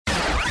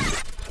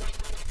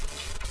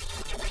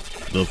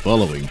The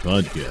following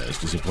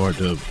podcast is a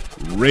part of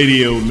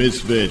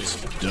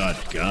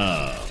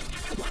RadioMisfits.com.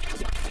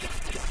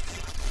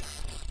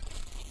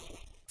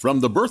 From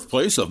the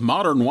birthplace of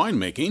modern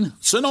winemaking,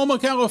 Sonoma,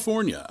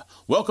 California,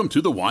 welcome to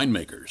The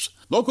Winemakers.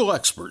 Local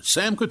experts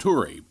Sam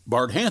Couturi,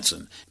 Bart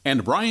Hansen,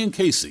 and Brian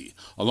Casey,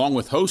 along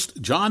with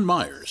host John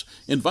Myers,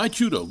 invite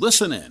you to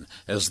listen in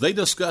as they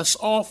discuss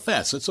all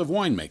facets of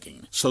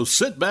winemaking. So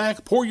sit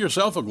back, pour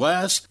yourself a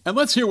glass, and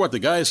let's hear what the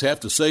guys have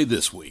to say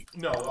this week.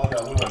 We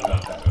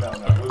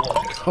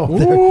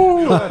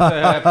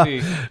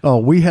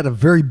had a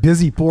very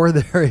busy pour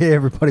there. Hey,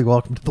 everybody,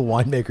 welcome to The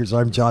Winemakers.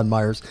 I'm John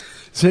Myers,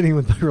 sitting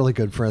with my really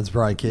good friends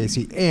Brian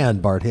Casey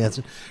and Bart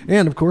Hansen.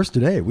 And, of course,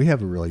 today we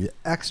have a really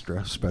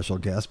extra special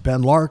guest,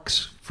 Ben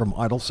Larks from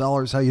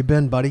Cellars. How you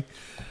been, buddy?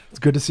 It's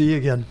good to see you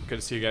again. Good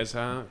to see you guys.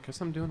 Guess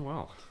I'm doing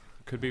well.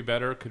 Could be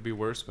better, could be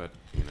worse, but,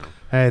 you know,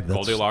 hey,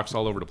 Goldilocks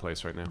all over the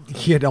place right now.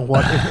 You know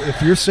what?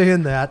 if you're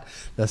saying that,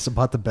 that's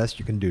about the best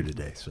you can do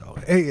today. So,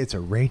 hey, it's a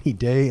rainy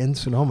day in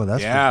Sonoma.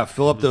 That's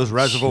fill up those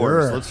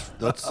reservoirs. Sure.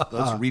 Let's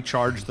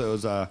recharge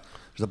those. There's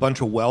a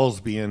bunch of wells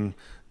being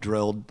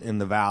drilled in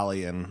the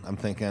valley, and I'm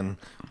thinking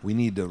we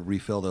need to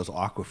refill those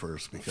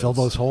aquifers because fill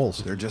those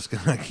holes. They're just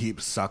gonna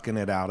keep sucking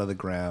it out of the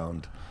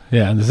ground.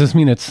 Yeah, and does this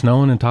mean it's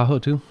snowing in Tahoe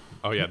too?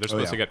 Oh yeah, they're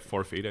supposed to get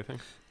 4 feet, I think.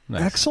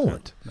 Nice.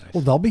 Excellent. Yeah, nice.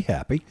 Well, they'll be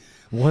happy.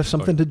 We'll have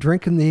something to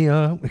drink in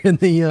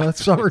the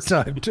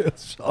summertime too.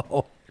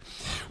 So,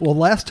 well,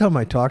 last time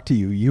I talked to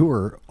you, you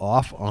were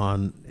off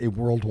on a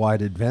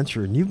worldwide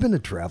adventure, and you've been a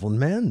traveling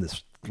man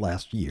this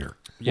last year.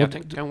 Yeah, I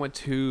think I went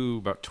to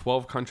about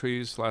 12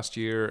 countries last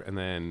year, and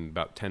then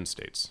about 10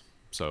 states.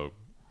 So,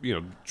 you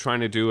know,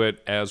 trying to do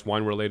it as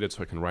wine related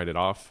so I can write it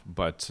off.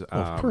 But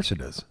Of course it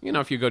is. You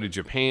know, if you go to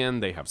Japan,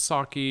 they have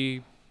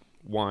sake.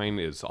 Wine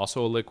is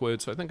also a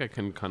liquid, so I think I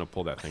can kind of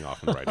pull that thing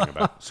off in writing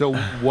about. So,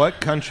 what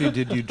country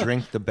did you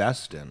drink the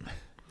best in?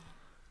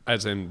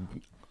 As in,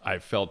 I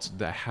felt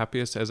the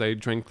happiest as I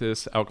drank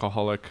this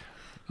alcoholic.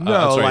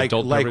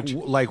 Adult beverage.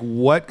 like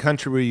what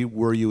country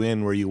were you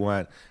in where you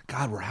went,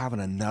 God, we're having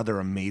another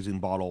amazing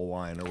bottle of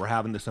wine, or we're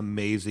having this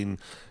amazing,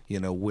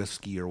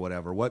 whiskey or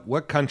whatever.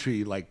 What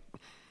country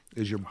is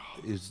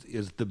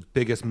the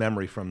biggest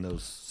memory from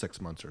those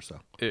 6 months or so?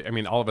 I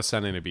mean, all of a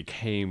sudden it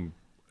became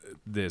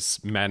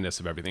this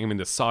madness of everything. I mean,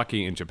 the sake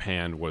in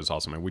Japan was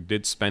awesome. And we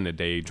did spend a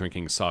day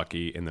drinking sake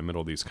in the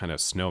middle of these kind of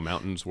snow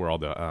mountains where all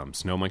the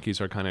snow monkeys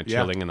are kind of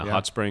chilling in the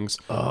hot springs.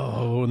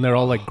 Oh, and they're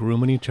all like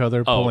grooming each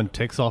other, pulling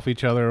ticks off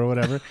each other or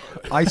whatever.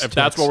 If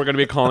that's what we're going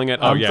to be calling it.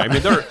 Oh yeah. I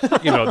mean,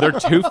 they're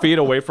 2 feet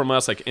away from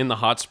us, like in the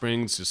hot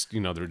springs, just,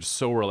 they're just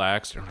so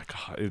relaxed. They're like,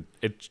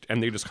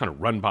 and they just kind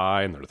of run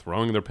by and they're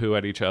throwing their poo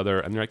at each other.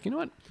 And they're like, you know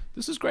what?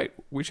 This is great.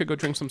 We should go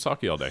drink some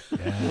sake all day.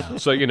 Yeah.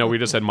 So, we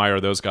just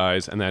admire those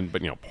guys. And then,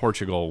 but,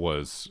 Portugal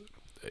was,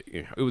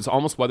 it was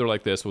almost weather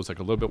like this. It was like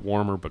a little bit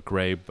warmer, but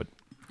gray. But,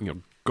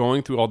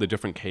 going through all the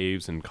different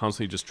caves and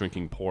constantly just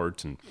drinking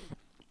port and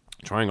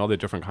trying all the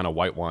different kind of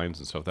white wines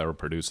and stuff that we're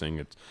producing.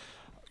 It's,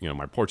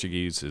 my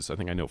Portuguese is, I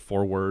think I know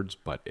 4 words,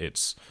 but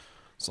it's,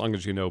 as long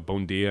as you know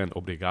bon dia and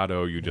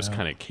obrigado, you just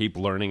kind of keep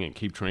learning and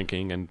keep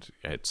drinking. And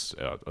it's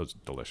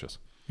delicious.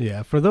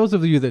 Yeah. For those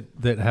of you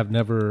that have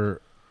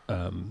never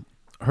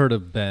heard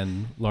of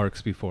Ben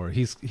Larks before,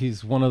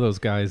 he's one of those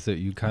guys that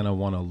you kind of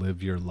want to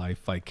live your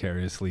life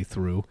vicariously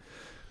through.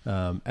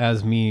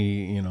 As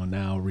me,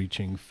 now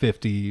reaching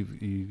 50,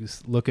 you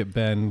look at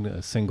Ben,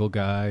 a single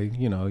guy,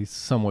 he's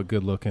somewhat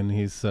good looking.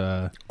 He's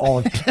all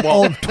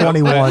of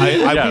 21.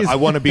 I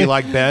want to be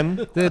like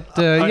Ben.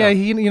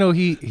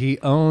 He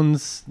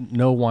owns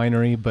no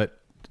winery, but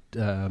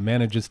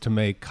manages to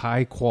make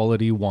high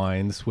quality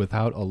wines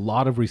without a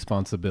lot of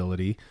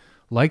responsibility.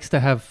 Likes to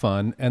have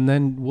fun, and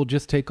then we'll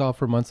just take off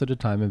for months at a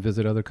time and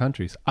visit other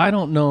countries. I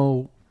don't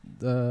know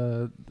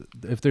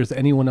if there's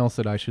anyone else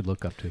that I should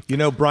look up to.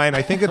 Brian,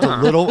 I think it's a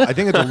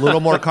little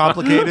more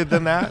complicated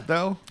than that,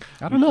 though.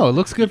 I don't know. It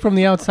looks good from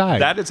the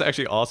outside. That is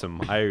actually awesome.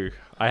 I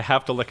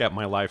have to look at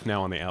my life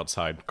now on the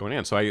outside going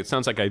in. So it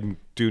sounds like I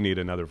do need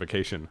another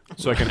vacation,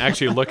 so I can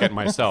actually look at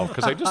myself,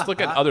 because I just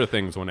look at other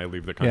things when I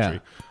leave the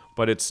country. Yeah.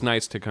 But it's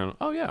nice to kind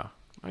of,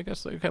 I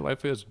guess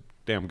life is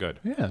damn good.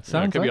 Yeah, it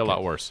sounds it could be a like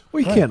lot worse.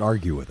 Well, you can't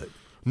argue with it.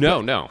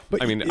 No.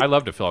 But I mean, I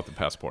love to fill out the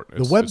passport.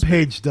 The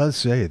webpage does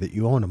say that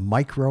you own a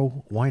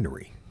micro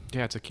winery.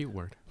 Yeah, it's a cute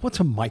word. What's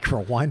a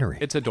micro winery?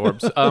 It's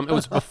adorbs. It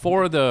was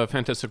before the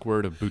fantastic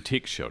word of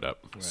boutique showed up.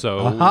 Right.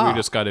 So we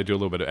just got to do a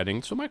little bit of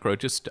editing. So micro,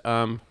 just,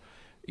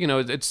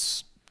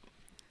 it's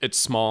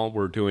small.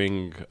 We're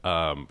doing,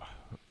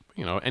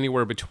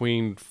 anywhere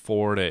between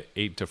 4 to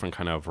 8 different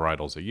kind of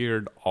varietals a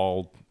year,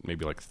 all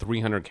maybe like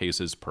 300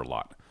 cases per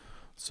lot.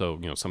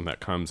 So, something that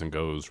comes and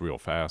goes real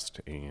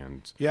fast.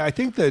 And yeah, I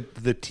think that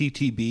the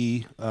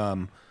TTB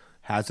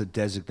has a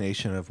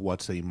designation of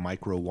what's a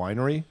micro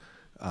winery.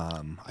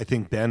 I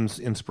think Ben's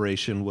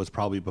inspiration was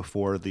probably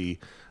before the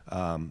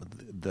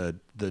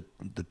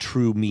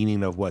true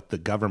meaning of what the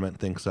government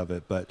thinks of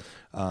it. But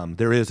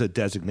there is a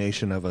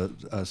designation of a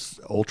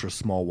ultra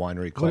small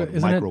winery called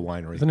micro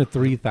winery. Isn't it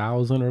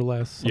 3,000 or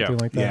less? Something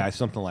like that. Yeah,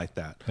 something like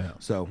that. Yeah.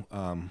 So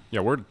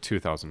we're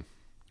 2,000.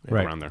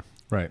 Right. around there.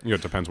 Right.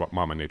 It depends what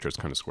Mama Nature's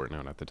kind of squirting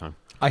out at the time.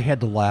 I had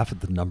to laugh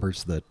at the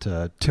numbers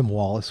that Tim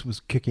Wallace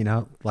was kicking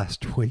out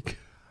last week.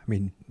 I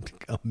mean,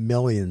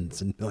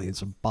 millions and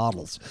millions of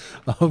bottles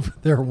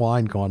of their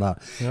wine going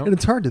out. Yep. And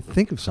it's hard to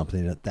think of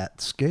something at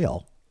that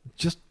scale,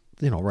 just,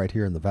 right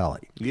here in the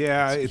valley.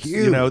 Yeah, it's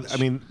huge. I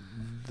mean,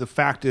 the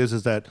fact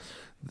is that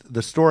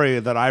the story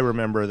that I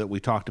remember that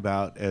we talked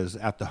about is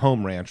at the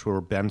home ranch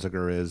where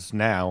Benziger is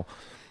now.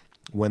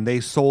 When they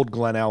sold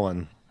Glen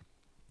Ellen,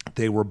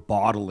 they were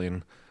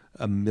bottling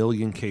 1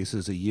 million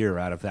cases a year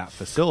out of that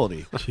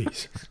facility.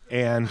 Jeez.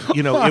 And,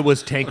 it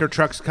was tanker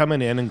trucks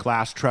coming in and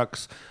glass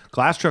trucks.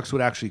 Glass trucks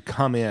would actually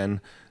come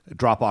in,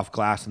 drop off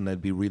glass, and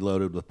they'd be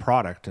reloaded with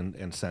product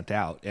and sent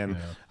out. And,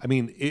 I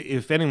mean,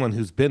 if anyone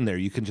who's been there,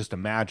 you can just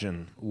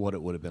imagine what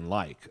it would have been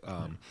like.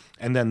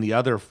 And then the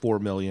other 4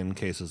 million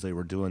cases they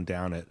were doing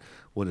down at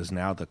what is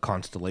now the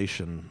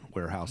Constellation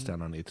warehouse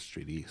down on 8th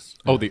Street East.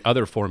 Oh, the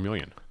other 4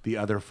 million. The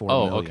other 4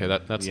 Oh, million. okay,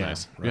 that's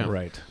nice. Right. Yeah.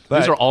 Right.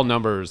 These are all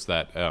numbers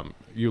that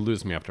you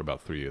lose me after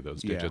about 3 of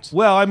those digits.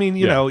 Well, I mean,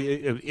 Yeah.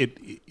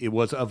 it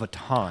was of a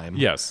time.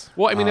 Yes.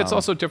 Well, I mean, it's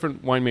also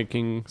different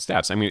winemaking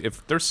stats. I mean,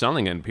 if they're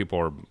selling it and people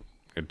are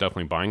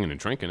definitely buying it and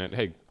drinking it,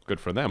 hey, good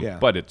for them. Yeah.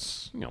 But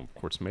it's, of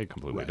course, made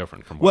completely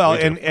different from what Well, we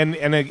do.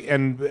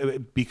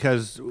 and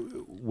because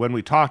when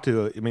we talked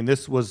to, I mean,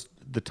 this was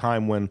the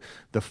time when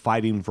the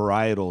fighting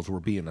varietals were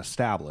being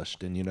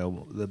established, and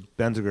the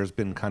Benziger has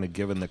been kind of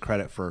given the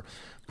credit for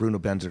Bruno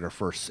Benziger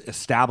for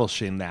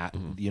establishing that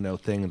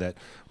thing that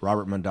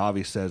Robert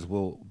Mondavi says.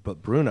 Well,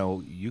 but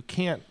Bruno, you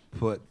can't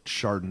put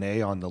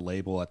Chardonnay on the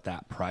label at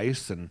that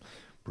price, and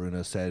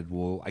Bruno said,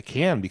 well, I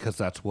can because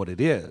that's what it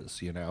is,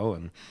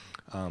 and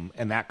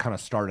that kind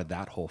of started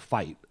that whole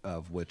fight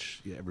of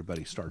which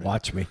everybody started.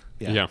 Watch me.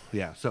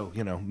 Yeah. So,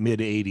 mid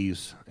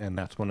 80s, and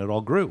that's when it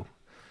all grew.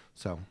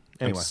 So,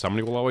 And anyway.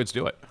 somebody will always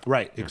do it.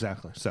 Right,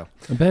 exactly. So,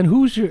 And Ben,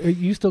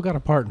 you still got a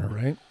partner,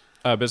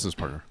 right? Business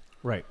partner.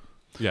 Right.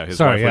 Yeah. His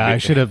Sorry, wife would yeah, be, I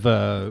should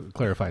have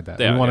clarified that.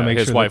 Yeah, we want to yeah, make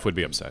his sure wife that, would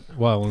be upset.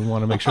 Well, we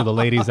want to make sure the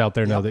ladies out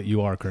there know that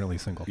you are currently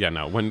single. Yeah,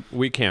 no. When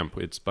we camp,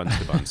 it's buns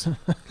to buns.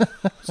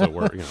 So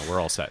we're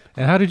all set.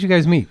 And how did you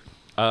guys meet?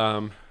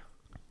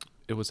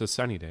 It was a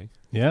sunny day.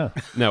 Yeah.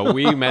 No,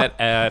 we met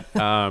at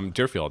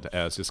Deerfield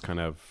as just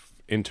kind of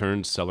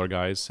interns, cellar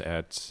guys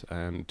at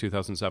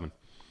 2007.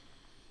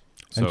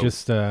 So, And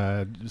just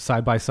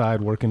side by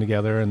side working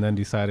together, and then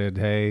decided,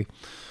 hey,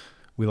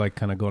 we like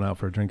kind of going out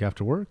for a drink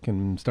after work,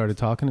 and started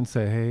talking and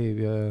say,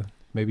 hey,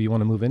 maybe you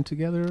want to move in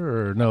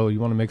together, or no, you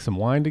want to make some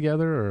wine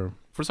together, or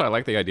first of all, I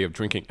like the idea of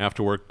drinking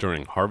after work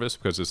during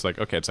harvest because it's like,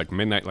 okay, it's like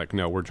midnight. Like,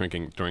 no, we're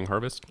drinking during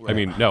harvest. Right. I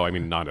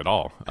mean, not at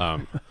all.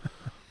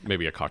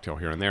 Maybe a cocktail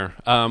here and there.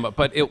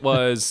 But it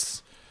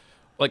was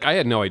like, I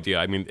had no idea.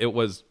 I mean,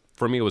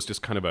 for me, it was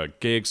just kind of a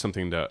gig,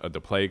 something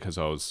to play because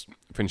I was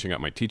finishing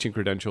up my teaching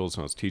credentials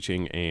and I was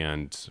teaching.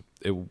 And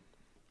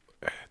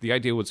the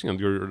idea was,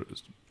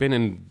 you've been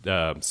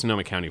in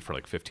Sonoma County for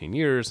like 15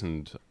 years.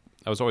 And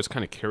I was always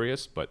kind of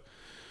curious, but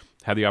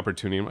had the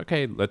opportunity.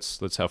 Okay,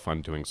 let's have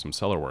fun doing some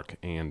cellar work.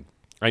 And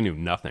I knew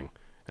nothing.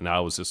 And I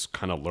was just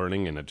kind of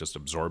learning and just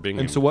absorbing.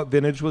 and so what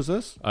vintage was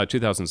this?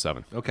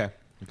 2007. Okay.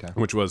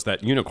 Which was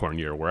that unicorn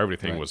year where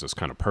everything was just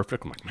kind of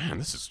perfect. I'm like, man,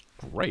 this is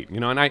great.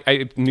 And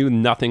I knew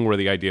nothing where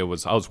the idea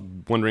was. I was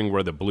wondering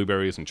where the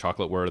blueberries and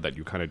chocolate were that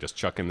you kind of just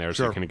chuck in there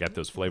so you kind of get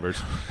those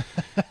flavors.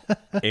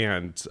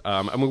 And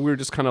we were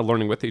just kind of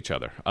learning with each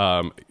other.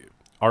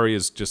 Ari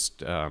is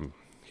just,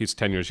 he's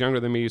 10 years younger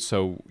than me.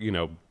 So,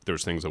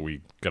 there's things that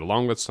we get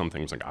along with. Some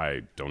things like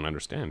I don't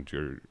understand.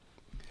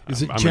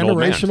 Is it I'm an old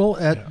man.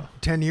 generational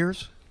at 10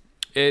 years?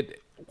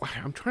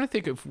 I'm trying to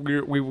think if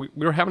we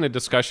were having a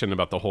discussion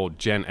about the whole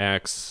Gen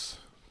X,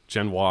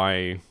 Gen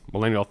Y,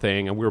 millennial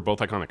thing, and we were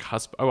both like on the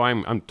cusp. Oh,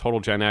 I'm total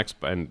Gen X,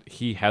 and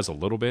he has a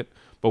little bit,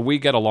 but we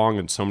get along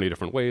in so many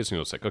different ways.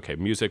 It's like, okay,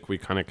 music we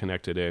kind of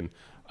connected in,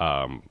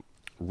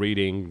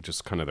 reading,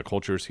 just kind of the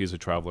cultures. He's a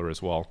traveler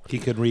as well. He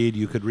could read,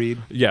 you could read.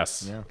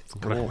 Yes. Yeah.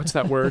 We're like, what's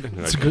that word?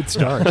 It's a good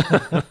start.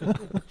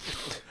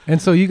 And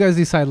so you guys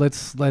decide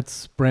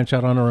let's branch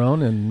out on our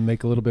own and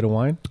make a little bit of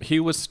wine. He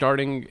was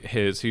starting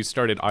he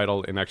started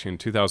Idle in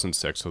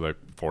 2006, so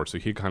so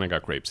he kind of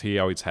got grapes. He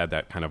always had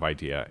that kind of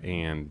idea.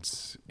 And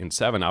in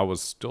 7, I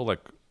was still like,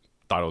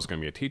 thought I was going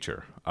to be a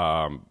teacher.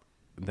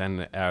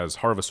 Then as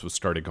harvest was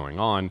started going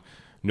on,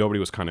 nobody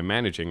was kind of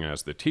managing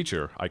as the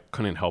teacher. I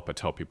couldn't help but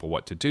tell people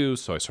what to do.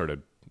 So I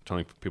started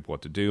telling people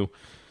what to do.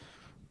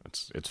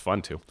 It's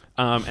fun too.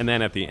 And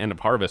then at the end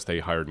of harvest, they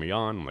hired me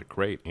on. I'm like,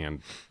 great.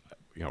 And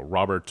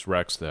Robert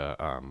Rex, the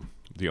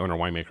owner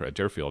winemaker at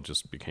Deerfield,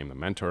 just became the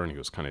mentor, and he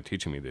was kind of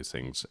teaching me these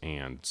things.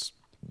 And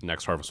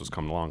next harvest was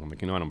coming along. I'm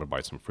like, what? I'm going to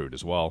buy some fruit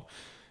as well.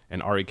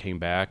 And Ari came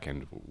back,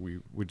 and we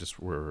just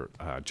were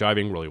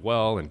jiving really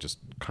well and just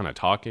kind of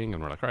talking.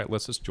 And we're like, all right,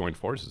 let's just join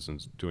forces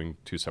and doing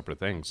 2 separate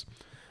things.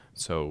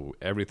 So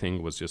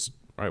everything was just,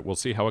 all right, we'll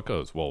see how it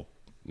goes. We'll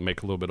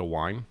make a little bit of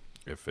wine.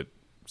 If it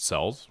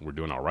sells, we're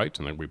doing all right,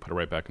 and then we put it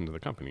right back into the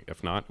company.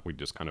 If not, we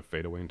just kind of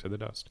fade away into the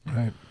dust.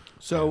 Right.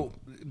 So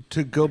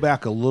to go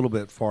back a little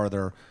bit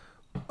farther,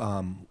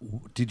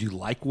 did you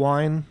like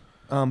wine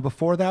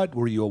before that?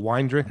 Were you a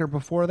wine drinker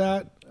before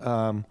that?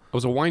 I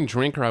was a wine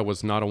drinker. I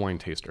was not a wine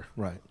taster.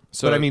 Right.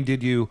 So- but I mean,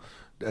 did you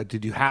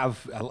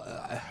have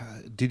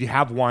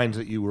wines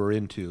that you were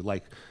into?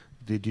 Like,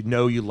 did you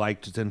know you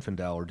liked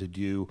Zinfandel, or did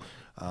you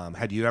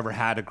had you ever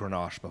had a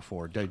Grenache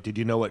before? Did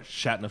you know what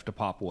Chateauneuf de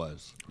Pape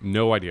was?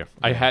 No idea.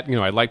 I had,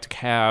 I liked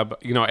Cab.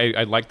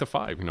 I liked the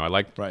five. I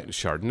liked Right.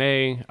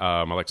 Chardonnay.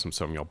 I liked some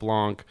Sauvignon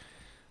Blanc.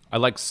 I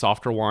liked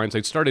softer wines.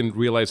 I started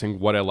realizing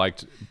what I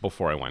liked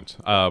before I went.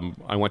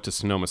 I went to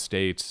Sonoma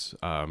State,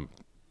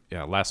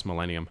 last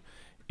millennium,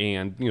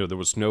 and there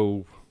was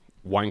no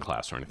wine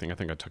class or anything. I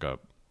think I took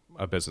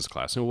a business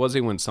class, and it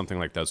wasn't when something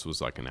like this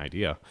was like an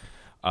idea.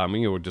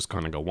 We would just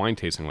kind of go wine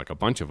tasting like a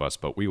bunch of us,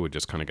 but we would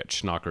just kind of get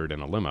schnockered in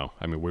a limo.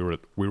 I mean,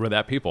 we were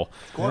that people.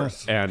 Of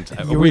course. And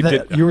You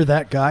were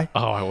that guy?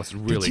 Oh, I was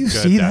really Did you good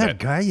see at that it.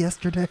 guy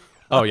yesterday?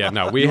 Oh yeah,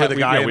 no, we You were had the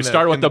we, guy we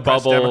started with in the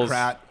Press bubbles.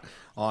 Democrat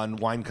on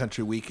Wine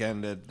Country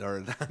Weekend,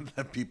 or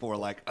that people were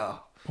like,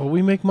 oh. Well,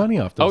 we make money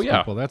off those Oh, yeah.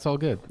 people. That's all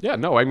good. Yeah,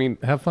 no, I mean,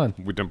 Have fun.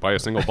 we didn't buy a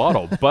single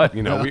bottle, but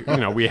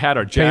we had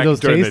our Jack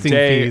those during the tasting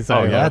day. fees, Oh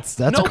I- yeah, That's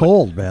No,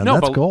 gold, man. No,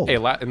 That's but, gold. Hey,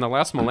 in the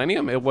last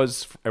millennium,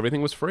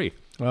 everything was free,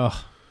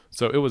 Oh,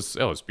 so it was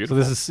beautiful.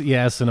 so this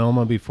is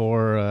Sonoma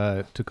before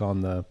it took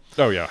on the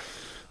yeah.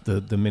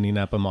 mini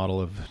Napa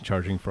model of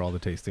charging for all the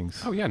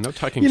tastings. Oh yeah, no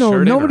tucking shirt in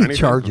or nobody anything.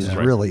 charges That's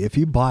right. really if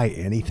you buy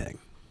anything.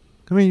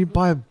 I mean, you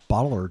buy a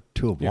bottle or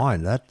two of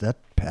wine, that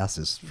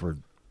passes for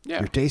Yeah.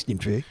 your tasting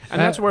fee. and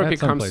that's where it At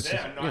some becomes. places.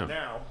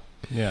 now.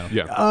 Yeah.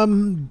 Yeah.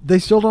 They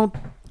still don't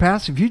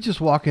pass. If you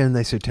just walk in and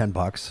they say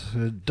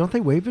 $10, don't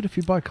they waive it if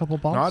you buy a couple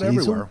bottles? Not easily?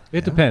 everywhere.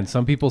 It depends.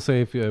 Some people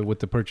say if with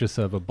the purchase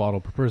of a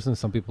bottle per person.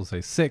 Some people say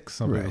 6.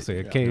 Some people Right. say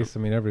a case. I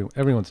mean,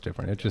 everyone's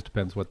different. It just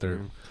depends what they're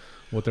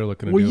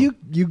looking to Well, do.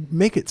 you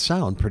make it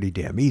sound pretty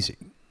damn easy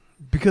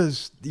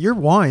because your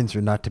wines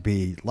are not to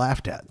be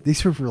laughed at.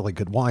 These are really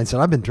good wines,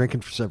 and I've been drinking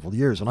for several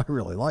years, and I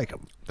really like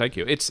them. Thank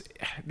you.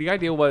 The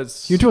idea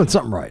was You're doing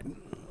something right.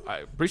 I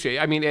appreciate it.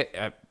 I mean,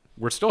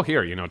 we're still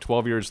here,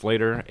 12 years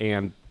later.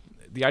 And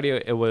the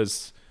idea, it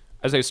was,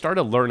 as I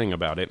started learning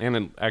about it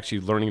and actually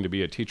learning to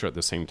be a teacher at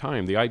the same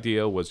time, the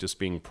idea was just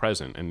being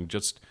present and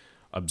just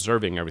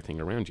observing everything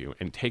around you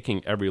and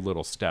taking every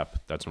little step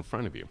that's in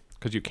front of you.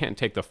 Because you can't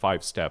take the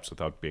 5 steps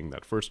without being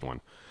that first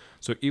one.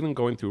 So even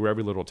going through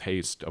every little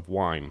taste of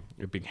wine,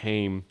 it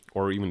became,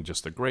 or even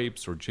just the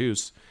grapes or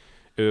juice,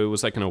 it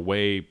was like an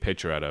away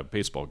pitcher at a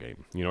baseball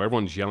game.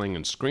 Everyone's yelling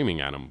and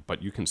screaming at them,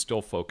 but you can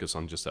still focus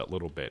on just that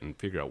little bit and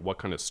figure out what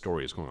kind of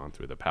story is going on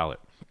through the palate.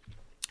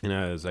 And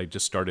as I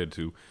just started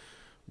to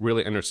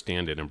really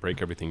understand it and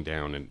break everything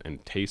down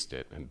and taste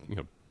it,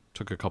 and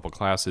took a couple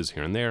classes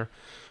here and there,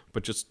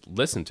 but just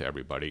listen to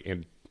everybody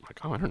and like,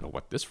 oh, I don't know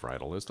what this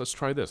varietal is. Let's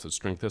try this. Let's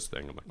drink this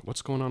thing. I'm like,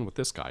 what's going on with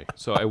this guy?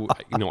 So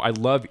I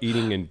love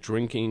eating and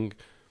drinking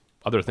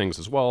other things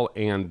as well,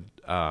 and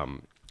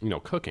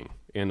cooking.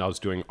 And I was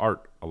doing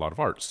a lot of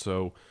art.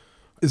 So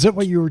Is that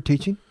what you were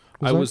teaching?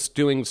 I was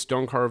doing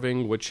stone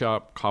carving, wood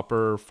shop,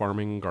 copper,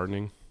 farming,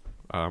 gardening,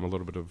 a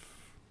little bit of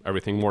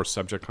everything, more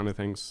subject kind of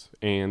things.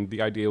 And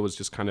the idea was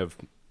just kind of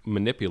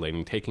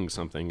manipulating, taking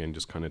something and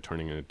just kind of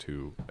turning it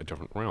into a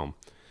different realm.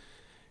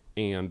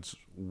 And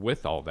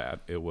with all that,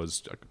 it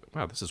was,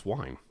 wow, this is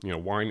wine.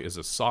 Wine is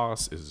a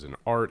sauce, is an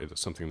art, it is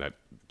something that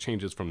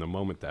changes from the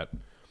moment that,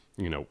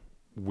 you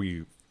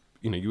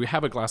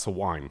have a glass of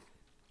wine.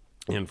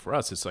 And for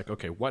us, it's like,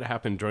 okay, what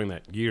happened during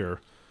that year,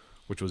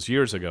 which was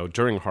years ago,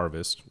 during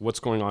harvest? What's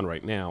going on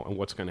right now, and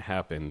what's going to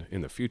happen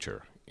in the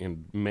future?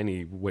 In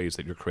many ways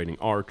that you're creating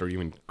art or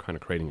even kind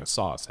of creating a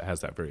sauce, it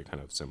has that very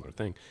kind of similar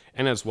thing.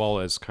 And as well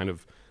as kind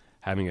of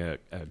having a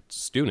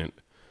student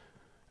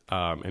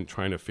and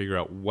trying to figure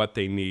out what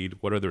they need,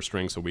 what are their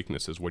strengths and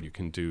weaknesses, what you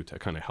can do to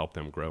kind of help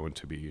them grow and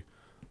to be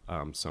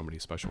somebody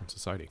special in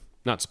society.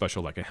 Not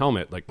special like a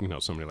helmet, like,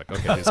 somebody like,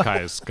 okay, this guy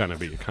is going to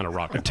be kind of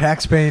rocking.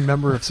 Tax-paying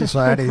member of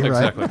society,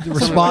 Exactly. right?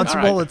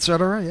 Responsible, All right.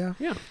 etc. Yeah.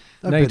 Yeah.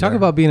 Now you talk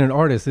about being an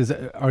artist.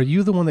 Are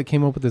you the one that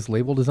came up with this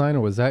label design,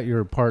 or was that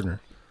your partner?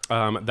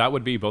 That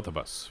would be both of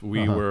us.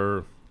 We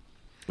were,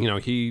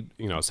 he,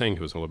 saying he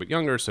was a little bit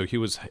younger, so he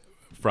was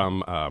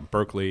from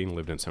Berkeley and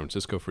lived in San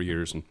Francisco for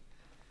years, and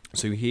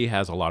so he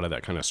has a lot of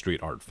that kind of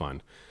street art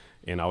fun.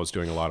 And I was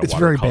doing a lot of It's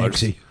very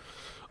watercolors. Banksy.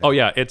 Oh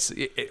yeah,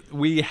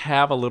 we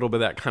have a little bit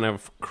of that kind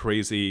of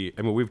crazy.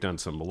 I mean, we've done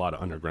a lot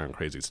of underground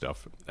crazy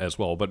stuff as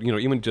well. But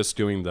even just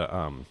doing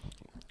the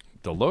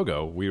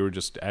logo, we were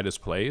just at his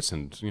place,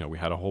 and we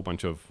had a whole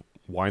bunch of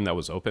wine that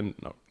was open,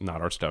 not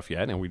our stuff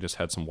yet, and we just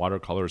had some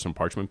watercolors and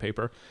parchment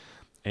paper.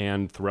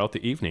 And throughout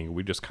the evening,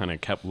 we just kind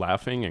of kept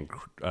laughing and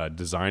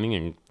designing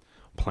and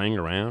playing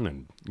around.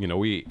 And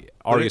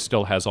Ari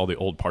still has all the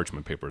old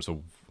parchment papers of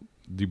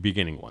the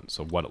beginning ones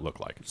of what it looked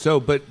like.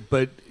 So, but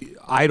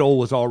Idol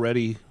was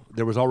already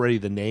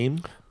the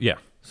name. Yeah.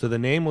 So the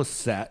name was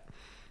set.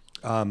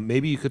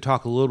 Maybe you could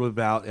talk a little bit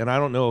about, and I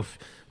don't know if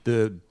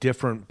the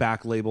different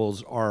back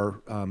labels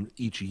are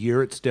each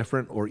year it's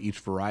different, or each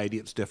variety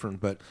it's different.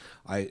 But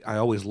I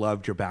always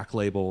loved your back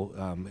label,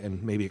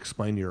 and maybe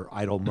explain your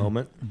idle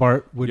moment.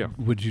 Bart,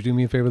 would you do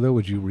me a favor though?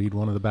 Would you read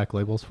one of the back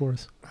labels for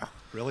us?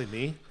 Really,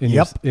 me?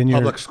 In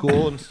Public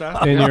school and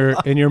stuff.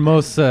 In your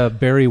most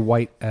Barry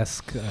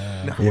White-esque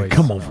voice.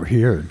 Come over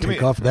here and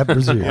take off that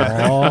brassiere.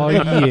 Oh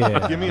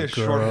yeah. Give me a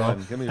short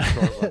one. Give me a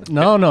short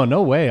one.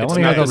 No way. I want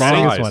to hear the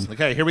longest one.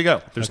 Okay, here we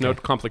go. There's no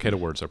complicated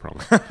words, I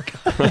promise.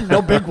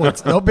 No big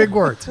words. No big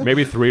words.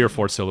 Maybe 3 or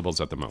 4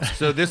 syllables at the most.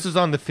 So this is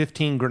on the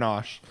 15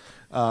 Grenache.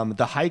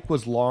 The hike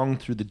was long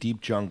through the deep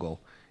jungle,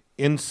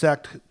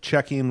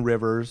 insect-checking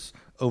rivers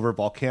over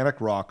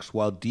volcanic rocks,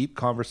 while deep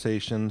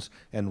conversations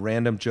and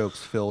random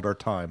jokes filled our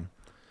time.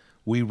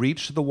 We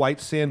reached the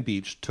white sand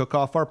beach, took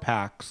off our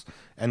packs,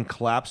 and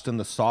collapsed in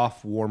the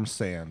soft, warm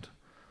sand.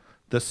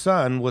 The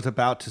sun was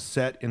about to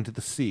set into the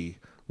sea.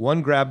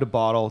 One grabbed a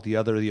bottle, the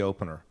other the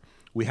opener.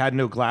 We had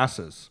no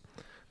glasses.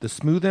 The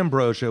smooth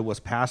ambrosia was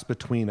passed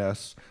between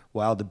us,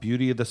 while the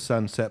beauty of the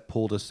sunset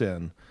pulled us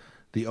in.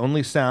 The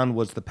only sound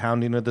was the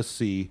pounding of the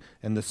sea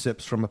and the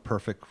sips from a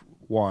perfect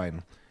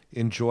wine.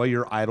 Enjoy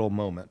your idle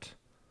moment.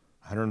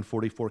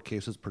 144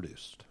 cases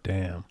produced.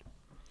 Damn.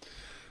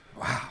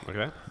 Wow. Look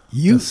at that.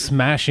 The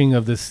smashing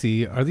of the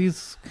sea. Are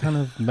these kind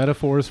of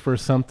metaphors for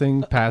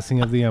something?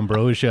 Passing of the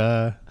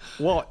ambrosia.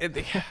 Well,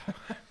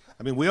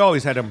 I mean, we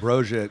always had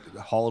ambrosia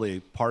at holiday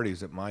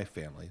parties at my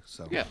family.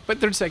 So yeah,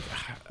 but there's like,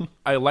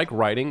 I like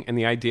writing, and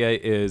the idea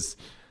is,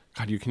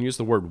 God, you can use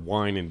the word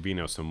wine and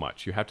vino so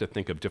much. You have to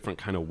think of different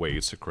kind of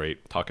ways to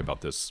talk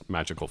about this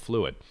magical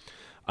fluid.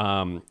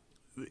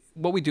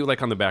 What we do,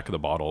 like on the back of the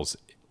bottles,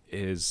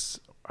 is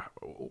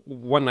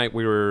one night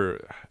we were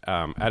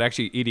at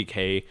actually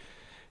EDK,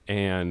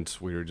 and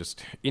we were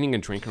just eating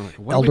and drinking.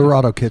 Like, El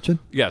Dorado Kitchen?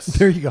 Yes.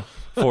 There you go.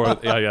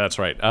 Yeah, that's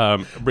right.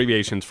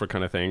 Abbreviations for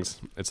kind of things.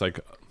 It's like,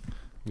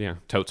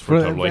 totes for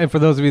totally. And for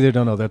those of you that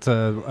don't know, that's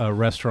a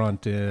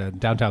restaurant in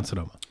downtown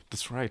Sonoma.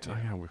 That's right. Oh,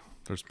 yeah,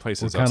 there's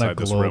places We're outside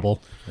this room.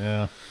 global.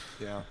 Yeah.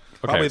 yeah,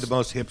 probably the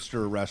most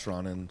hipster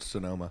restaurant in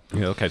Sonoma.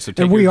 Yeah, okay, so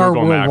take And we your are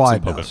Google Maps worldwide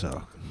and now, poke it.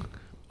 so.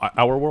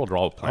 Our world or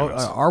all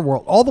planets? Our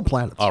world, all the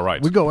planets. All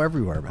right. We go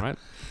everywhere, man. All right.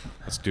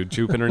 Let's do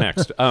Jupiter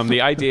next. The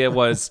idea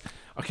was,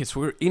 okay, so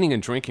we were eating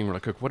and drinking. We're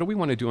like, what do we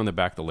want to do on the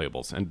back of the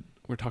labels? And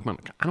we're talking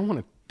about, I don't want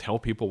to tell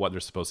people what they're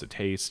supposed to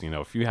taste. You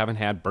know, if you haven't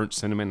had burnt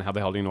cinnamon, how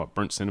the hell do you know what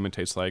burnt cinnamon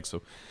tastes like?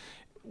 So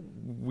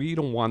we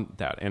don't want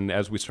that. And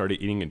as we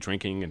started eating and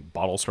drinking, and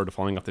bottles started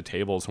falling off the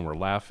tables, and we're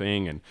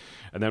laughing, and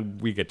then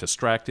we get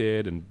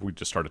distracted, and we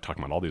just started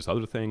talking about all these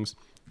other things,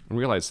 and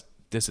realized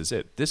this is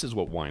it. This is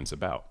what wine's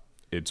about.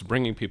 It's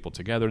bringing people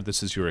together.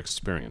 This is your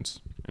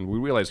experience. And we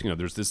realized,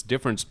 there's this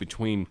difference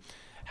between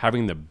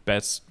having the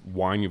best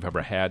wine you've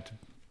ever had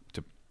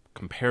to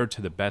compared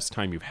to the best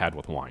time you've had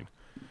with wine.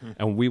 Mm-hmm.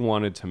 And we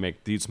wanted to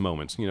make these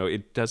moments.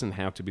 It doesn't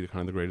have to be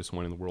kind of the greatest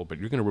wine in the world, but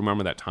you're going to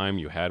remember that time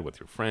you had with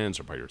your friends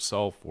or by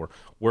yourself, or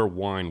where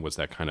wine was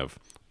that kind of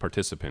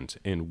participant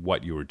in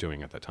what you were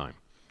doing at that time.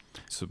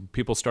 So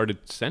people started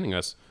sending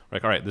us,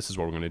 like, all right, this is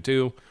what we're going to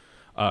do.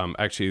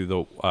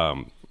 Actually,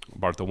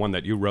 Bart, the one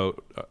that you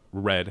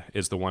read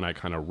is the one I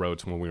kind of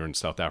wrote when we were in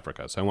South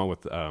Africa. So I went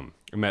with, I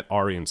met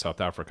Ari in South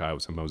Africa. I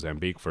was in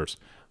Mozambique first.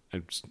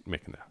 I'm just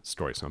making the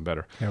story sound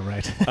better. Yeah,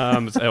 right.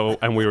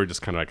 And we were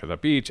just kind of like at the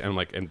beach,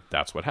 and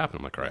that's what happened.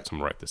 I'm like, all right, so I'm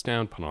going to write this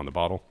down, put it on the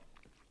bottle.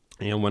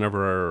 And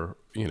whenever,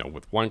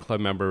 with wine club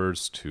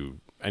members to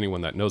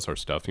anyone that knows our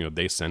stuff,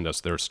 they send us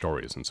their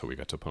stories, and so we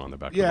got to put on the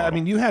back of the bottle. Yeah, I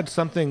mean, you had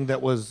something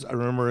that was, I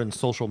remember in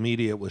social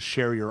media, it was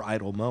share your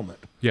idle moment.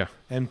 Yeah.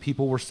 And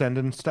people were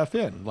sending stuff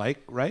in, like,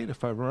 right,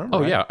 if I remember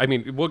Oh, right? yeah. I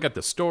mean, we'll get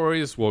the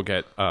stories, we'll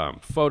get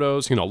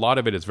photos. A lot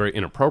of it is very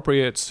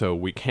inappropriate, so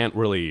we can't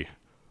really...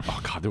 Oh,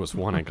 God, there was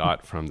one I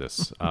got from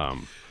this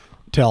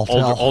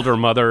older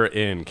mother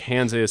in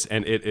Kansas,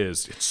 and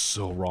it's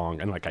so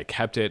wrong. And, like, I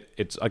kept it.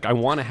 It's like I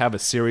want to have a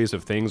series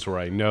of things where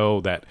I know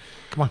that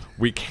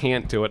we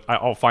can't do it.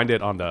 I'll find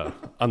it on the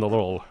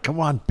little... Come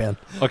on, Ben.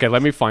 Okay,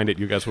 let me find it.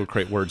 You guys will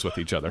create words with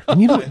each other.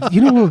 And you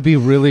know what would be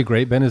really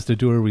great, Ben, is to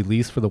do a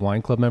release for the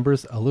wine club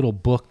members, a little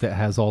book that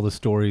has all the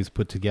stories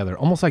put together,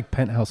 almost like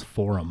Penthouse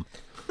Forum,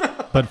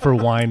 but for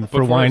wine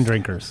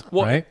drinkers,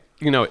 Well, right?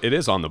 It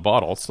is on the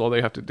bottle, so all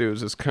they have to do is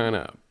just kind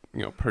of,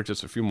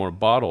 purchase a few more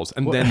bottles,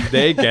 and then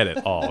they get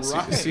it all.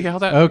 Right. See how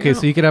that... Okay,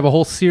 so you could have a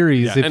whole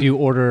series if you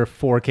order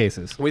 4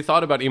 cases. We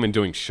thought about even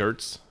doing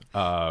shirts,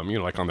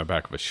 like on the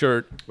back of a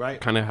shirt,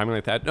 right? Kind of having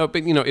like that. No,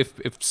 but,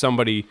 if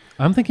somebody...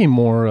 I'm thinking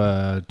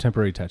more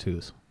temporary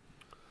tattoos.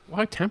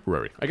 Why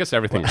temporary? I guess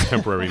everything's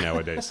temporary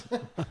nowadays.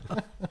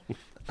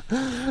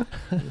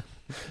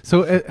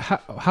 So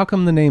how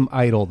come the name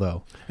Idle,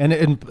 though?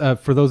 And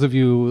for those of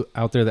you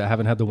out there that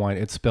haven't had the wine,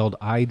 it's spelled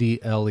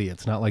I-D-L-E.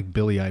 It's not like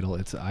Billy Idol.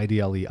 It's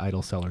I-D-L-E,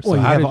 Idle Cellars. Well,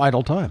 so you have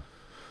idle time.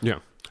 Yeah.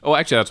 Oh,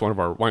 actually, that's one of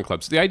our wine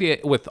clubs. The idea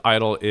with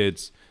Idle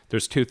is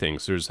there's 2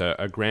 things. There's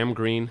a Graham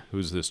Greene,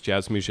 who's this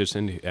jazz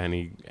musician, and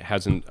he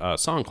has a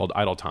song called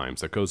Idle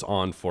Times that goes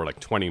on for like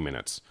 20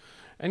 minutes.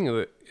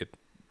 And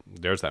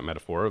there's that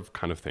metaphor of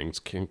kind of things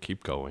can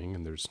keep going,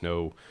 and there's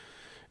no...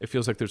 it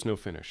feels like there's no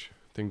finish.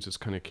 Things just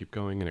kind of keep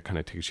going, and it kind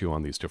of takes you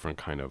on these different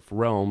kind of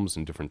realms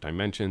and different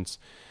dimensions.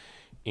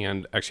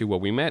 And actually,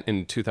 what we met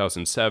in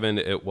 2007,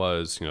 it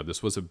was,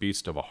 this was a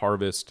beast of a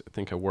harvest. I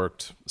think I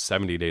worked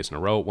 70 days in a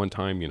row at one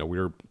time. We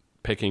were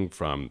picking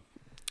from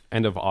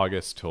end of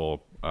August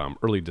till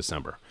early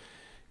December.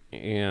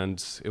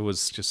 And it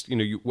was just,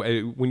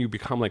 when you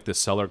become like this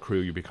cellar crew,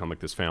 you become like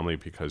this family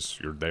because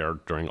you're there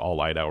during all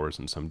light hours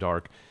and some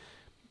dark.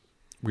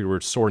 We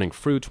were sorting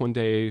fruit one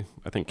day.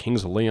 I think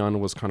Kings of Leon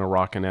was kind of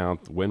rocking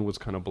out. The wind was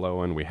kind of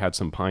blowing. We had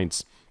some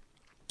pints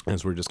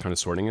as we were just kind of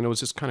sorting, and it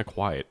was just kind of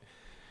quiet.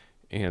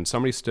 And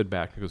somebody stood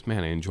back and goes,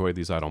 man, I enjoy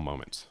these idle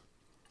moments.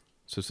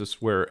 So it's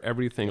just where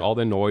everything, all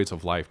the noise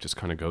of life just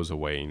kind of goes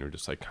away, and you're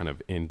just like kind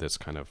of in this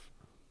kind of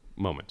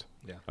moment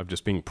of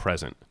just being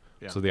present.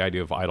 Yeah. So the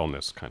idea of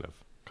idleness kind of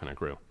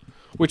grew,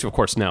 which of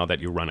course now that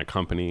you run a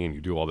company and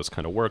you do all this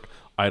kind of work,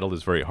 idle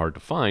is very hard to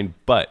find.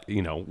 But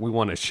we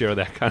want to share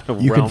that kind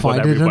of realm with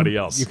everybody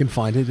else. You can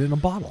find it in a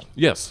bottle.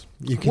 Yes,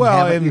 you can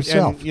have it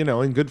yourself.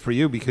 And good for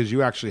you because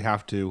you actually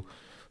have to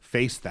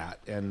face that,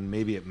 and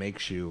maybe it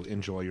makes you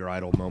enjoy your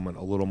idle moment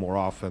a little more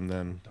often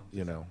than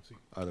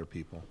other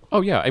people.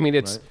 Oh yeah, I mean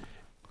it's.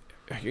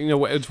 Right?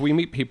 As we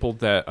meet people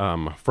that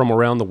from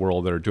around the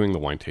world that are doing the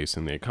wine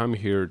tasting, they come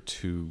here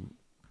to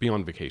be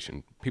on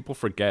vacation. People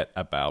forget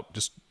about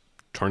just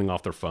turning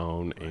off their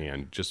phone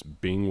and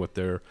just being with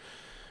their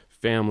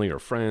family or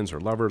friends or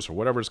lovers or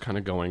whatever's kind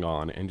of going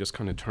on, and just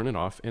kind of turn it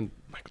off and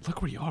like,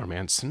 look where you are,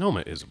 man.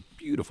 Sonoma is a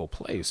beautiful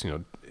place.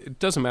 It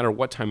doesn't matter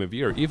what time of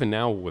year, even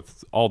now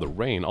with all the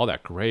rain, all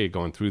that gray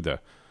going through the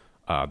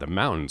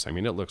mountains. I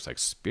mean, it looks like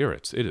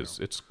spirits.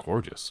 It's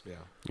gorgeous.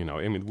 Yeah.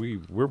 I mean,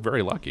 we're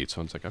very lucky.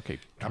 So it's like, okay,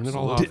 turn it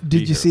all off.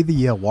 Did you see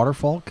the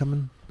waterfall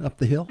coming up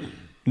the hill?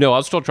 No, I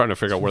was still trying to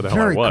figure out where the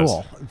hell I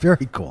was.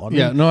 Very cool. I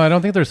mean, No, I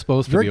don't think there's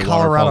supposed to be a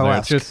waterfall there.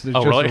 It's just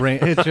really?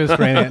 It's just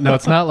raining. No,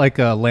 it's not like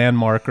a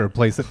landmark or a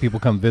place that people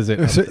come visit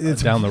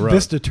it's down the road.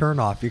 Vista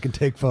turnoff. You can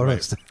take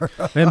photos there.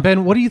 And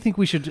Ben, what do you think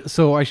we should...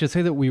 So I should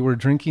say that we were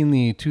drinking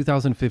the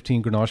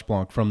 2015 Grenache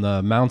Blanc from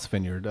the Mounts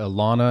Vineyard.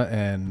 Lana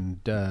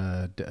and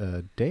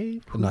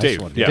Dave? Nice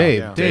Dave, one. yeah.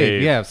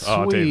 Dave. Yeah,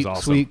 Dave's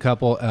awesome. sweet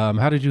couple.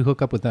 How did you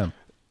hook up with them?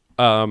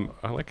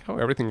 I like how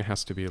everything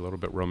has to be a little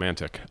bit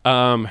romantic.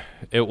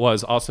 It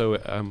was also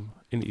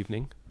in the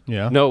evening.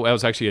 Yeah. No, it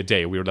was actually a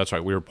day. That's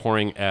right. We were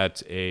pouring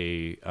at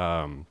in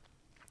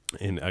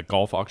a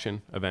golf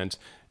auction event,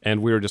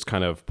 and we were just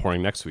kind of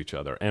pouring next to each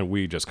other, and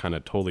we just kind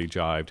of totally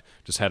jived,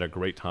 just had a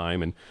great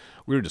time, and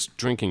we were just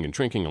drinking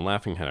and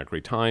laughing, had a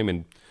great time,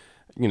 and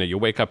you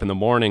wake up in the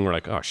morning, we're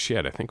like, oh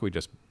shit, I think we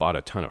just bought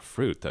a ton of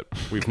fruit that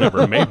we've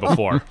never made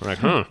before. We're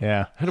like,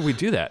 Yeah. How did we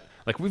do that?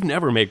 Like, we've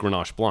never made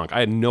Grenache Blanc.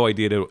 I had no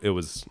idea it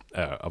was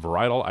a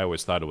varietal. I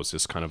always thought it was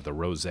just kind of the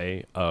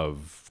rosé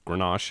of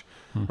Grenache.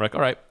 We're like,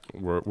 all right,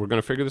 we're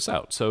going to figure this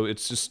out. So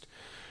it's just,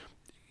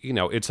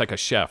 it's like a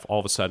chef all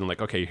of a sudden,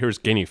 like, okay, here's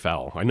guinea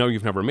fowl. I know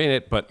you've never made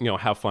it, but,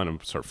 have fun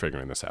and start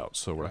figuring this out.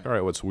 So we're like, all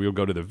right, so we'll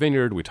go to the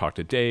vineyard. We talk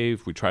to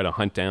Dave. We try to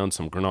hunt down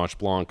some Grenache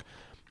Blanc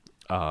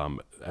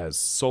as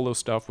solo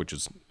stuff, which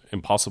is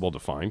impossible to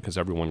find because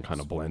everyone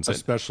kind of blends it.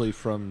 Especially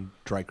from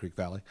Dry Creek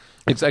Valley.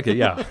 Exactly,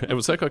 yeah. It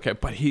was like, okay,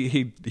 but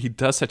he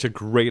does such a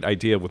great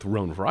idea with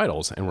Rhone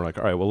varietals, and we're like,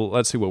 all right, well,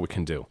 let's see what we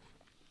can do.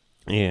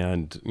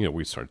 And,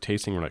 we started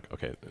tasting. We're like,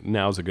 okay,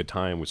 now's a good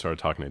time. We started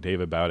talking to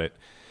Dave about it.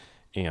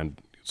 And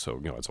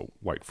so, it's a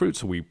white fruit.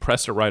 So we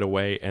pressed it right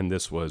away, and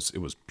it was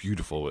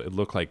beautiful. It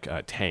looked like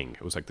Tang.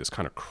 It was like this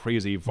kind of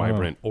crazy,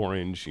 vibrant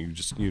orange.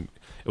 It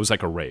was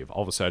like a rave.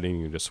 All of a sudden,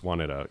 you just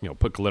wanted to,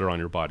 put glitter on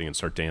your body and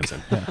start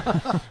dancing.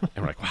 And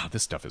we're like, wow,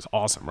 this stuff is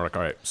awesome. We're like,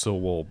 all right, so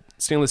we'll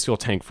stainless steel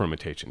tank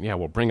fermentation. Yeah,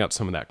 we'll bring out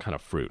some of that kind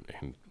of fruit,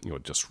 and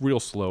just real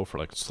slow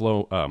for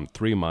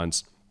 3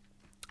 months.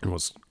 It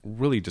was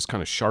really just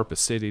kind of sharp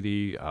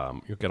acidity.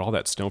 You'll get all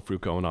that stone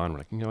fruit going on. We're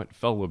like, it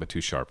felt a little bit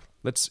too sharp.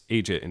 Let's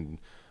age it in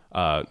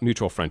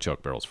neutral French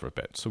oak barrels for a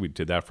bit. So we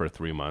did that for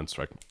 3 months.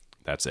 Like,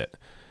 that's it.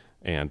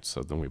 And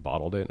so then we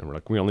bottled it, and we're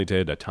like, we only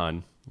did a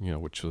ton,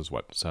 which was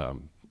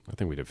I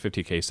think we did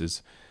 50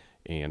 cases.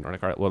 And we're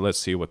like, all right, well, let's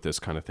see what this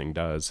kind of thing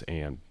does.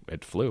 And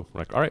it flew.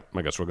 We're like, all right,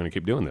 I guess we're going to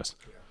keep doing this.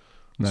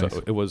 Nice.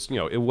 So it was,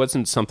 it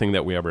wasn't something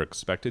that we ever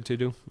expected to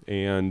do.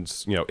 And,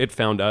 it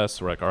found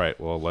us. We're like, all right,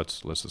 well,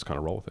 let's just kind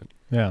of roll with it.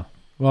 Yeah.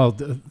 Well,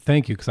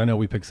 thank you, because I know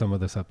we picked some of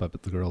this up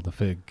at the Girl the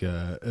Fig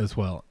as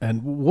well.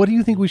 And what do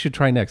you think we should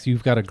try next?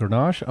 You've got a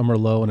Grenache, a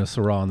Merlot, and a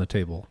Syrah on the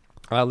table.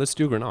 Let's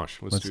do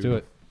Grenache. Let's do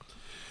it.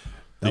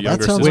 Now,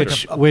 that sounds like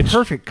a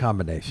perfect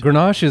combination.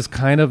 Grenache is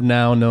kind of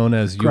now known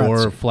as your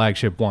Grazie.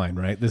 flagship wine,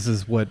 right? This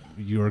is what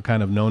you're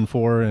kind of known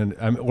for, and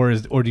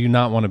or do you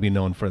not want to be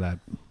known for that?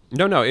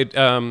 No. It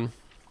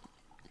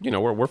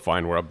we're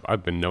fine.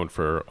 I've been known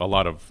for a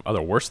lot of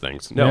other worse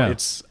things. No, Yeah.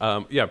 it's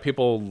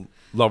people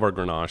love our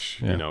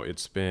Grenache. Yeah.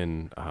 It's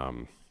been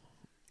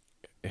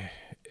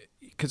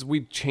because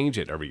we change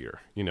it every year.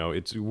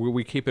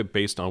 We keep it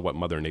based on what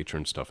Mother Nature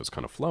and stuff is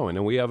kind of flowing,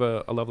 and we have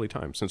a lovely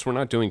time. Since we're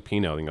not doing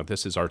Pinot,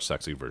 this is our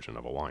sexy version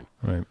of a wine.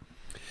 Right.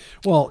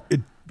 Well,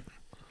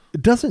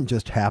 it doesn't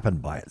just happen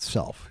by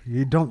itself.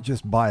 You don't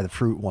just buy the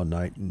fruit one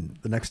night and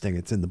the next thing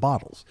it's in the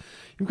bottles.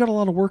 You've got a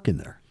lot of work in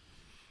there.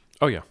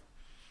 Oh yeah.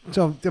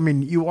 So, I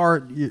mean,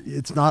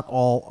 it's not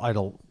all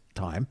idle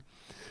time.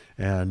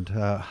 And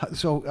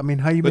so, I mean,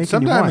 how you But making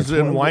sometimes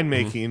your in wines?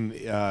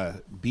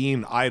 winemaking,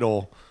 being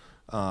idle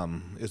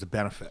is a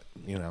benefit.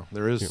 You know,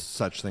 there is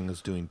such thing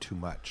as doing too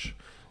much.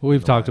 Well,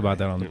 we've talked about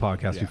that on the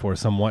podcast before.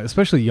 Some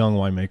especially young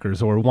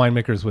winemakers or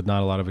winemakers with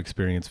not a lot of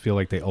experience, feel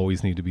like they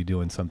always need to be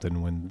doing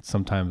something when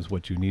sometimes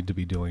what you need to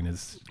be doing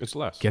is It's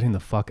less. getting the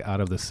fuck out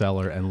of the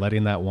cellar and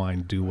letting that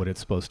wine do what it's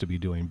supposed to be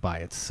doing by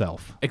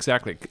itself.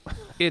 Exactly.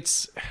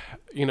 It's,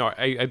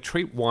 I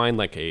treat wine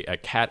like a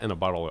cat in a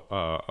bottle,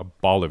 a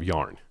ball of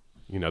yarn.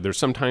 There's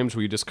some times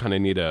where you just kind of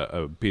need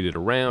to beat it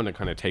around and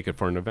kind of take it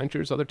for an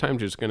adventure. Other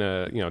times you're just going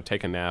to,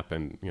 take a nap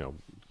and,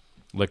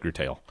 lick your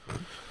tail.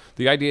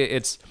 The idea,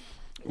 it's,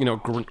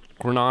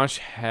 Grenache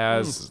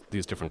has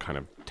these different kind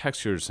of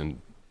textures and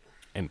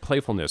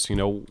playfulness.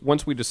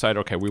 Once we decide,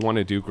 okay, we want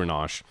to do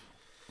Grenache,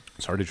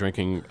 started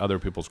drinking other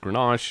people's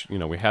Grenache.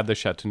 We had the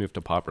Chateauneuf de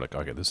Pop. We're like,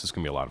 okay, this is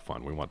going to be a lot of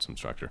fun. We want some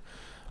structure.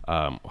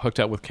 Hooked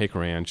up with Cake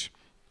Ranch.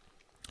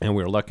 And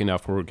we were lucky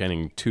enough we were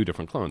getting 2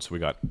 different clones. So we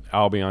got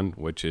Albion,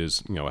 which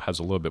is, has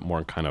a little bit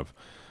more kind of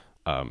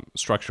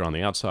structure on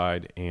the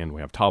outside. And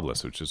we have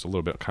Toblis, which is a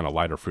little bit kind of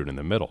lighter fruit in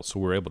the middle. So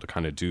we were able to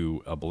kind of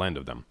do a blend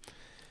of them.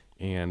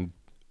 And,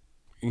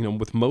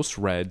 with most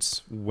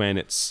reds, when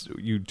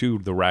you do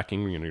the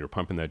racking, you're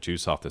pumping that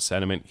juice off the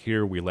sediment.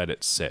 Here we let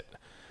it sit.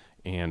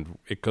 And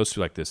it goes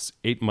through like this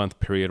 8-month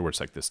period where it's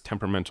like this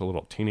temperamental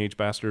little teenage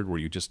bastard where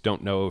you just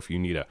don't know if you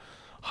need to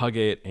hug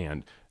it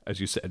and,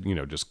 as you said,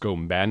 just go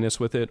madness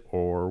with it,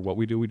 or what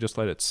we do, we just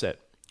let it sit.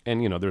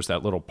 And, there's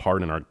that little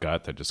part in our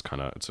gut that just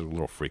kind of, it's a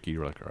little freaky.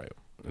 You're like, all right,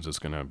 is this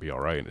going to be all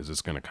right? Is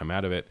this going to come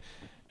out of it?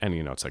 And,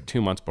 it's like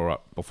 2 months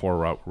before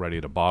we're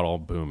ready to bottle,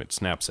 boom, it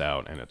snaps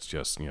out. And it's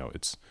just,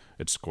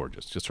 it's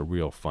gorgeous. Just a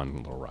real fun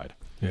little ride.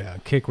 Yeah,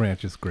 Cake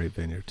Ranch is a great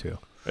vineyard too.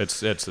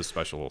 It's a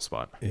special little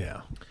spot.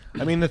 Yeah.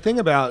 I mean, the thing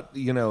about,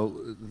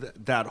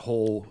 that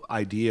whole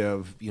idea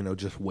of,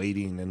 just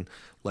waiting and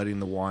letting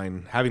the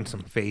wine, having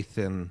some faith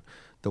in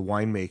the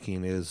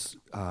winemaking is,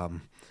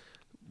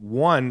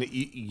 one,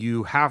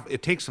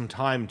 it takes some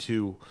time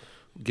to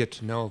get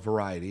to know a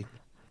variety.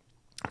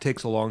 It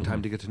takes a long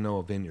time to get to know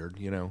a vineyard,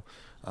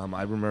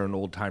 I remember an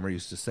old timer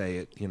used to say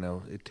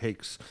it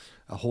takes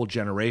a whole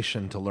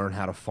generation to learn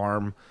how to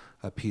farm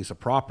a piece of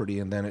property,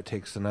 and then it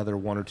takes another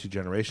 1 or 2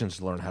 generations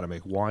to learn how to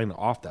make wine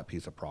off that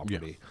piece of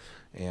property.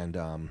 Yeah.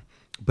 And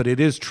but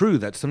it is true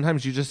that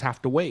sometimes you just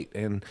have to wait.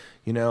 And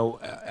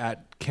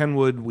at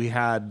Kenwood we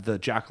had the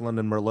Jack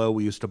London Merlot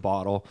we used to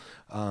bottle,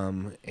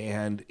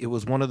 and it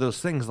was one of those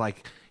things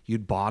like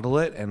you'd bottle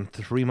it, and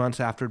 3 months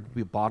after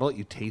you bottle it,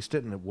 you taste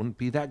it, and it wouldn't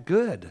be that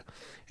good.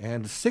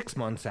 And 6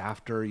 months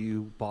after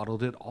you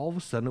bottled it, all of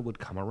a sudden it would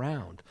come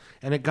around.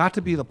 And it got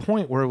to be the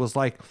point where it was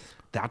like,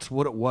 that's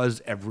what it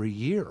was every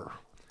year.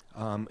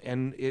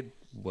 And it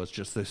was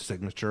just the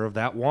signature of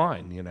that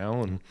wine,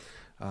 and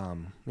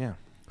yeah.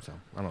 So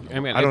I don't know. I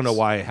mean, I don't know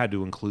why I had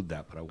to include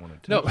that, but I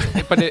wanted to. No,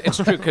 but it's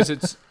true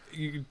because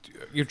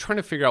you're trying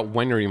to figure out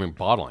when you're even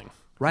bottling.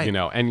 Right.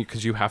 And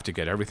because you have to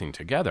get everything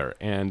together.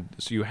 And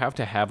so you have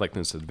to have like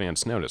this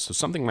advance notice. So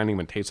something might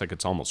even taste like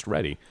it's almost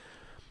ready.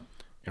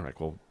 You're like,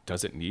 well,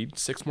 does it need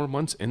 6 more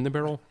months in the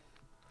barrel?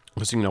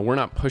 Because, we're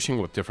not pushing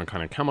with different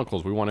kind of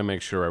chemicals. We want to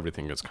make sure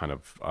everything is kind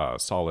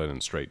of solid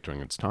and straight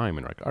during its time.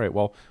 And like, all right,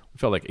 well, we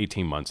feel like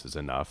 18 months is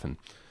enough. And,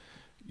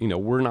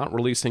 we're not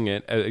releasing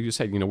it. As you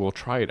said, we'll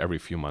try it every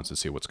few months to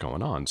see what's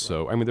going on. Right.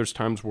 So, I mean, there's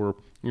times where,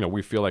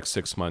 we feel like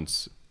 6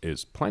 months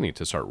is plenty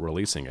to start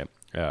releasing it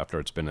after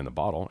it's been in the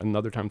bottle. And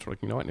other times we're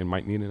like, what, it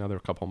might need another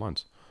couple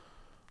months.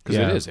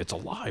 Because it's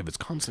alive. It's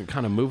constantly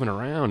kind of moving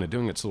around and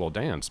doing its little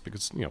dance.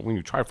 Because, when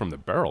you try from the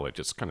barrel, it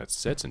just kind of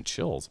sits and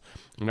chills.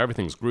 And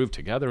everything's grooved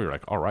together. You're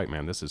like, all right,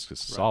 man, this is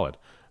just solid.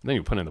 And then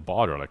you put it in the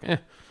bottle, you're like,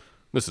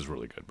 this is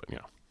really good. But,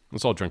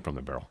 let's all drink from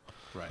the barrel.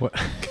 Right.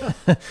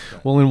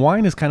 Well, and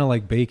wine is kind of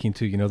like baking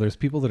too. There's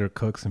people that are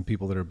cooks and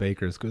people that are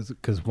bakers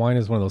because wine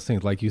is one of those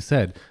things. Like you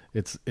said,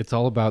 it's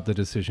all about the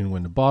decision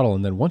when to bottle.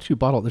 And then once you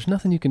bottle, there's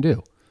nothing you can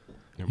do.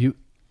 Yep.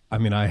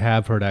 I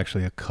have heard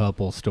actually a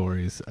couple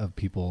stories of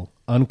people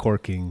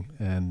uncorking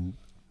and.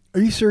 Are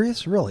you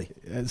serious? Really?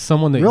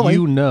 Someone that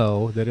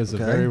that is a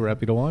very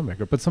reputable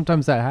winemaker. But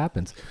sometimes that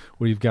happens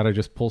where you've got to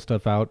just pull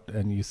stuff out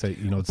and you say,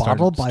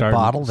 bottle by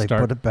bottle, they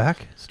put it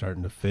back?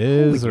 Starting to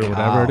fizz or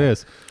whatever it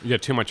is. You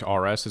get too much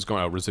RS is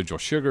going out, residual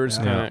sugars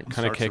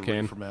kind of kick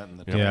in.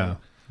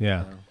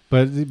 Yeah.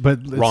 But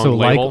so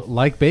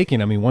like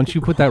baking, once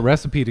you put that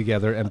recipe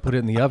together and put it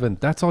in the oven,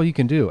 that's all you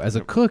can do. As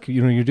a cook,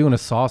 you're doing a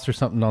sauce or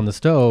something on the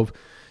stove.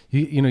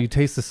 You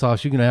taste the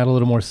sauce, you can add a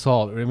little more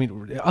salt.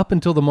 Up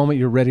until the moment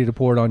you're ready to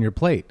pour it on your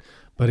plate.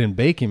 But in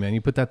baking, man, you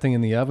put that thing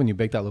in the oven, you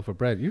bake that loaf of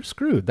bread, you're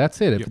screwed. That's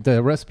it. If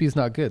the recipe's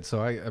not good.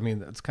 So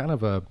it's kind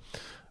of a,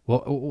 well,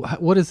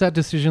 what is that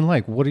decision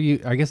like?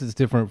 I guess it's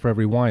different for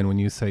every wine when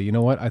you say, you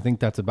know what, I think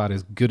that's about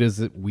as good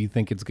as we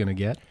think it's going to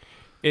get.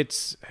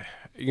 It's,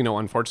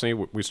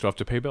 unfortunately, we still have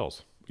to pay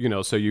bills.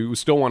 So you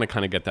still want to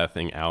kind of get that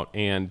thing out,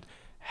 and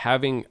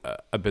having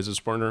a business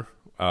partner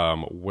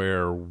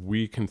where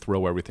we can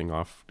throw everything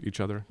off each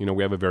other.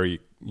 We have a very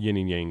yin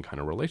and yang kind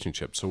of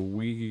relationship. So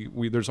we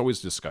there's always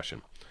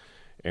discussion,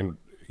 and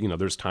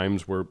there's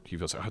times where he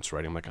feels like, it's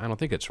ready. I'm like, I don't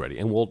think it's ready,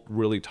 and we'll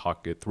really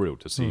talk it through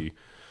to see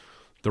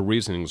the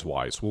reasonings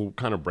why. So we'll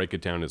kind of break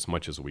it down as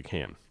much as we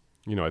can.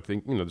 I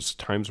think there's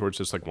times where it's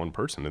just like one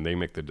person and they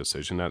make the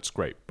decision. That's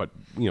great, but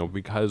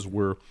because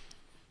we're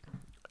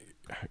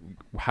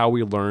how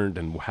we learned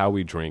and how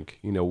we drink,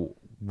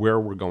 where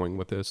we're going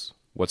with this,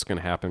 what's going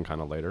to happen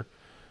kind of later.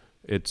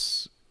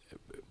 It's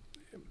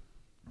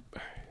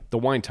the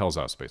wine tells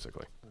us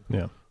basically.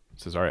 Yeah. It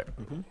says, all right,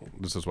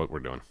 this is what we're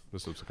doing.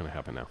 This is what's going to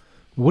happen now.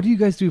 What do you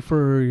guys do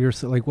for your,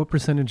 like, what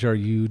percentage are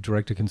you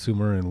direct to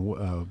consumer and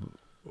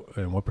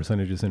what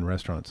percentage is in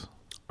restaurants?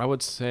 I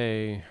would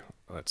say,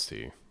 let's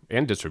see,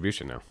 and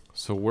distribution now.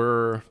 So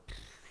we're...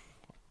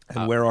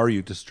 And where are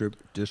you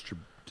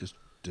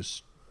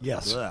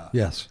Yes. Ugh.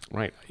 Yes.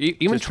 Right.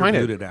 Even trying to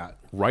Distributed at.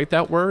 write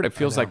that word, it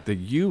feels like the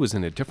U is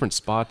in a different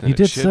spot than You it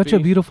did should such be. a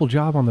beautiful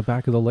job on the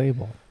back of the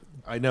label.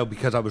 I know,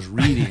 because I was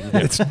reading.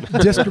 It's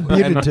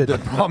distributed And to. the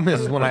problem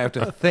is when I have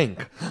to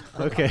think.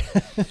 Okay.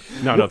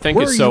 No, think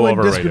Where it's are so you in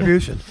overrated.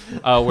 distribution?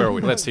 Where are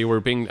we? Let's see. We're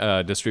being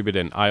distributed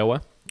in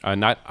Iowa,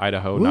 not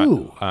Idaho,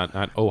 Ooh.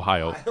 not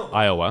Ohio,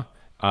 Iowa.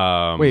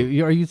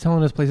 Wait, are you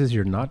telling us places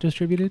you're not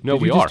distributed? No,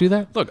 Did we you are. just do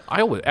that? Look,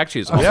 Iowa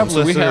actually is We have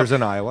awesome. So listeners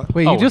in Iowa.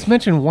 Wait, Oh. you just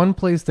mentioned one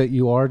place that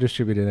you are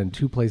distributed and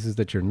two places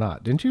that you're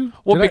not, didn't you?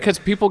 Well, Did I- because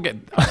people get.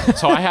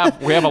 So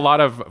we have a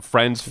lot of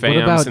friends, fans,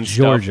 What about and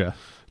Georgia?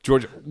 stuff.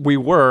 Georgia, we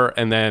were,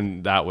 and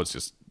then that was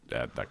just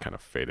that kind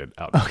of faded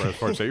out.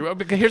 Unfortunately,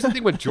 because here's the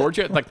thing with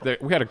Georgia, like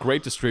we had a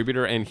great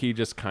distributor, and he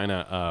just kind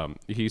of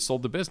he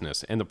sold the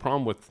business. And the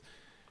problem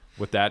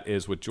with that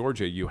is with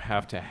Georgia, you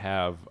have to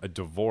have a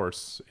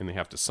divorce, and they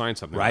have to sign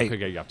something. Right.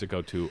 Okay, you have to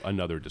go to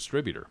another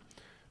distributor.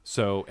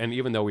 So, and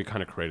even though we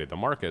kind of created the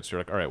markets, you're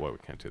like, all right, well, we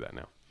can't do that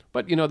now.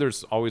 But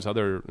there's always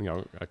other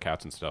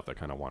cats and stuff that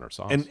kind of want our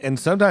sauce. And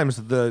sometimes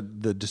the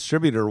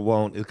distributor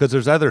won't, because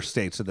there's other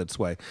states that's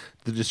way.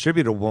 The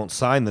distributor won't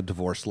sign the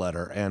divorce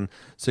letter, and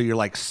so you're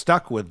like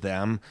stuck with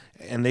them,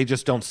 and they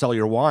just don't sell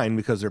your wine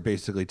because they're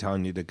basically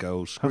telling you to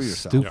go screw How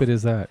yourself. stupid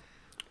is that?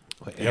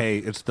 Hey,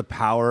 it's the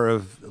power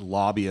of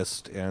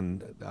lobbyists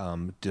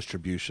and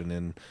distribution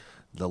in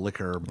the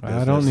liquor business.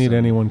 I don't need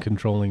anyone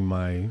controlling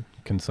my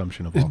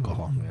consumption of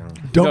alcohol.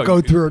 Don't No, go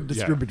you- through a yeah.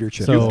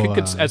 distributorship.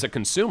 So- As a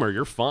consumer,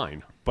 you're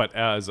fine, but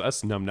as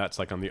us numbnuts,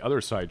 like on the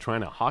other side,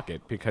 trying to hawk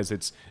it because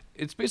it's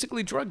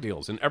basically drug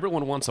deals, and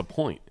everyone wants a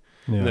point.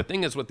 Yeah. And the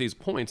thing is, with these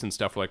points and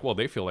stuff, like, well,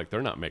 they feel like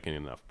they're not making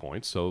enough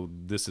points, so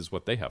this is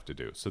what they have to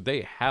do. So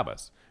they have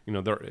us.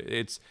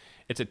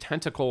 It's a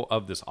tentacle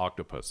of this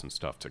octopus and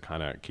stuff to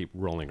kind of keep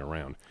rolling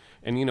around.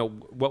 And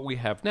what we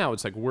have now,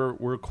 it's like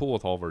we're cool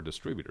with all of our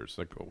distributors.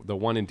 Like the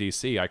one in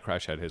DC, I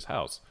crash at his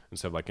house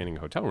instead of like getting a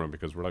hotel room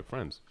because we're like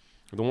friends.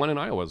 The one in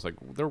Iowa is like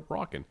they're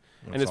rocking,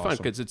 and it's fun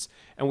because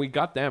and we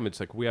got them.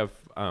 It's like we have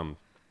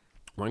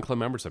wine club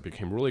members that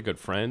became really good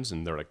friends,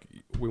 and they're like,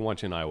 we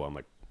want you in Iowa. I'm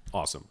like,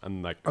 awesome.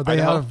 And like, Are they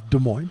Idaho, out of Des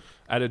Moines?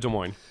 out of Des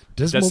Moines?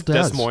 Dismal Des.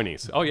 Des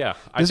Moines. Oh yeah,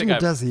 Dismal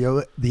does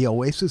the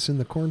oasis in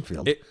the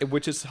cornfield.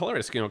 which is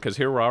hilarious, because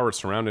here we are, we're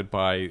surrounded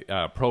by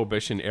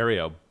Prohibition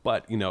area,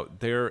 but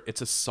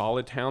it's a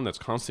solid town that's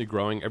constantly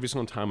growing. Every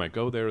single time I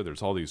go there,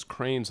 there's all these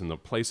cranes, and the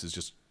place is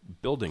just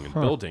building and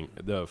building.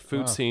 The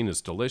food scene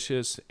is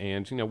delicious,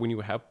 and when you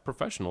have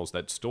professionals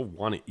that still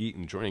want to eat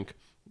and drink,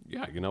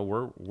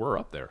 we're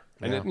up there.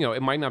 And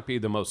it might not be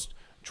the most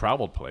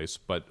traveled place,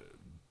 but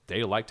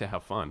they like to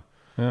have fun.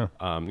 Yeah.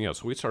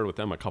 So we started with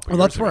them a couple Well,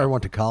 years that's ago. where I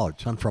went to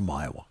college. I'm from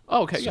Iowa.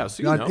 Oh, okay, yeah.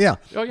 So Yeah.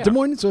 Oh, yeah. Des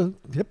Moines is a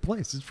hip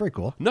place. It's very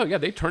cool. No, yeah,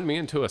 they turned me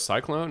into a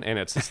cyclone, and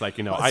it's just like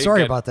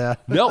Sorry about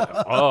that. No,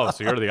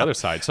 so you're the other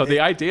side. So the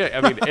idea,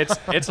 I mean,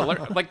 it's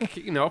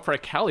like for a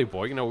Cali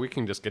boy, we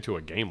can just get to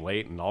a game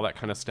late and all that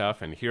kind of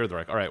stuff. And here they're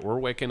like, all right, we're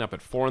waking up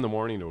at 4 a.m.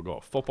 to go to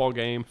a football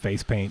game,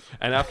 Face paint.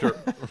 and after,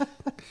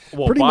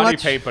 Pretty body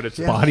much, paint, but it's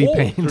yeah. Body cold.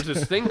 paint. There's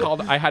this thing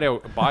I had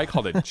to buy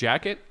called a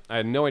jacket. I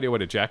had no idea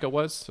what a jacket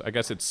was. I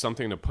guess it's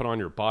something to put on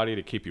your body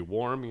to keep you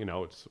warm.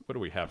 It's what do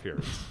we have here?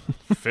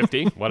 It's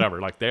 50, whatever.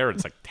 Like there,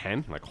 it's like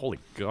 10. Like holy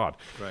god.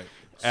 Right.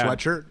 And-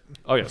 Sweatshirt?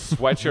 Oh yeah,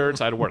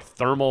 sweatshirts. I had to wear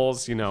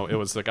thermals. It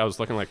was like I was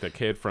looking like the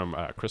kid from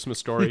Christmas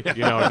Story.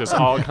 Just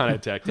all kind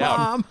of decked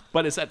out.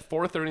 But it's at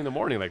 4:30 in the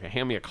morning. Like they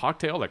hand me a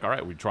cocktail. Like all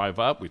right, we drive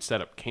up. We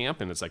set up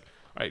camp, and it's like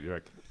all right, you're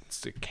like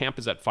camp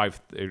is at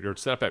 5. You're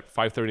set up at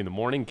 5:30 in the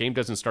morning. Game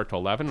doesn't start till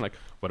 11. Like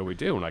what do we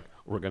do? And like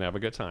we're gonna have a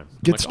good time. I'm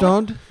Get like,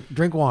 stoned,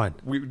 drink wine.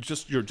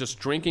 you're just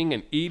drinking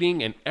and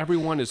eating, and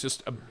everyone is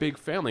just a big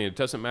family. It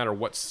doesn't matter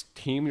what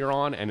team you're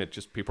on, and it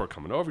just people are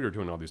coming over. You're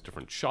doing all these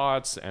different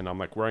shots, and I'm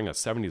like wearing a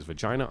 70s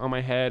vagina on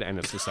my head, and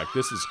it's just like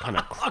this is kind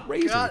of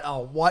crazy.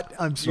 What?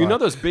 I'm sorry.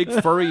 Those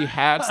big furry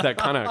hats that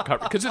kind of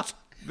cover because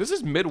this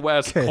is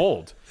Midwest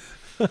cold,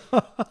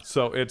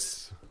 so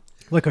it's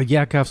Like a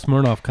Yakov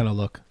Smirnoff kind of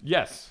look.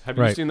 Yes. Have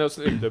you Right. seen those?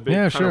 The big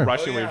Yeah, kind sure. of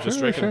Russian where you're just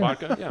drinking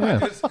vodka?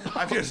 Yeah.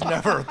 I've just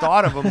never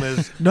thought of them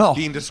as No.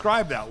 being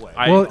described that way.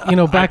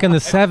 Well, back in the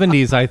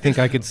 70s, I think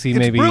I could see it's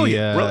maybe.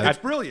 brilliant. It's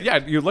brilliant. Yeah,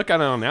 you look at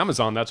it on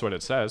Amazon, that's what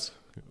it says.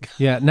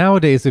 Yeah,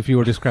 nowadays, if you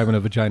were describing a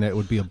vagina, it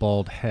would be a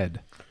bald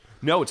head.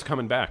 No, it's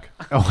coming back.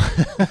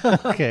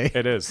 Okay.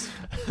 It is.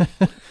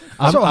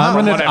 I'm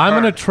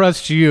gonna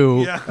trust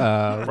you.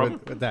 From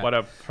with that. what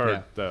I've heard,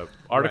 Yeah. the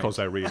articles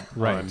I read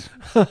Right.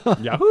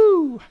 on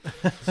Yahoo.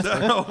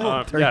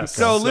 Yes.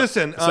 So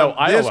listen, so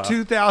this Iowa.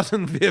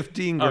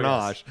 2015 Oh,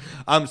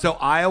 Grenache. So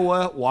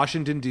Iowa,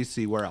 Washington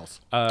D.C. Where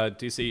else?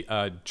 D.C.,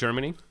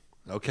 Germany,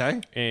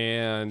 Okay,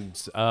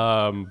 and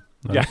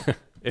yeah,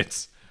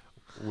 it's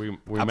we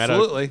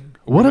absolutely.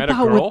 What met a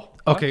about girl.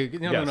 Okay,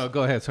 no, Yes. no.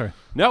 Go ahead. Sorry.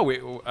 No, we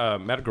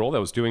met a girl that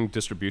was doing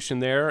distribution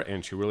there,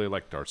 and she really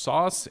liked our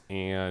sauce.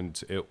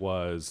 And it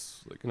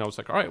was, I was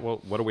like, all right,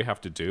 well, what do we have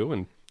to do?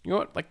 And you know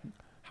what, like,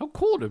 how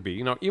cool would it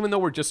be? Even though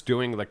we're just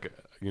doing like,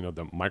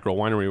 the micro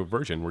winery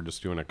version, we're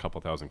just doing a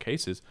couple thousand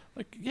cases.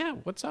 Like, yeah,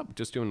 what's up?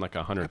 Just doing like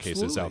 100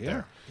 cases out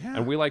there, yeah.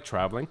 and we like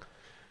traveling.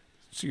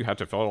 So you have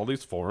to fill out all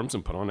these forms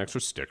and put on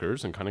extra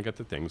stickers and kind of get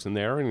the things in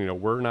there.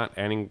 And we're not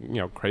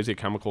adding crazy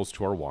chemicals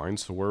to our wine,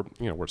 so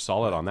we're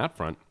solid on that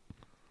front.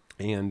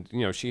 And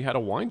she had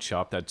a wine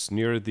shop that's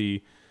near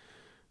the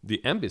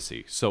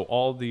embassy. So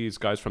all these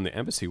guys from the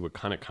embassy would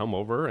kind of come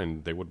over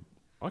and they would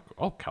like,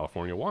 oh,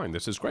 California wine,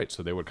 this is great.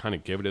 So they would kind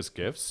of give it as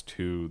gifts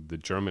to the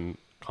German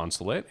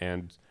consulate,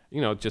 and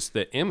just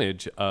the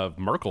image of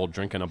Merkel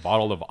drinking a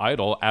bottle of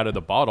Idol out of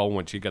the bottle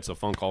when she gets a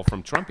phone call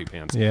from Trumpy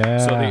Pants. Yeah.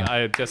 So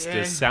it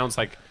just sounds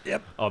like,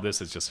 oh,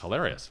 this is just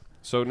hilarious.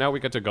 So now we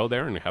get to go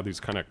there and have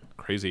these kind of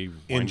crazy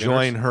wine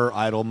Enjoying dinners. her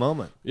idle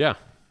moment. Yeah.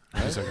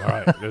 He's like, all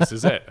right, this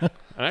is it.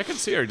 And I can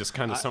see her just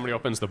kind of, somebody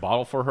opens the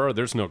bottle for her.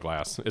 There's no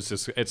glass.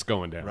 It's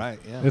going down. Right,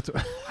 yeah. It's,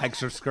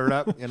 Hikes her skirt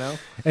up, and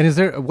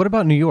what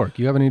about New York?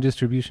 You have any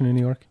distribution in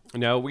New York?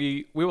 No,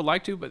 we would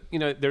like to, but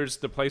there's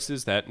the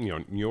places that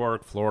New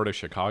York, Florida,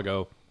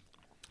 Chicago.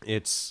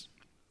 It's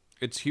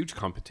huge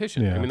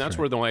competition. Yeah, that's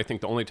right. where I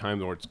think the only time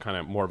where it's kind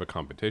of more of a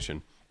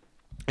competition.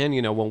 And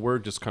when we're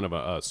just kind of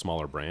a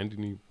smaller brand,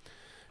 and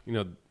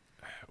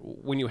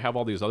when you have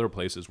all these other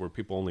places where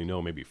people only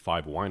know maybe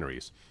 5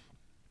 wineries,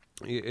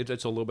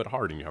 it's a little bit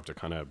hard, and you have to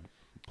kind of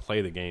play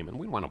the game, and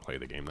we want to play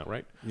the game, though,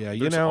 right? Yeah,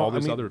 There's all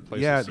these other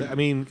places. Yeah,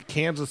 too.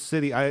 Kansas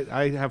City.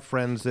 I have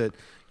friends that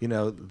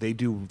they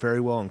do very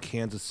well in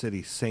Kansas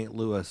City, St.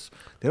 Louis.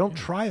 They don't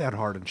try that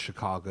hard in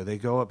Chicago. They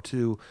go up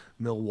to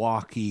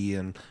Milwaukee,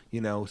 and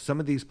some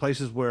of these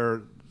places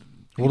where.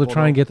 Well, to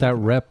try and get that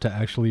rep to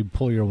actually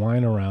pull your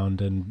wine around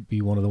and be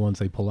one of the ones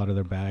they pull out of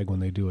their bag when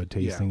they do a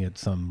tasting at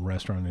some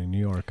restaurant in New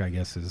York, I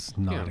guess is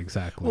not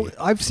exactly. Well,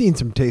 I've seen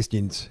some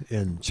tastings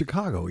in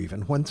Chicago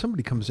even when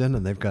somebody comes in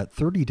and they've got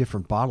 30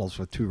 different bottles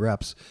with 2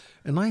 reps,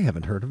 and I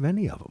haven't heard of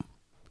any of them.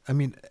 I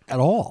mean, at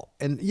all.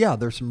 And yeah,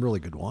 there's some really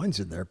good wines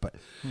in there, but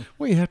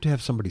well, you have to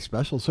have somebody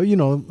special. So,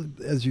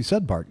 as you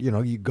said, Bart,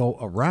 you go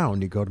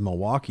around, you go to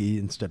Milwaukee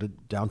instead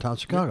of downtown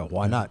Chicago.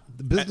 Why not?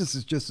 The business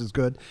is just as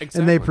good,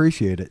 and they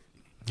appreciate it.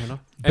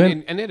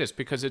 And it is,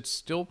 because it's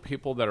still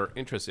people that are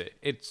interested.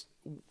 It's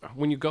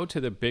when you go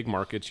to the big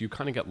markets, you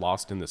kind of get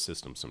lost in the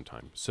system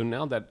sometimes. So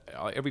now that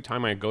every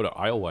time I go to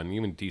Iowa and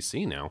even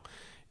DC now,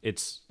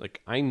 it's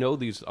like I know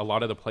a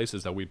lot of the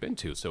places that we've been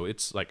to. So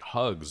it's like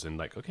hugs and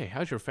like, okay,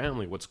 how's your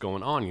family? What's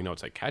going on?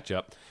 It's like catch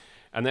up.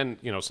 And then,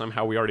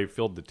 somehow we already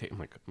filled the I'm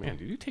like, man,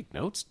 did you take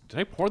notes? Did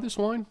I pour this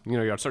wine?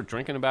 You start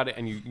drinking about it,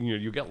 and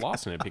you get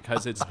lost in it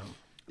because it's.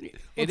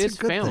 It is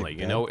family,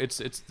 It's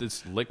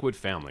this liquid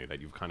family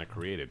that you've kind of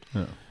created,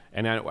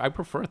 and I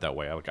prefer it that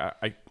way.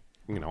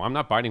 I'm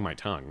not biting my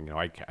tongue.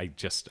 I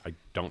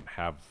don't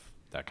have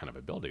that kind of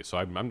ability, so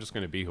I'm just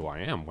going to be who I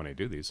am when I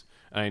do these.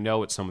 And I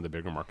know at some of the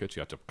bigger markets,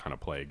 you have to kind of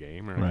play a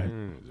game, right?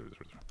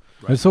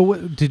 Right. So,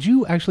 did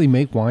you actually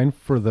make wine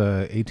for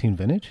the 18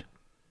 vintage?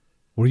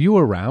 Were you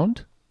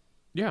around?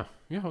 Yeah,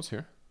 I was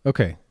here.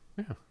 Okay.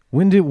 Yeah.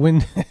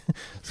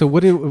 So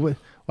what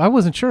I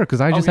wasn't sure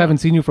because I just haven't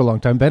seen you for a long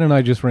time. Ben and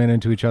I just ran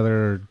into each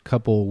other a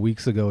couple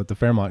weeks ago at the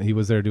Fairmont. He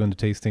was there doing the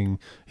tasting.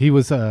 He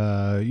was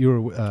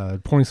you were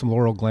pouring some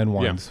Laurel Glen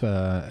wines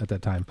at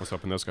that time. What's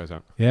helping those guys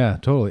out? Yeah,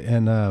 totally.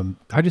 And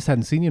I just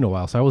hadn't seen you in a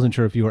while, so I wasn't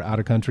sure if you were out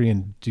of country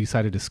and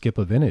decided to skip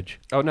a vintage.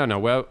 Oh no.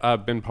 Well,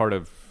 I've been part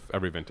of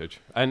every vintage.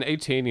 And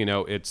 18,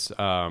 it's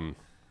when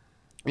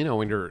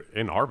you're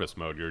in harvest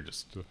mode, you're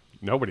just.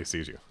 Nobody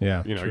sees you.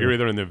 Yeah, you're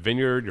either in the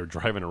vineyard, you're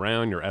driving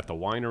around, you're at the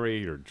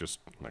winery, you're just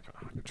like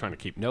trying to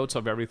keep notes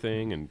of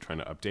everything and trying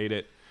to update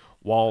it,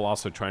 while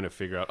also trying to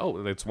figure out,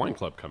 oh, it's wine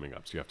club coming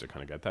up, so you have to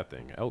kind of get that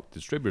thing. Oh,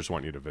 distributors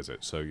want you to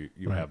visit, so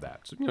you have that.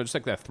 So just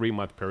like that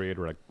 3-month period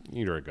where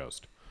you're a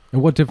ghost.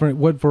 And what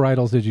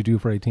varietals did you do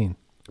for 18?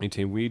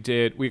 18, we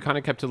kind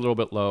of kept it a little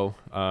bit low.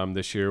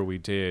 This year we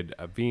did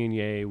a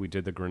Viognier, we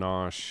did the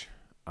Grenache.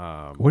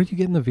 Where did you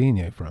get the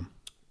Viognier from?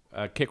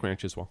 Cake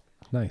Ranch as well.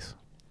 Nice.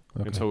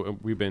 Okay. And so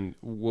we've been,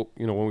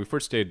 when we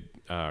first did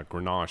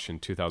Grenache in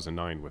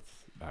 2009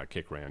 with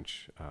Cake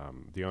Ranch,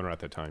 the owner at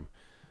the time,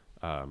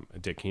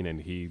 Dick Keenan,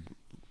 he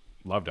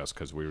loved us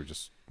because we were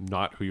just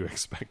not who you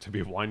expect to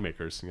be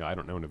winemakers. I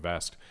don't know an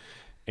invest.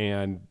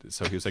 And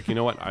so he was like, you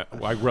know what?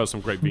 I grow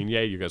some great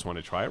Viognier. You guys want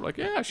to try it? We're like,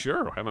 yeah,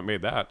 sure. I haven't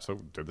made that. So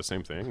did the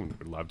same thing and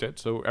we loved it.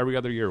 So every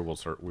other year we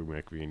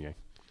make Viognier.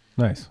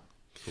 Nice.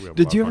 So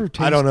Did you ever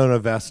taste? I don't own a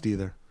vest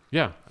either.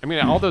 Yeah. I mean,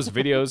 all those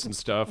videos and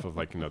stuff of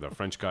the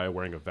French guy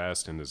wearing a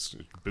vest and his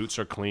boots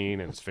are clean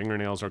and his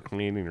fingernails are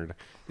clean. And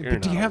you're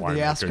But do you not a have the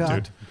winemaker,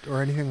 ascot dude.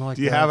 or anything like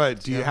Do you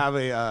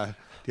that?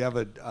 have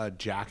a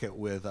jacket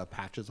with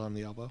patches on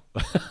the elbow?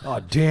 Oh,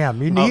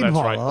 damn. You need that's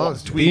one right. of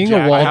those. Tweed Being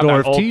jacket. a I have that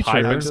Waldorf old teacher,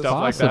 pipe and stuff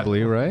like that.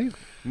 possibly, right?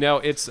 No,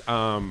 it's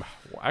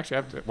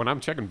actually when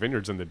I'm checking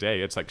vineyards in the day,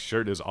 it's like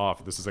shirt is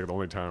off. This is like the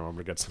only time I'm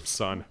gonna get some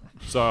sun.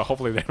 So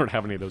hopefully they don't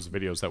have any of those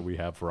videos that we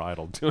have for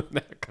Idle doing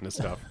that kind of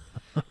stuff.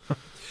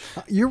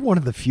 You're one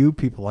of the few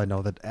people I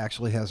know that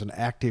actually has an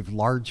active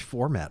large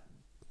format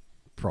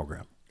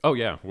program. Oh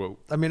yeah, well,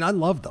 I mean, I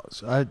love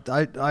those.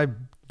 I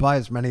buy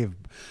as many of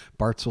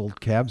Bart's old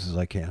cabs as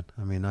I can.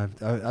 I mean,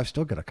 I've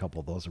still got a couple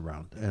of those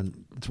around,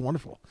 and it's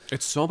wonderful.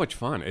 it's so much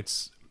fun.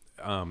 It's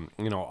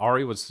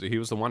Ari was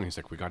the one. He's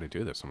like, we got to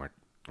do this. I'm like,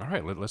 all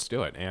right, let's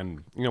do it.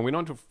 And we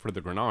don't do it for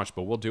the Grenache,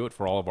 but we'll do it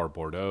for all of our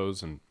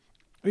Bordeaux's and.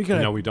 You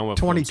got we don't have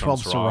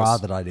 2012 some Syrah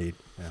that I'd eat.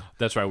 Yeah.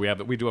 That's right.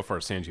 We do it for our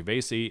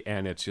Sangiovese,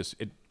 and it's just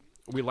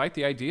we like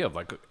the idea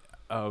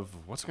of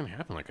what's going to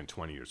happen in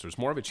 20 years. There's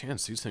more of a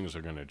chance these things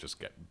are going to just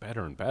get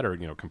better and better,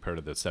 compared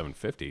to the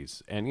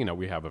 750s. And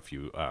we have a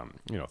few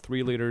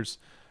 3 liters.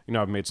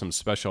 I've made some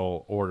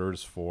special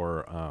orders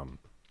for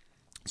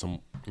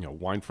some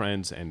wine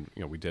friends, and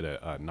we did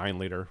a 9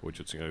 liter, which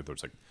is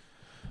there's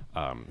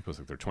it was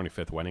their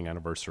 25th wedding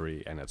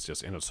anniversary, and it's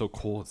so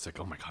cool. It's like,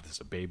 oh my god, this is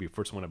a baby,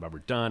 first one I've ever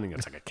done, and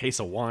it's like a case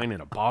of wine in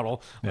a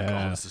bottle. I'm like,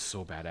 oh, this is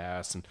so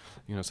badass, and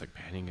it's like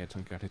petting it,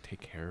 and got to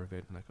take care of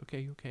it. I'm like,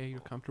 okay, you're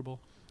comfortable.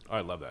 Oh,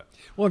 I love that.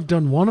 Well, I've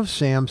done one of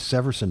Sam's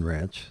Severson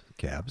Ranch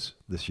cabs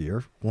this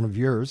year, one of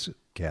yours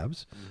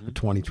cabs, the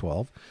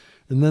 2012,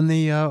 and then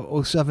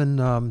the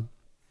 07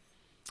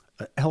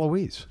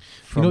 Heloise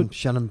from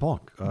Chenin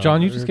Blanc.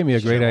 John, you just gave me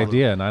a great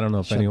idea, and I don't know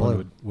if Chenin anyone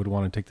Blanc. would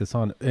want to take this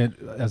on. And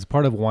as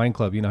part of Wine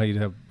Club, how you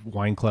have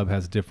Wine Club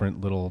has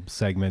different little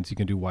segments. You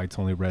can do whites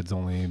only, reds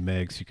only,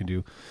 mix. You can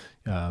do,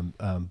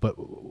 but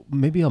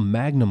maybe a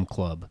Magnum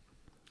Club.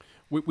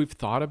 We've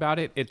thought about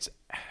it.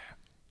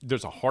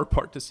 There's a hard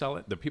part to sell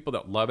it. The people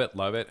that love it,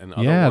 and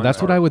other Yeah, ones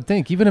that's what I would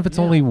think. Even if it's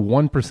only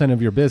 1%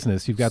 of your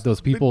business, you've got those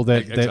people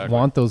that Exactly.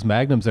 want those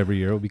Magnums every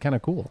year. It would be kind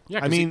of cool.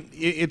 Yeah, I mean,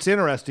 it's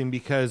interesting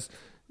because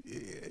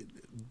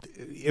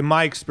in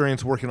my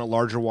experience working at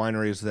larger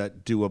wineries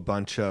that do a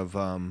bunch of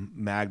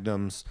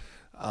magnums,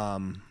 a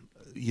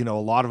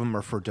lot of them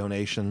are for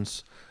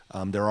donations.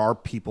 There are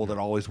people that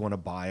always want to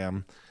buy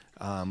them,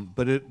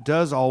 but it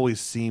does always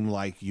seem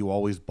like you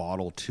always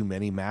bottle too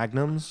many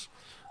magnums.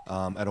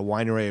 At a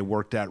winery I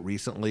worked at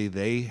recently,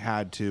 they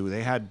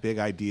had big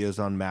ideas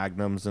on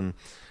magnums, and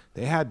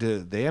they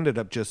ended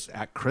up just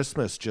at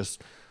Christmas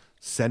just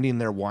sending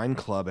their wine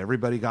club.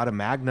 Everybody got a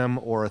Magnum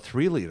or a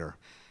 3 liter.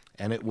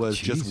 And it was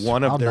just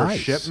one of their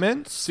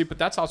shipments. See, but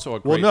that's also a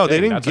great Well, no,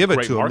 they thing. didn't That's a give it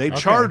great to them. They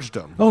marketing. charged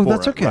them. Oh, for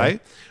that's it, okay.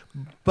 Right?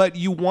 But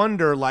you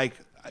wonder,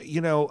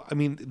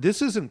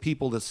 this isn't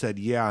people that said,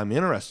 yeah, I'm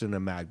interested in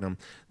a Magnum.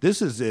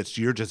 This is it.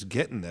 You're just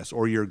getting this,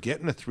 or you're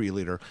getting a 3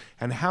 liter.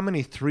 And how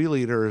many 3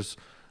 liters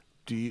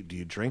do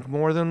you drink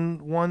more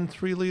than 1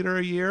 3 liter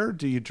a year?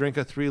 Do you drink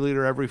a 3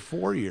 liter every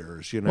 4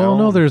 years? Well,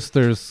 no,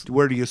 there's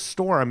where do you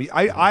store them?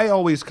 I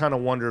always kind of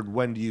wondered,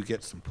 when do you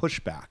get some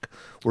pushback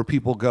where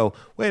people go,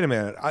 wait a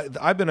minute,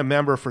 I've been a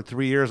member for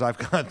 3 years. I've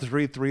got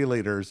 3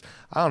 leaders.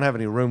 I don't have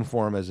any room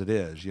for them as it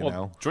is. You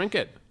know, drink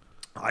it.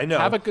 I know.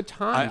 Have a good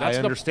time. That's I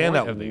understand the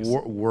point that. of these.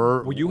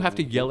 Well, You have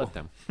to yell at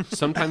them.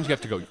 Sometimes you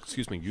have to go,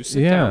 excuse me, you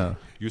sit Yeah. down.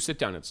 You sit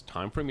down. It's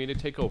time for me to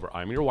take over.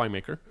 I'm your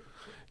winemaker.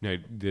 Now,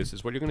 this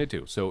is what you're going to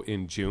do. So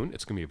in June,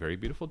 it's going to be a very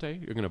beautiful day.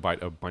 You're going to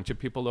invite a bunch of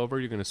people over.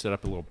 You're going to set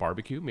up a little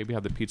barbecue. Maybe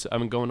have the pizza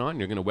oven going on.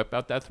 You're going to whip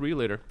out that 3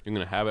 liter. You're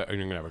going to have it, and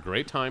you're going to have a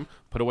great time.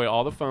 Put away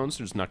all the phones.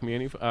 There's not going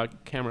to be any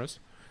cameras,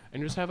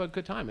 and just have a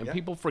good time. And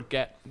people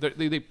forget.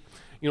 They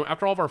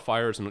after all of our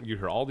fires, and you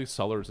hear all these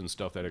cellars and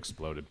stuff that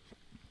exploded.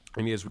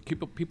 And yes,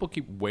 people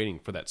keep waiting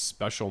for that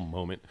special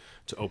moment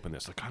to open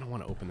this. Like, I don't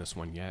want to open this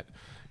one yet.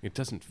 It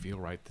doesn't feel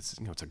right. This is,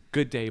 it's a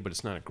good day, but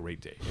it's not a great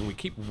day. And we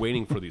keep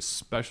waiting for these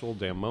special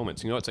damn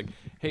moments. It's like,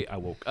 hey, I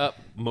woke up.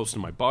 Most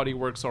of my body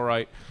works all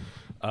right.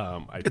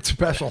 It's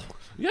special.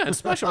 Yeah, it's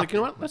special. Like, you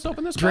know what? Let's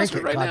open this Drink basket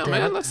it, right now, goddammit.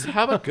 man. Let's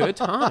have a good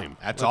time.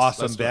 That's Let's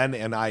awesome, do it. Ben.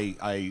 And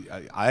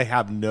I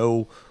have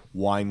no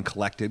wine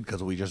collected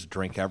because we just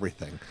drink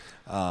everything.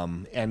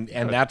 And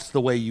that's the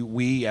way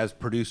we as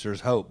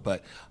producers hope.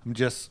 But I'm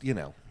just,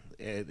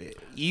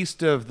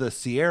 east of the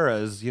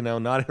Sierras,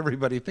 not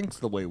everybody thinks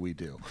the way we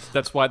do.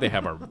 That's why they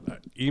have our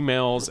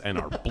emails and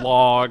our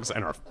blogs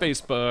and our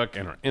Facebook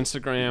and our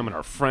Instagram and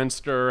our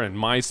Friendster and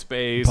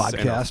MySpace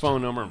and our Podcast.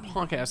 phone number and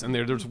podcast. And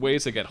there's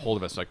ways to get hold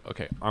of us. Like,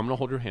 okay, I'm going to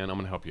hold your hand. I'm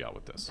going to help you out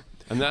with this.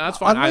 And that's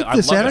fine. I like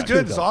this love attitude. that.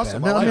 Good, it's though,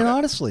 awesome. man. I like it.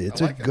 Honestly,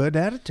 it's like a it. good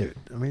attitude.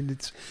 I mean,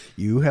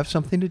 you have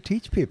something to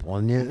teach people,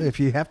 and if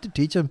you have to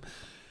teach them,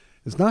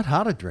 it's not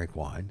how to drink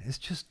wine. It's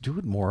just do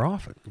it more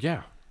often.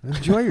 Yeah.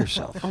 Enjoy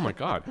yourself. Oh my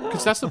God!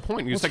 Because that's the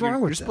point. What's You're,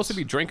 wrong with you're supposed to this?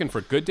 be drinking for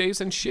good days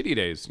and shitty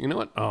days. You know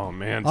what? Oh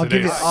man, I'll today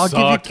give you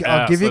sucked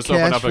I'll give you ass. Let's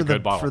open cash up a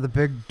good bottle. for the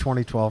big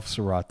 2012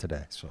 Syrah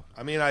today. So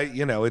I mean,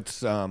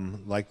 it's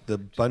like the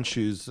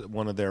Bundshoes,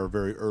 one of their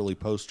very early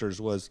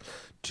posters was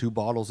 2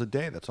 bottles a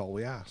day. That's all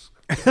we ask.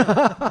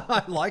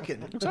 I like it.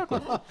 Exactly.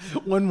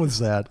 When was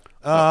that?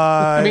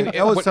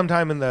 That was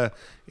sometime in the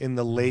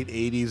late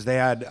 80s.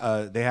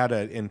 They had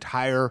an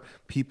entire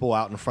people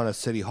out in front of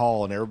City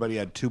Hall, and everybody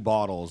had 2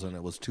 bottles, and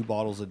it was 2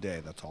 bottles a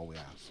day. That's all we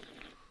asked.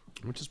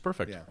 Which is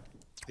perfect.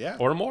 Yeah.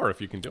 Or more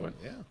if you can do it.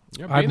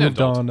 Yeah. I've be an moved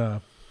adult.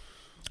 on.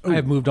 I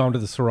have moved on to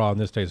the Syrah, and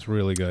this tastes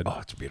really good. Oh,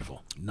 it's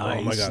beautiful. Oh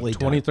my Nicely God,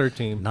 done.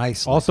 2013.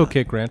 Nicely Also done.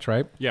 Kick Ranch,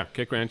 right? Yeah,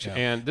 Kick Ranch.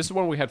 And this is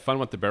where we had fun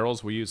with the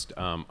barrels. We used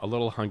a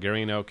little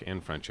Hungarian oak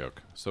and French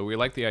oak. So we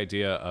like the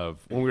idea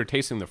of, when we were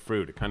tasting the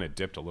fruit, it kind of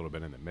dipped a little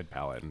bit in the mid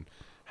palate. And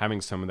having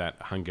some of that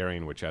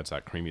Hungarian, which adds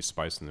that creamy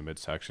spice in the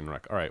midsection, we're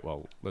like, all right,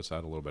 well, let's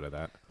add a little bit of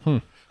that.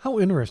 How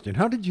interesting.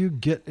 How did you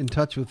get in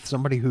touch with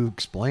somebody who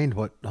explained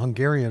what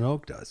Hungarian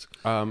oak does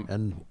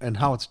and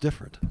how it's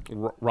different?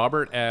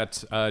 Robert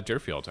at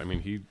Deerfield. I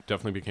mean, he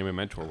definitely became a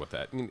mentor with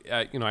that.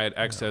 I had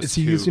access Is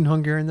he to... using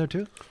Hungarian there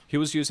too? He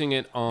was using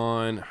it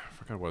on, I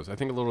forgot what it was. I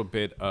think a little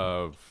bit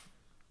of,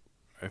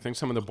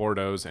 some of the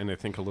Bordeaux's, and I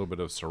think a little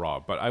bit of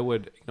Syrah. But I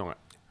would,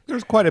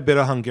 There's quite a bit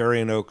of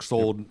Hungarian oak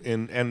sold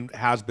and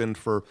has been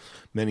for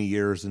many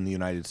years in the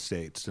United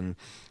States. And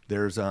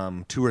there's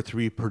 2 or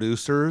 3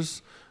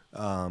 producers,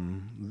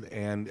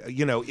 and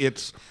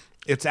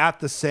it's at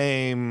the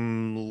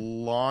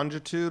same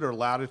longitude or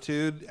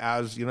latitude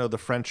as the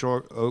French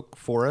oak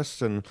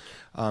forests, and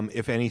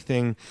if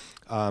anything,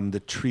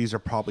 the trees are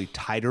probably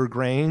tighter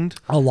grained.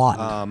 A lot.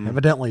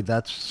 Evidently,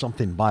 that's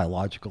something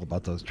biological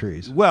about those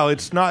trees. Well,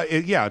 it's not.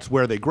 It's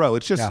where they grow.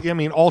 It's just. Yeah. I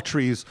mean, all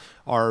trees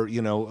are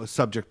a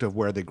subject of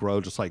where they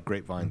grow, just like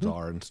grapevines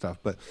are and stuff.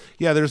 But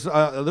yeah, there's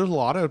a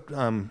lot of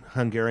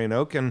Hungarian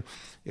oak, and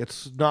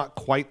it's not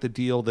quite the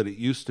deal that it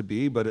used to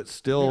be, but it's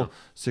still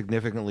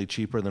significantly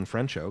cheaper than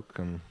French oak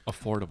and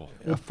affordable.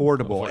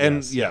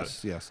 And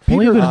yes.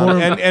 Well, even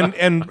more-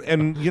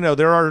 And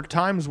there are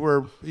times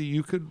where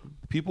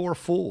people are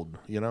fooled.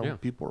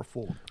 People are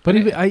fooled. But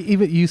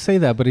even you say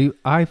that, but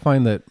I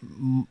find that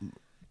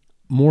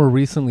more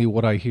recently,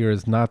 what I hear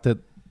is not that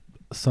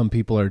some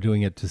people are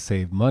doing it to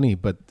save money,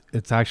 but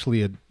it's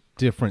actually a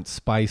different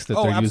spice that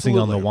they're using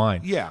on the absolutely.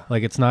 wine. Yeah.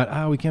 Like it's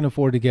not, we can't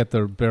afford to get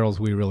the barrels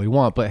we really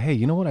want, but hey,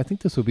 you know what? I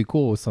think this would be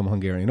cool with some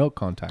Hungarian oak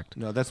contact.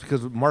 No, that's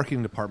because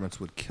marketing departments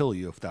would kill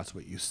you if that's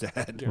what you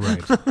said.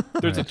 Right.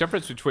 There's a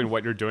difference between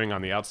what you're doing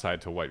on the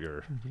outside to what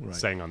you're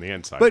saying on the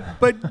inside. But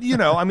but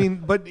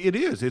it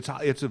is.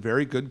 It's a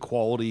very good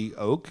quality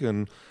oak,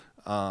 and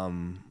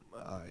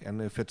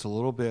if it's a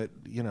little bit,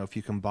 if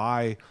you can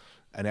buy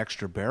an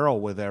extra barrel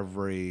with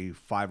every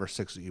 5 or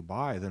 6 that you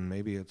buy, then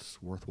maybe it's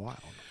worthwhile.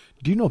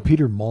 Do you know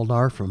Peter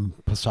Molnar from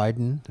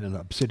Poseidon and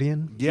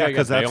Obsidian? Yeah,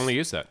 because they only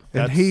use that.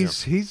 And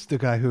he's the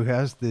guy who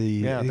has the...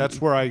 Yeah,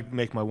 that's where I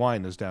make my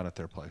wine, is down at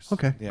their place.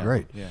 Okay, Yeah,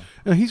 great. Yeah.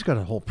 Now, he's got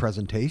a whole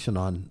presentation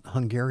on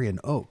Hungarian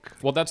oak.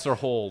 Well, that's their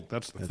whole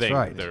thing.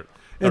 right. They're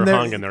And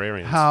hung in their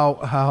areas.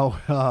 How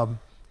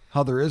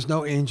there is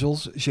no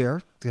angel's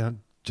share,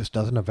 just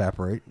doesn't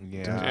evaporate.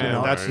 Yeah,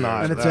 that's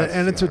not.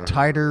 And it's a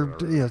tighter,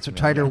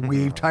 tighter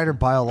weave, tighter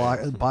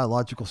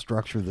biological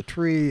structure of the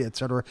tree,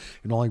 etc.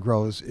 It only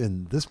grows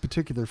in this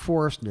particular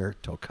forest near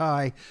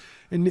Tokai,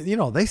 and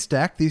they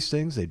stack these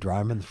things, they dry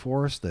them in the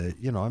forest. It's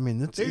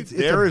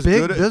a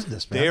big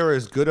business, man. They are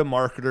as good a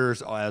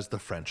marketers as the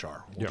French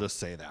are. We'll just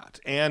say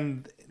that,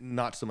 and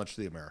not so much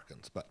the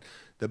Americans, but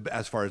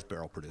as far as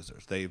barrel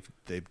producers,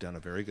 they've done a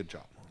very good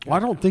job. Well, I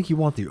don't think you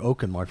want the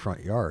oak in my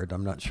front yard.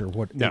 I'm not sure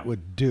what it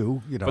would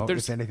do,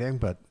 if anything,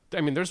 but...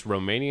 I mean, there's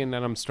Romanian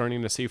that I'm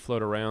starting to see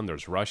float around.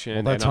 There's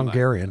Russian. Well, that's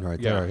Hungarian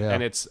right there, yeah.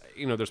 And it's,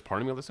 there's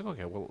part of me that's like,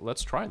 okay, well,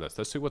 let's try this.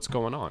 Let's see what's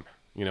going on.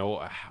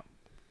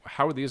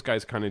 How are these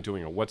guys kind of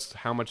doing it?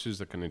 How much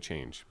is it going to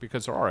change?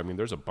 Because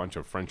there's a bunch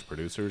of French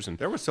producers. And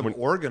there was some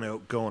Oregon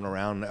oak going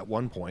around at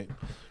one point.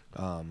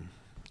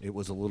 It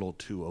was a little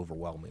too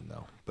overwhelming,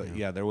 though. But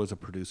yeah, there was a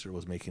producer who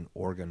was making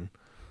Oregon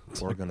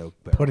oak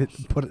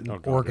barrels. Put it in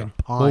Oregon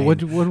pine. Well,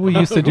 what we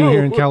used to do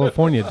here in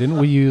California, didn't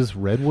we use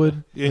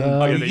redwood?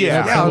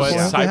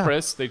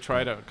 Cypress. They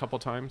tried a couple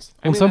times.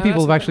 Well, some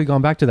people have actually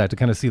gone back to that to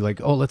kind of see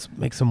let's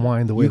make some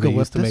wine the way they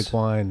used to Eucalyptus? make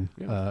wine.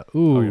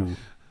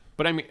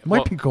 But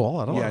Might be cool.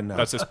 I don't know. No.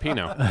 That's just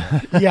Pinot.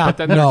 Yeah, But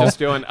then they're just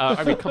doing,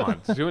 come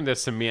on, doing the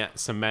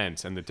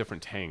cement and the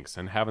different tanks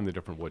and having the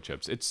different wood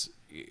chips. It's,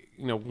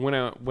 when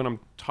I'm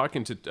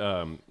talking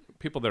to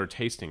people that are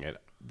tasting it,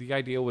 the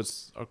idea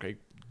was, okay,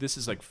 this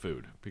is like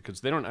food,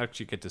 because they don't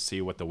actually get to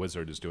see what the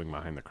wizard is doing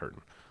behind the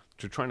curtain.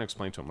 To try and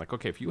explain to them, like,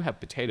 okay, if you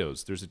have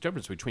potatoes, there's a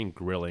difference between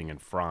grilling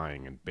and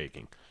frying and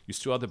baking. You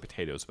still have the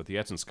potatoes, but the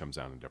essence comes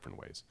out in different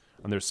ways.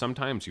 And there's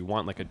sometimes you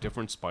want like a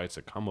different spice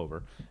to come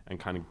over and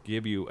kind of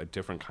give you a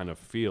different kind of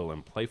feel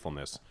and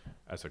playfulness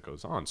as it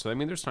goes on. So, I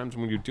mean, there's times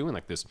when you're doing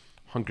like this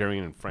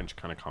Hungarian and French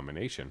kind of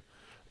combination,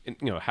 and,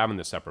 you know, having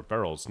the separate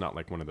barrels, not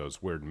like one of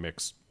those weird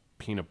mixed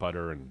peanut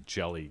butter and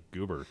jelly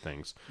goober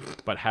things,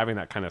 but having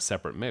that kind of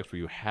separate mix where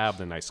you have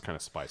the nice kind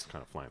of spice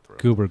kind of flying through.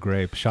 Goober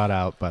grape, shout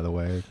out, by the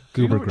way.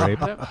 Goober grape.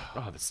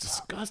 Oh, that's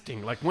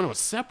disgusting. Like when it was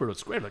separate, it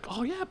was great. Like,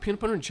 oh yeah, peanut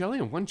butter and jelly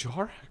in one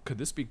jar. Could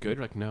this be good?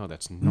 Like, no,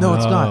 that's not. No,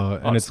 it's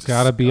not. And it's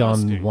got to be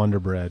on Wonder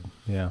Bread.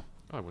 Yeah.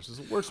 Oh, which is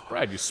the worst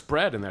bread. You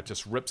spread and that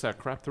just rips that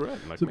crap through it.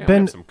 And like, So man, Ben, I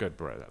have some good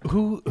bread.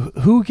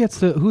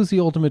 Who's the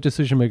ultimate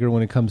decision maker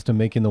when it comes to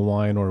making the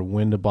wine or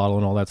when to bottle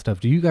and all that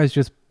stuff? Do you guys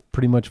just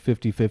pretty much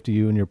 50-50,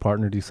 you and your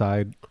partner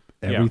decide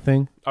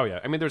everything? Yeah. Oh yeah.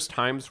 I mean, there's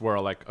times where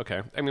like,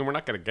 okay, I mean, we're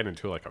not going to get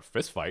into like a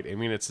fist fight. I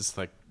mean, it's just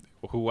like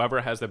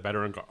whoever has the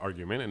better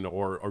argument and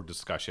or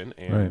discussion,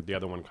 and the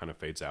other one kind of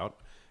fades out,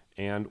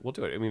 and we'll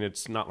do it. I mean,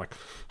 it's not like,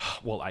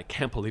 well, I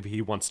can't believe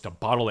he wants to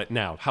bottle it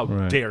now. How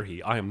dare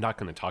he? I am not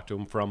going to talk to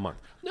him for a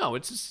month. No,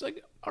 it's just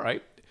like, all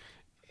right.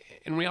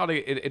 In reality,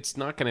 it's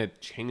not going to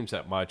change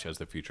that much as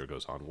the future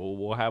goes on.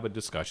 We'll have a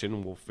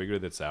discussion. We'll figure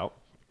this out.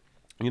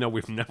 You know,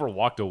 we've never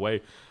walked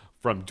away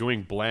from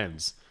doing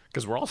blends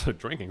because we're also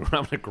drinking.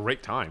 We're having a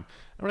great time.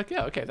 And we're like,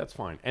 yeah, okay, that's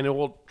fine. And it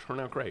will turn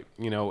out great.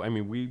 You know, I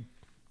mean,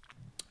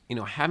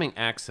 having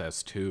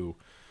access to,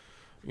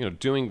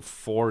 doing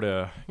 4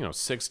 to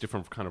 6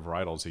 different kind of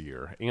varietals a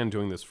year and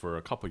doing this for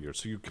a couple of years.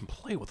 So you can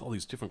play with all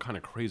these different kind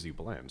of crazy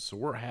blends. So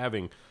we're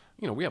having,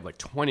 we have like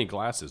 20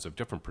 glasses of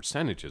different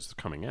percentages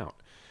coming out.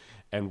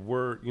 And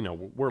we're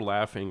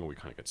laughing and we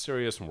kind of get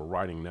serious and we're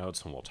writing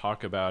notes and we'll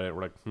talk about it.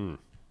 We're like,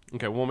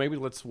 okay, well, maybe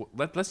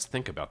let's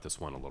think about this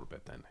one a little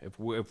bit then. If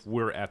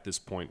we're at this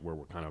point where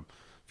we're kind of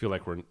feel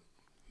like we're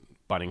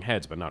butting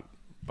heads, but not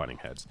butting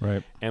heads.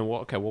 Right. And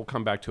we'll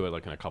come back to it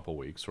like in a couple of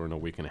weeks or in a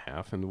week and a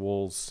half, and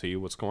we'll see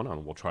what's going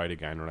on. We'll try it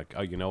again. We're like,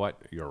 oh, you know what?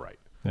 You're right.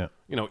 Yeah.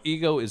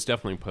 Ego is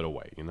definitely put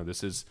away.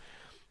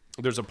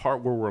 There's a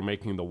part where we're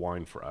making the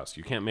wine for us.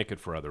 You can't make it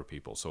for other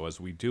people. So as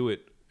we do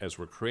it, as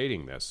we're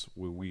creating this,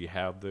 we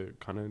have the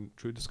kind of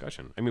true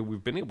discussion. I mean,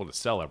 we've been able to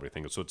sell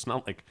everything. So it's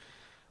not like,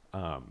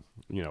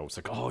 it's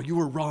like, oh, you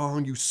were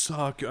wrong, you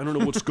suck, I don't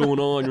know what's going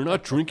on, you're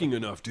not drinking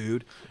enough,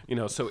 dude.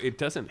 So it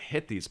doesn't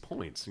hit these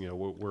points.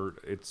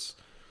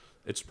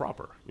 It's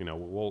proper.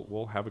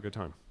 We'll have a good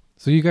time.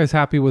 So you guys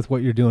happy with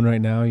what you're doing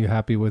right now? You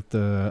happy with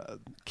the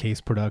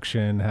case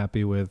production?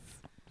 Happy with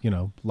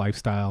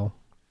lifestyle?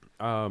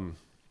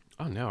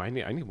 Oh no, I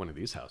need one of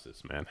these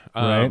houses, man.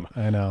 Right,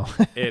 I know.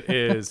 It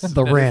is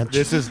the ranch.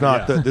 This is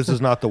not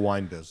the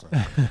wine business.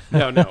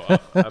 No.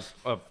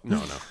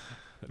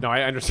 No,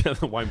 I understand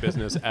the wine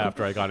business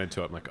after I got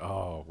into it. I'm like,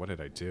 oh, what did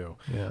I do?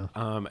 Yeah.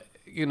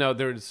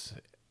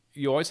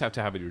 You always have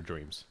to have your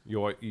dreams.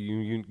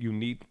 You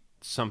need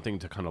something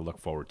to kind of look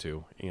forward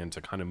to and to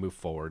kind of move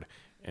forward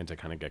and to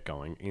kind of get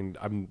going. And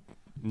I'm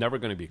never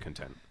going to be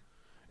content.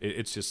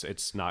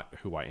 It's not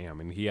who I am.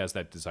 And he has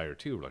that desire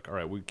too. Like, all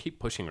right, we keep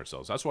pushing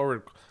ourselves. That's why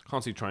we're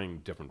constantly trying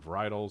different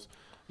varietals,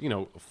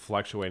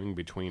 fluctuating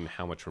between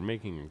how much we're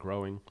making and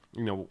growing.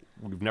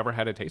 We've never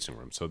had a tasting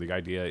room. So the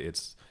idea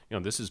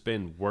this has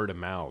been word of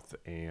mouth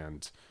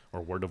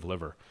or word of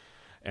liver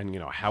and,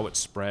 how it's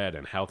spread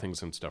and how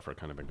things and stuff are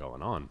kind of been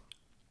going on.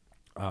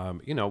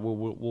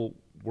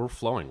 We're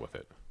flowing with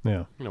it.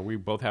 Yeah. We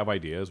both have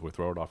ideas. We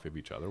throw it off of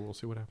each other. We'll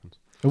see what happens.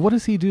 And what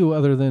does he do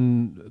other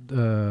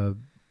than,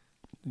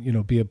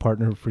 be a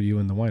partner for you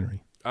in the winery?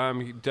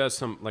 He does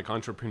some like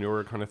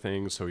entrepreneur kind of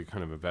things. So he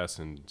kind of invests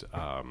in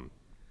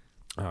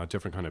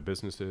different kind of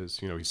businesses.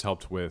 He's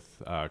helped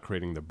with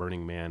creating the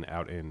Burning Man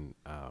out in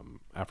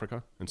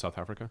Africa, in South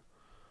Africa.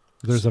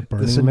 There's a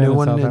Burning Man in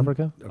South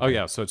Africa? Okay. Oh,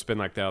 yeah. So it's been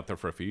like that out there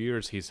for a few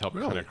years. He's helped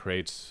kind of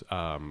create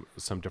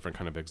some different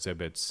kind of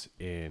exhibits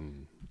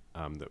in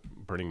the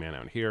Burning Man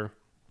out here,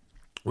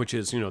 which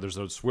is, there's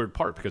this weird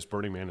part because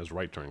Burning Man is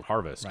right during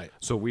harvest. Right.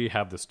 So we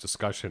have this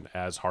discussion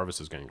as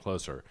harvest is getting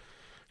closer.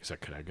 He's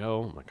like, could I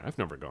go? I'm like, I've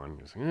never gone.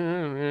 He's like,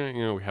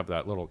 we have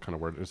that little kind of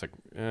word. It's like,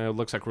 it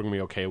looks like we're going to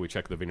be okay. We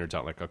check the vineyards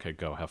out. Like, okay,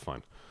 go, have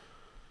fun.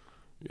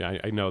 Yeah,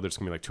 I know there's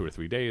going to be like 2 or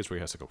 3 days where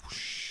he has to go,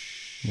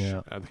 whoosh,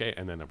 okay,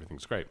 and then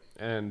everything's great.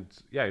 And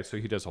yeah, so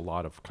he does a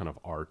lot of kind of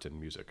art and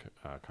music,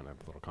 kind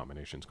of little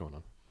combinations going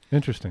on.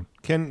 Interesting.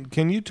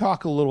 Can you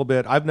talk a little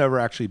bit? I've never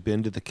actually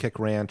been to the Kick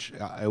Ranch.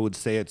 I would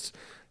say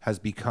has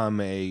become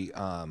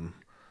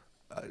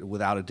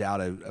without a doubt,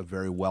 a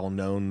very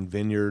well-known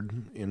vineyard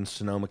in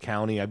Sonoma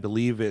County. I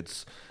believe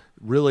it's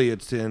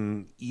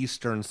in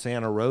eastern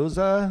Santa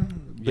Rosa.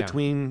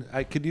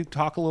 Could you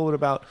talk a little bit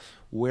about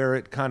where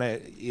it kind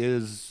of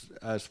is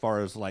as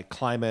far as like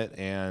climate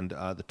and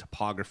the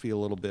topography a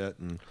little bit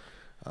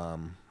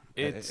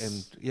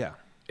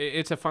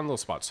It's a fun little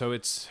spot. So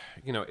it's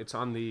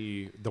on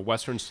the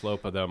western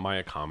slope of the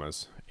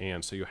Mayacamas,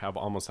 and so you have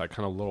almost that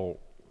kind of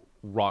little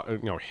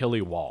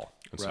hilly wall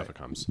and stuff. Right. It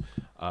comes.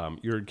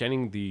 You're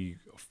getting the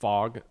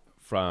fog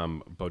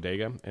from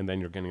Bodega, and then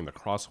you're getting the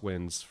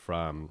crosswinds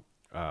from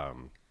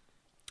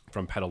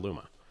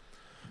Petaluma.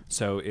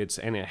 So it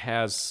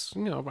has, I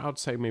would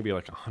say maybe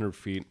like 100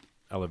 feet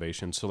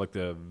elevation. So like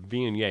the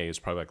Viognier is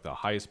probably like the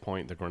highest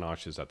point. The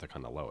Grenache is at the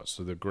kind of lowest.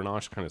 So the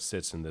Grenache kind of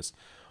sits in this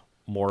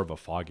more of a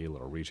foggy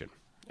little region,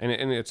 and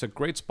it's a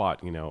great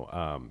spot.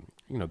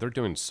 They're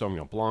doing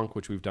Sauvignon Blanc,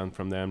 which we've done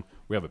from them.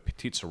 We have a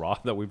Petit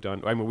Syrah that we've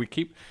done. I mean, we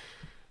keep,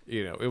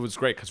 it was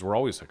great because we're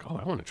always like, oh,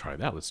 I want to try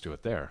that. Let's do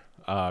it there.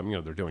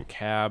 They're doing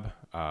Cab.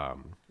 I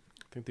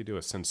think they do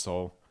a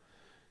Sensol.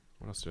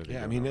 What else do they do?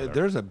 I mean,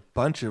 there's a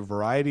bunch of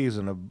varieties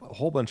and a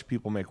whole bunch of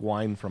people make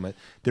wine from it.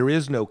 There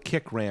is no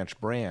Kick Ranch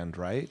brand,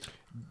 right?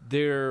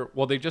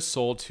 They just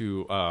sold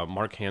to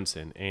Mark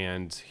Hansen,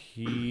 and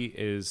he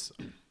is,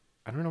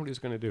 I don't know what he's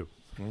going to do.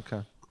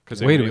 Okay.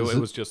 Because it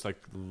was just like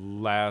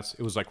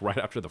it was like right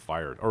after the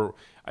fire, or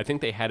I think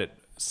they had it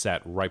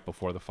set right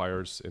before the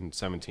fires in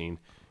 17,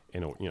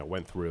 and it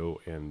went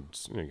through, and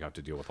you have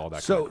to deal with all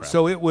that kind of crap.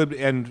 So it would,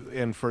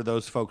 and for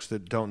those folks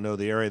that don't know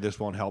the area, this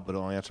won't help, but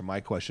it'll answer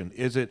my question.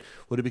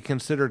 Would it be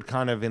considered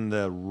kind of in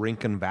the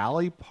Rincon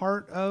Valley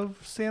part of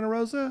Santa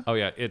Rosa? Oh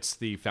yeah, it's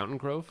the Fountain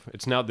Grove.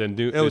 It's now the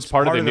new. It's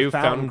part of the new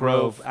Fountain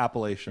Grove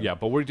appellation. Yeah,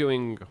 but we're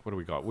doing, what do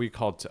we call it? We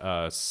call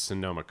it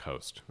Sonoma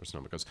Coast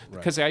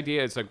because the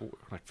idea is like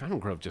Fountain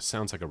Grove just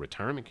sounds like a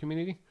retirement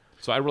community.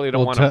 So I really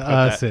don't want to put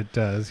us that. It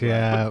does,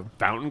 yeah.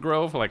 Fountain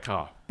Grove,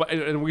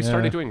 and we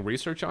started doing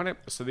research on it.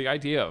 So the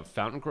idea of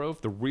Fountain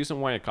Grove, the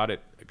reason why it got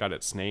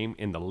its name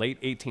in the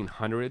late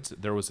 1800s,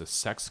 there was a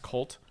sex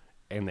cult,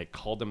 and they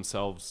called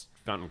themselves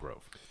Fountain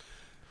Grove.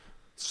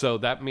 So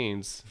that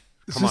means.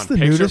 Is this the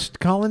nudist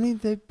colony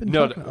they've been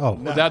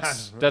talking?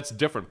 That's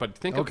different. But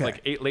think of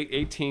Okay. late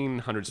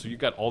 1800s. So you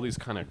got all these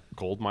kind of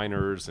gold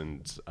miners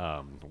and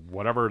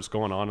whatever is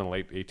going on in the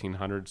late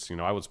 1800s.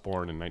 I was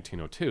born in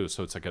 1902,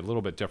 so it's like a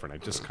little bit different. I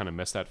just kind of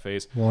missed that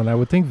phase. Well, and I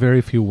would think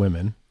very few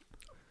women.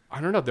 I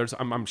don't know.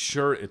 I'm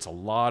sure it's a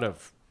lot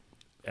of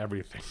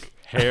everything,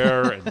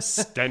 hair and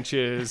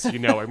stenches. I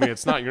mean,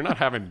 it's not. You're not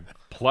having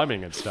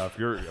plumbing and stuff.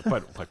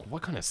 But like,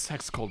 what kind of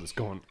sex cult is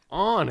going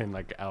on and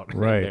like out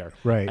there?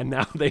 Right. And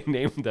now they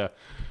named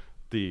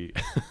the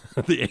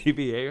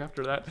AVA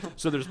after that.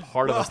 So there's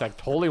part of us that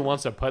totally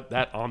wants to put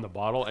that on the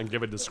bottle and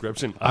give a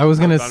description. I was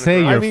going to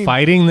say, you're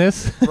fighting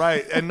this?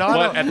 Right. And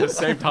but at the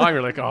same time,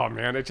 you're like, oh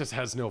man, it just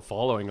has no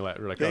following.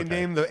 You're like, they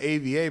named the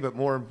AVA, but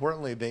more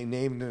importantly, they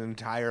named an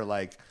entire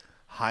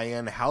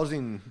high-end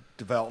housing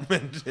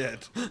development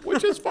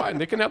which is fine.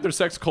 They can have their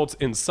sex cults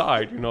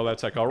inside,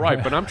 that's like all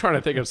right. But I'm trying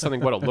to think of something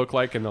what it looked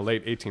like in the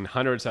late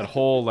 1800s. That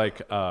whole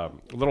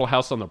Little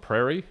House on the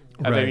Prairie,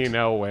 and right.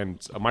 then when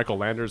Michael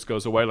Landers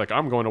goes away, like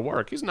I'm going to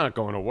work. He's not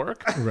going to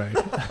work. Right.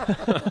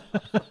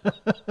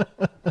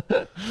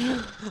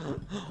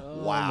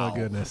 Wow. Oh my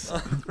goodness.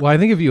 Well, I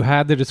think if you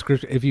had the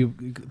description, if you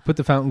put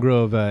the Fountain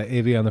Grove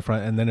AV on the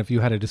front, and then if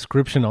you had a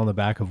description on the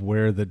back of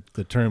where the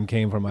term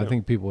came from, I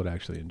think people would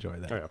actually enjoy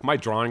that. Oh, yeah. If my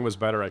drawing was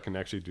better, I can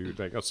actually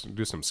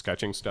do some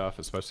sketching stuff,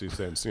 especially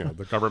since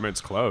the government's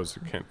closed.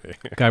 You can't.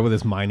 Guy with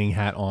his mining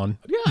hat on.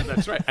 Yeah,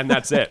 that's right, and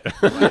that's it.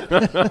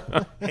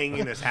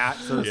 Hanging his hat,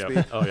 so to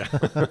speak. Oh yeah.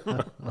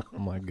 Oh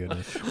my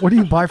goodness. What do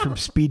you buy from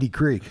Speedy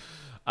Creek?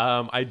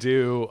 I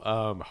do.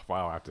 Wow,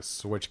 I have to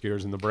switch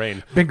gears in the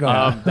brain. Bingo.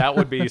 That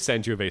would be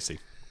Sangiovese.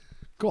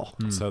 Cool.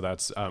 So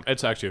that's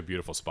it's actually a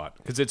beautiful spot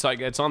because it's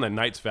on the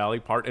Knights Valley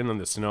part and on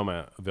the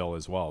Sonomaville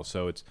as well.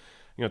 So it's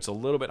it's a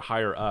little bit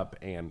higher up,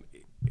 and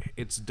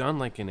it's done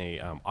like in a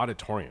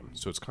auditorium.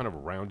 So it's kind of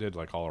rounded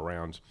like all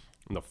around,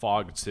 and the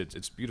fog sits.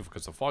 It's beautiful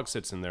because the fog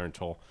sits in there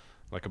until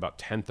like about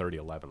 10:30,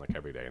 11, like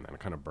every day, and then it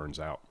kind of burns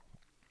out.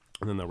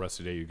 And then the rest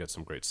of the day you get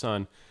some great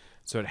sun.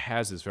 So it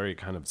has this very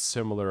kind of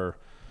similar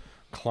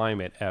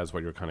climate as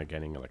what you're kind of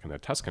getting like in the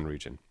Tuscan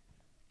region.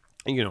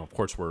 And of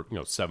course we're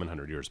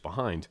 700 years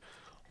behind,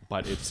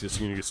 but it's just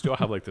you still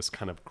have like this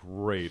kind of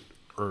great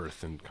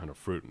earth and kind of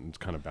fruit and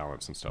kind of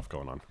balance and stuff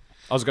going on.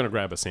 I was going to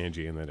grab a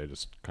Sangi, and then I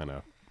just kind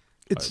of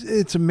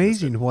it's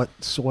amazing what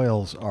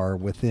soils are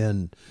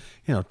within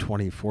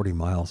 20, 40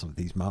 miles of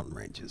these mountain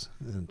ranges,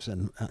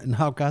 and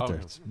how it got there.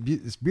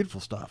 It's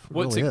beautiful stuff. It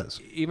really is.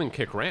 Even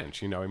Kick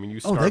Ranch, I mean, you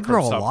start they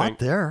grow from a lot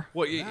there.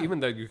 Well, even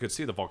though you could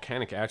see the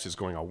volcanic ashes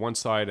going on one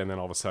side, and then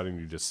all of a sudden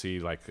you just see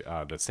like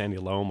the sandy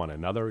loam on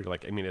another. You're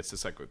like, I mean, it's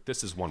just like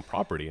this is one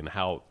property, and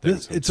how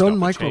things its own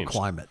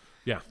microclimate.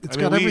 Yeah, it's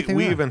got everything.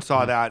 We there. even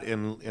saw that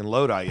in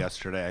Lodi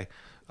yesterday.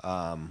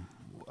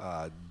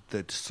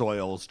 That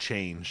soils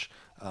change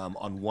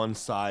on one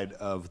side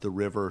of the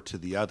river to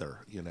the other,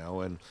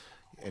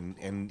 and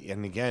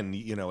again,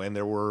 and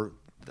there were,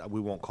 we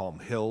won't call them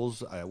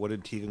hills. What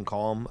did Tegan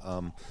call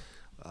them?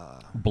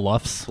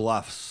 Bluffs.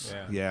 Bluffs.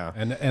 Yeah.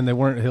 And they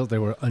weren't hills; they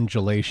were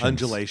undulations.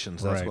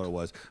 Undulations. That's right. what it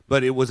was.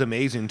 But it was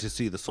amazing to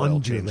see the soil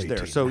change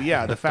there. So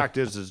yeah, the fact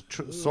is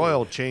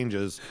soil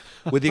changes,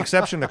 with the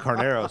exception of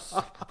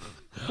Carneros.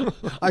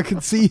 I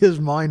can see his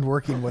mind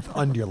working with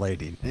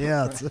undulating.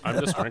 Yeah.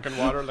 I'm just drinking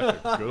water like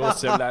a good old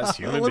civilized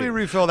human Let me being.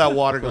 refill that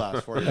water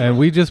glass for you. And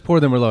we just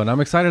poured the Merlot. And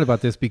I'm excited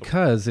about this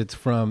because it's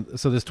from,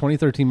 so this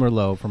 2013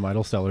 Merlot from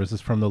Idle Cellars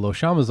is from the Lo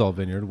Chamazal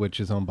vineyard, which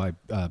is owned by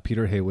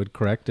Peter Haywood,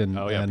 correct? And,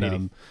 Oh, yeah,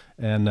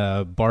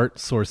 Petey. Bart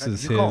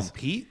sources Did you call his. him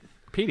Pete?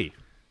 Petey.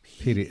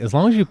 Petey. As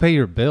long as you pay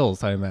your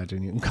bills, I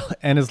imagine. You can call,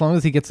 and as long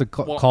as he gets a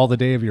call the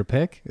day of your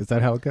pick, is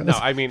that how it goes? No,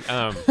 I mean,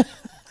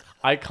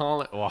 I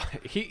call it. Well,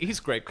 he's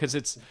great because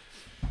it's,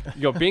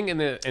 being in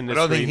this. I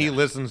don't think he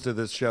listens to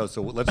this show,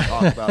 so let's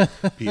talk about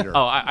Peter.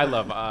 Oh, I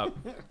love.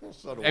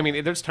 I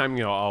mean, there's time.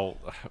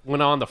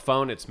 When on the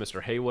phone, it's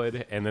Mr.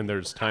 Haywood, and then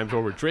there's times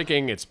where we're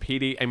drinking. It's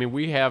Petey. I mean,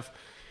 we have.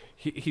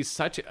 He's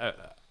such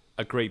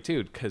a great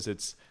dude because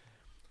it's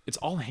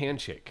all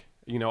handshake.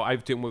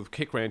 I've done with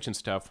Kick Ranch and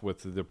stuff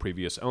with the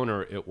previous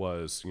owner. It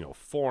was,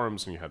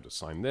 forms, and you have to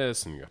sign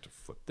this, and you have to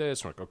flip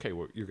this. And we're like, okay,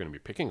 well, you're going to be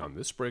picking on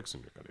this bricks,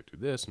 and you're going to do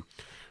this. And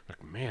we're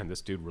like, man,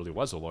 this dude really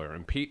was a lawyer.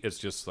 And Pete is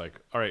just like,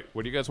 all right,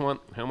 what do you guys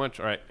want? How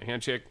much? All right,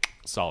 handshake,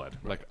 solid.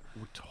 We're like,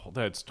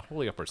 that's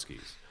totally up our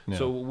skis. Yeah.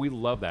 So we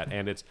love that,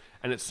 and it's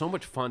so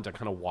much fun to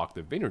kind of walk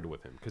the vineyard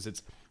with him because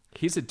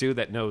he's a dude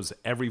that knows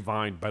every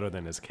vine better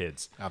than his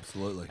kids.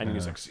 Absolutely. And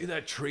he's like, see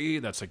that tree?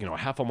 That's like,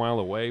 half a mile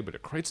away, but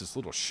it creates this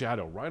little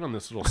shadow right on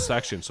this little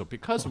section. So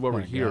because of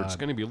over here, it's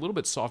going to be a little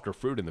bit softer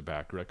fruit in the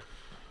back. You're like,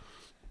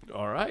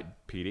 all right,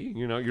 Petey,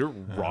 you're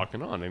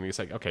rocking on. And he's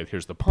like, okay,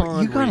 here's the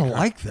pond. You gotta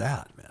like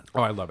that, man.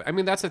 Oh, I love it. I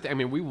mean, that's the thing. I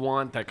mean, we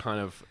want that kind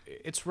of,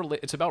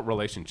 it's about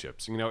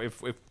relationships.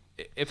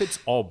 If it's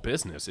all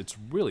business, it's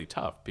really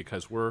tough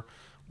because we're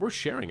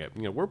sharing it.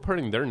 We're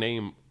putting their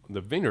name,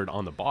 the vineyard,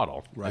 on the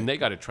bottle, and they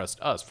got to trust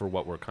us for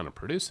what we're kind of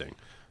producing.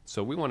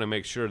 So we want to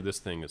make sure this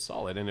thing is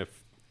solid. And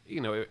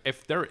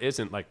if there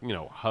isn't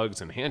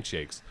hugs and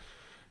handshakes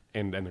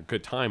and a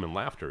good time and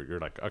laughter, you're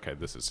like, okay,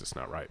 this is just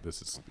not right.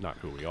 This is not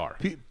who we are.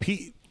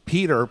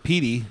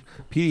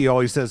 Petey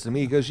always says to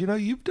me, he goes,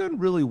 you've done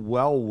really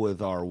well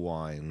with our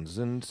wines,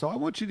 and so I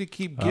want you to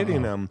keep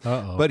getting them.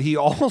 But he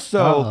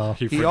also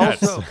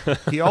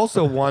he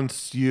also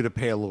wants you to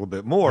pay a little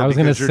bit more. I was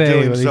going to because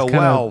say you're doing so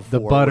well. The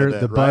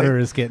butter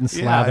is getting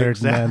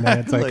slathered, and then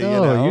it's like,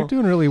 you're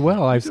doing really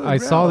well. I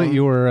saw that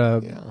you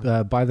were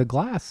by the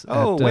glass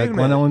at Glen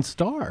Ellen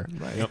Star.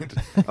 Right. Yep.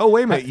 Oh,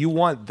 wait a minute, you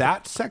want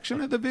that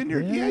section of the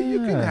vineyard? Yeah, you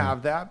can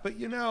have that, but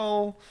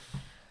yeah.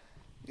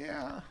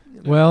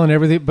 Well, and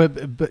everything,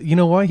 but you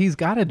know what? He's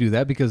got to do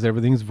that because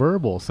everything's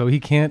verbal. So he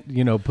can't,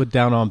 put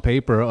down on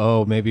paper,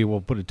 oh, maybe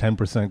we'll put a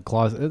 10%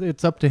 clause.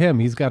 It's up to him.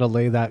 He's got to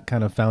lay that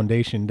kind of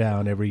foundation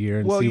down every year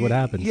and see what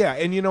happens. Yeah,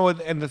 and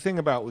and the thing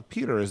about with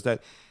Peter is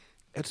that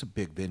it's a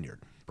big vineyard.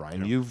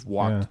 Brian, you've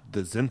walked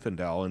the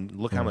Zinfandel, and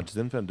look how much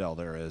Zinfandel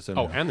there is. And,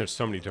 and there's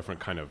so many different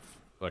kind of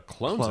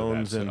clones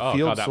of that. And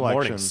field that selection.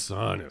 Morning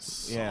Sun is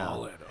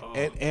solid. Oh.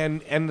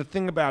 And the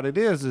thing about it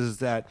is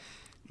that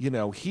he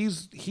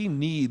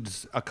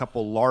needs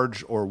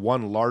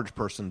one large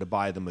person to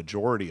buy the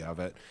majority of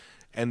it,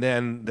 and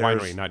then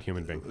there's winery, not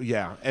human being.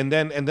 Yeah, and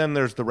then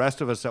there's the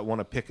rest of us that want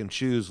to pick and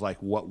choose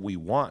what we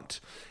want,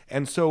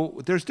 and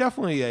so there's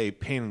definitely a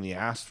pain in the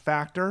ass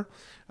factor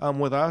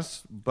with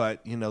us,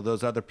 but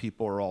those other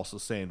people are also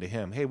saying to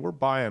him, hey, we're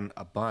buying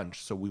a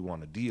bunch, so we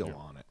want a deal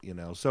on it,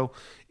 so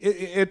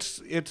it's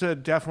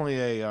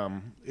definitely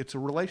a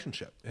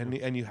relationship,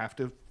 and you have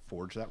to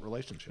forge that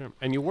relationship. Sure.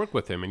 And you work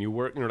with him, and you're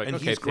like, and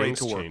okay, he's great things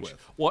to work change.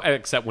 with. Well,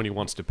 except when he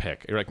wants to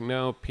pick. You're like,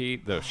 no,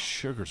 Pete, the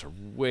sugars are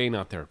way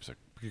not there. It's like,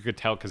 you could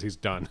tell because he's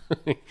done.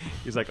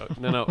 He's like,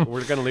 no,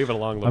 we're going to leave it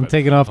along a little I'm bit.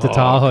 taking off to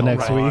Tahoe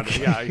next on. week.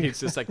 Yeah, he's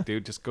just like,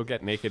 dude, just go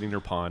get naked in your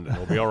pond, and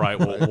it'll be all right.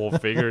 We'll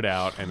figure it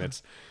out, and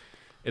it's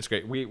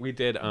great. We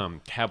did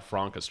Cab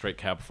Franc, a straight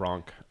Cab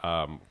Franc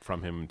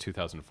from him in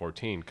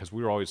 2014 because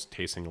we were always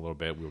tasting a little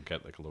bit. We would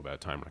get a little bit of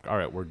time. Like, all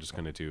right, we're just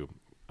going to do,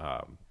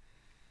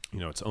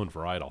 its own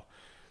varietal.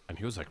 And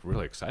he was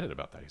really excited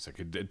about that. He's like,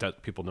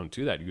 people don't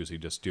do that. You usually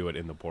just do it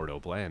in the Bordeaux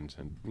blend.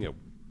 And,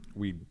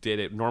 we did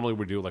it. Normally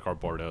we do our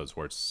Bordeaux's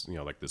where it's,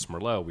 like this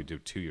Merlot, we do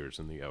 2 years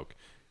in the oak.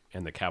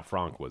 And the Cab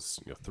Franc was,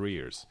 3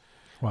 years.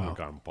 Wow. We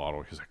got him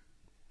bottled. He's like,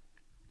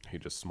 he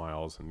just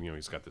smiles and,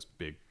 he's got this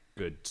big,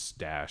 good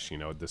stash.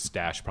 The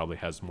stash probably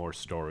has more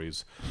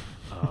stories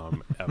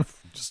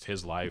of just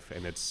his life.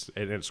 And it's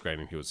great.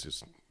 And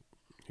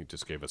he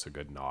just gave us a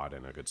good nod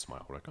and a good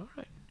smile. We're like, all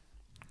right.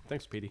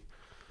 Thanks, Petey.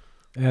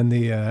 And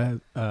the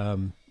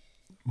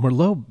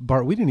Merlot,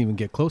 Bart, we didn't even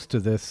get close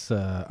to this.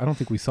 I don't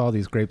think we saw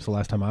these grapes the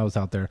last time I was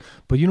out there.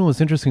 But what's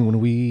interesting?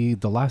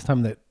 The last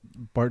time that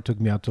Bart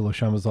took me out to Le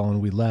Chamazal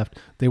and we left,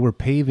 they were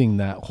paving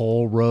that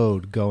whole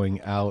road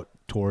going out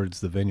towards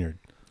the vineyard.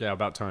 Yeah,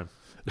 about time.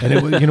 And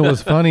it was,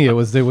 what's funny? It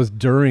was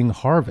during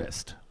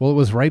harvest. Well, it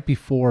was right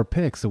before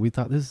pick, so we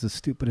thought this is the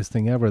stupidest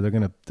thing ever. They're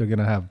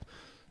gonna have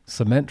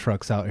cement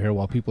trucks out here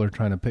while people are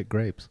trying to pick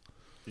grapes.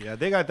 Yeah,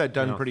 they got that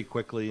done pretty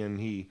quickly, and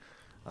he,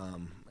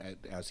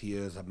 as he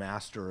is a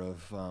master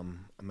of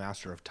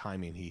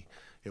timing,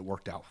 it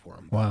worked out for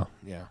him. Wow.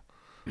 Yeah.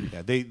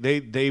 Yeah,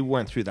 they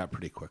went through that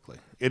pretty quickly.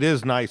 It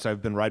is nice.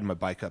 I've been riding my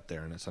bike up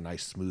there, and it's a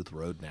nice smooth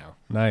road now.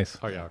 Nice.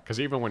 Oh yeah, because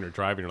even when you're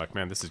driving, you're like,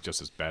 man, this is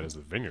just as bad as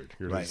the vineyard.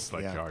 You're Right, just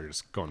like, yeah. oh, you're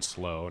just going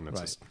slow, and it's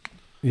Right. just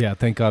Yeah,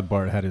 thank God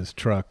Bart had his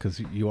truck because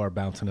you are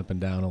bouncing up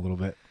and down a little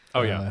bit.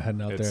 Oh, yeah.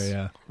 Heading out It's- there,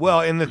 yeah. Well,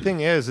 and the thing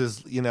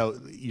is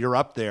you're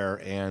up there,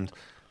 and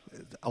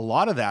a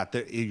lot of that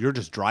you're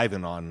just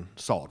driving on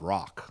solid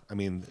rock. I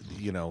mean,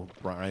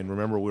 Brian,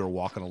 remember we were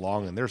walking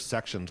along, and there's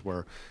sections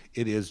where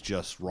it is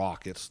just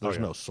rock. There's yeah.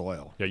 no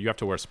soil. yeah. You have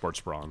to wear a sports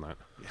bra on that.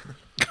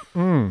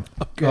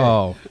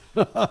 Oh,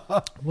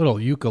 little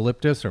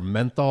eucalyptus or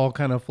menthol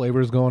kind of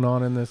flavors going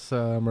on in this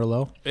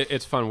Merlot.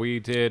 It's fun. We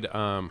did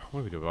what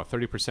did we do? About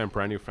 30%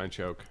 brand new French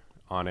oak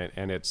on it,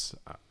 and it's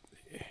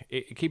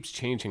it keeps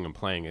changing and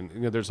playing.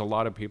 And there's a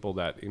lot of people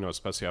that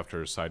especially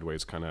after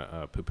Sideways kind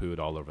of poo-pooed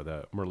all over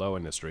the Merlot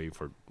industry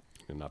for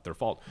not their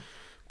fault,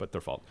 but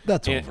their fault.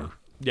 That's And- over.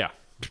 Yeah,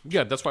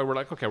 yeah. That's why we're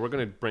like, okay, we're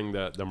going to bring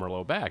the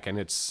Merlot back, and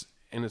it's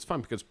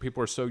fun because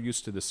people are so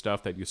used to the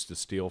stuff that used to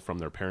steal from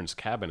their parents'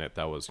 cabinet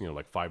that was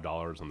like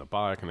 $5 on the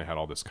buck, and they had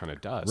all this kind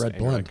of dust. Red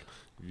And you're blend. like,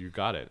 you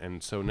got it.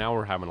 And so now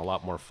we're having a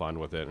lot more fun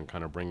with it and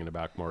kind of bringing it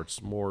back more.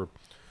 It's more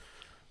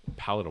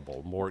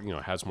palatable, more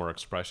has more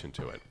expression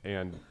to it.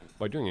 And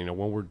by doing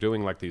when we're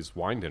doing like these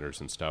wine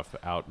dinners and stuff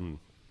out in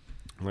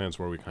lands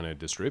where we kind of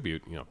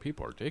distribute,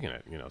 people are digging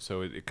it.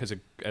 So because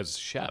as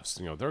chefs,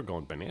 they're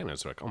going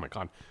bananas. They're like, oh my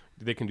god.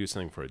 They can do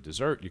something for a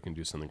dessert. You can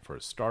do something for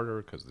a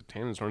starter because the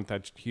tannins aren't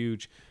that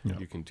huge. Yeah.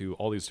 You can do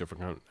all these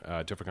different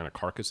kind of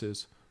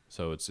carcasses.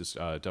 So it's just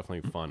definitely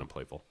fun and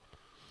playful.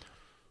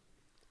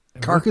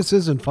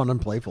 Carcasses and fun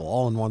and playful,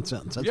 all in one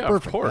sentence. That's yeah,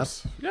 perfect. of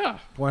course. Yeah.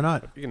 Why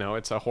not?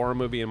 It's a horror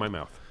movie in my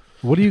mouth.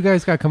 What do you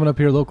guys got coming up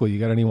here locally? You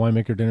got any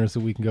winemaker dinners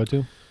that we can go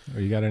to? Or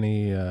you got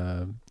any...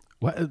 how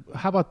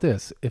about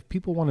this? If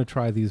people want to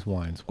try these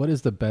wines, what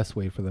is the best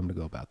way for them to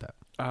go about that?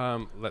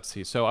 Let's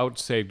see. So I would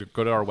say to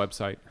go to our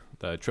website,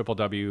 the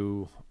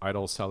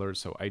www.idle Cellars,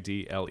 so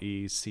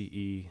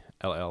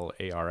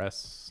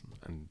IDLECELLARS,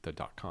 and the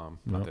 .com,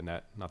 not the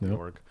net, not the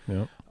org.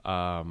 Yep.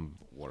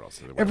 What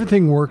else?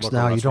 Everything works Local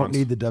now. You don't restaurants.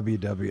 need the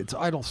www. It's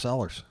Idle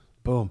Cellars.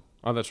 Boom.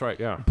 Oh, that's right.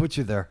 Yeah. Put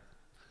you there.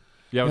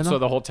 Yeah. You So know?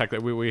 the whole tech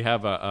that we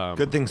have a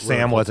Good thing really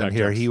Sam cool wasn't tech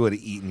here. text. He would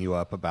have eaten you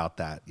up about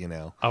that,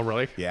 Oh,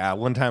 really? Yeah,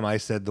 one time I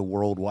said the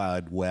World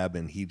Wide Web,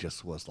 and he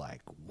just was like,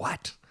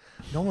 what?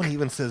 No one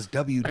even says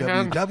www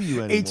anymore.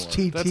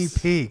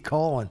 HTTP :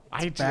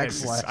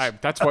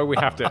 that's why we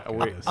have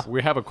to.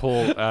 We have a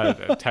cool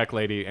tech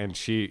lady, and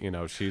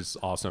she's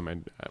awesome.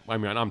 And I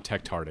mean, I'm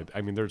tech-tarded.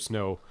 I mean, there's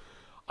no.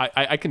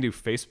 I can do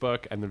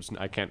Facebook, and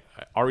I can't.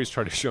 Ari's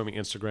tried to show me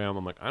Instagram.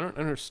 I'm like, I don't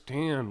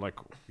understand. Like,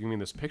 you mean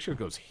this picture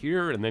goes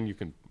here, and then you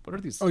can. What are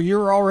these? Oh,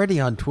 you're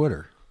already on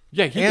Twitter.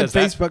 Yeah, he and does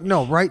that. Facebook.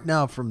 No, right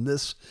now from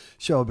this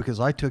show because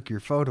I took your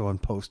photo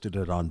and posted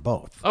it on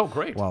both. Oh,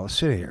 great! While I was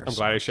sitting here. I'm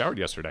glad I showered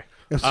yesterday.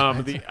 Yes.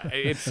 And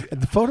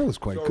the photo was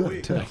quite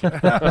good too.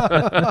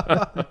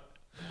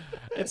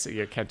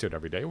 you can't do it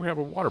every day. We have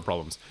water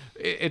problems.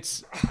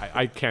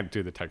 I can't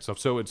do the tech stuff.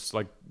 So it's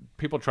like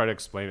people try to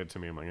explain it to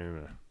me. I'm like,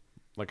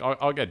 like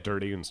I'll get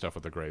dirty and stuff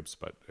with the grapes,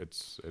 but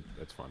it's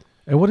fun.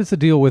 And what is the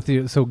deal with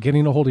you? So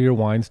getting a hold of your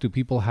wines, do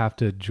people have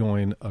to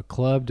join a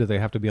club? Do they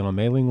have to be on a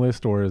mailing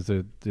list, or is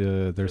it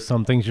there's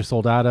some things you're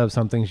sold out of,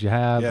 some things you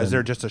have? Yeah, is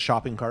there just a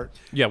shopping cart?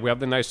 Yeah, we have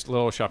the nice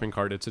little shopping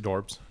cart. It's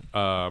Adorbs,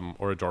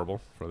 or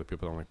Adorable for the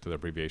people that don't like the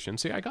abbreviation.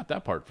 See, I got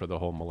that part for the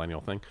whole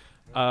millennial thing.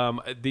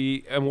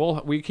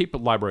 We keep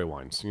library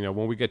wines.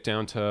 When we get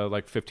down to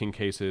like 15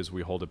 cases,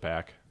 we hold it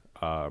back.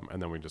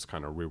 And then we just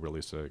kind of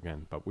re-release it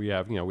again. But we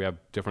have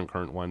different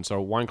current ones. So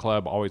Wine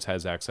Club always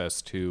has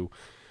access to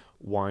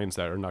wines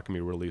that are not going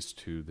to be released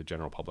to the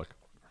general public.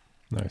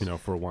 Nice.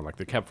 For one like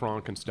the Cab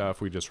Franc and stuff,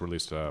 we just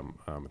released I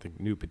think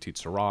new Petit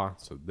Syrah,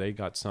 so they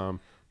got some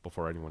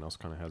before anyone else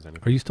kind of has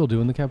anything. Are you still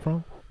doing the Cab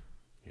Franc?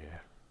 Yeah.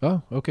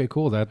 Oh, okay,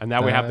 cool. And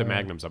now we have the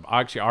Magnums up.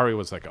 Actually, Ari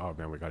was like, "Oh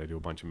man, we got to do a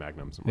bunch of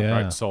Magnums." I'm like, Yeah.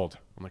 "All right, sold."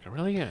 I'm like,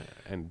 "Really?" Yeah.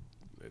 And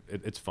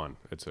it's fun.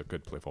 It's a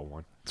good playful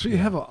wine. So you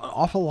have an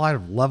awful lot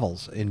of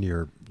levels in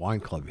your wine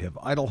club. You have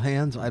Idle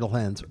Hands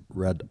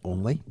red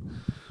only,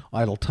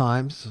 Idle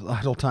Times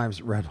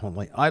red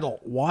only, Idle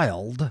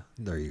Wild.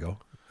 There you go.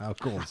 How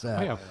cool is that?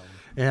 Oh, yeah.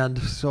 And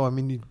so, I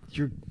mean,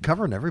 you're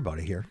covering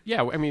everybody here.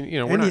 Yeah, I mean,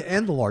 we're And, not,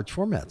 and the large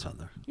formats on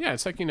there. yeah,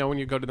 it's like, when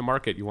you go to the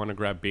market, you want to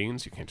grab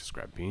beans. You can't just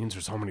grab beans.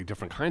 There's so many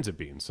different kinds of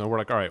beans. So we're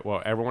like, all right,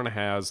 well, everyone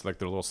has like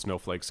their little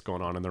snowflakes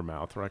going on in their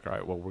mouth. We're like, all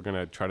right, well, we're going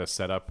to try to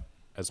set up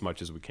as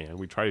much as we can.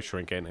 We try to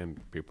shrink it,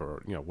 and people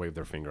are, wave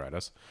their finger at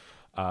us.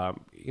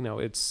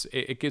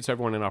 It gives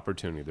everyone an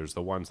opportunity. There's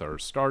the ones that are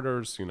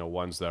starters,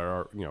 ones that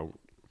are,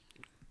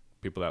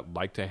 people that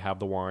like to have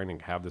the wine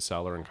and have the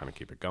cellar and kind of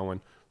keep it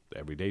going, the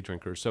everyday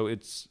drinkers. So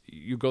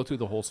you go through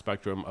the whole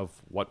spectrum of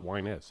what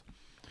wine is.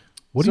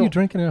 What are you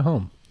drinking at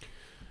home?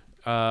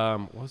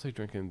 What was I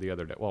drinking the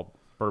other day? Well,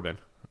 bourbon.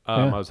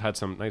 Yeah. I had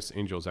some nice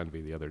Angel's Envy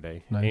the other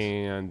day. Nice.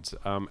 And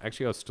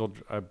actually I was still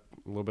a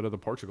little bit of the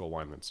Portugal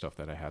wine and stuff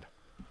that I had.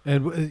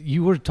 And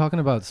you were talking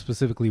about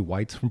specifically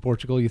whites from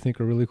Portugal you think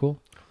are really cool?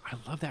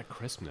 I love that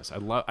crispness.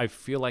 I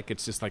feel like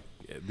it's just like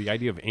the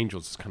idea of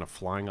angels is kind of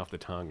flying off the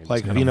tongue. And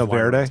Like just kind Vino of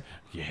flying Verde? around.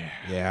 Yeah.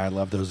 Yeah, I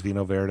love those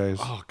Vino Verdes.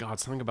 Oh God,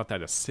 something about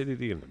that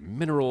acidity and the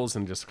minerals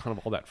and just kind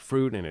of all that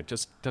fruit, and it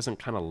just doesn't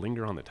kind of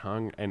linger on the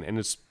tongue. And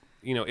it's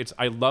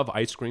I love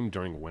ice cream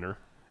during winter,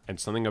 and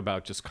something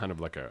about just kind of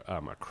like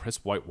a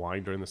crisp white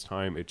wine during this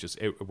time. It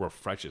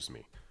refreshes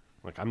me.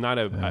 Like I'm not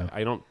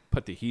I don't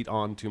put the heat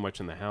on too much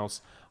in the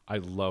house. I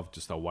love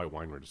just a white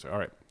wine where it's like, all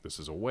right, this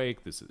is awake.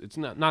 It's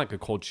not like a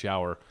cold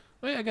shower.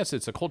 Well, I guess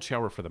it's a cold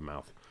shower for the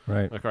mouth.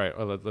 Right. Like, all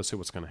right, let's see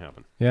what's going to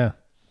happen. Yeah.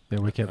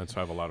 We can. And so I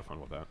have a lot of fun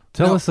with that.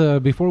 Tell us,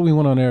 before we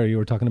went on air, you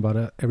were talking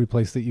about every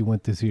place that you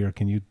went this year.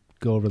 Can you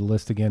go over the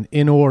list again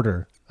in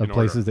order of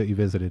places that you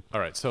visited? All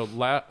right. So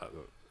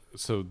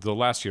the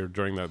last year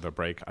during the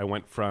break, I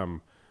went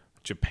from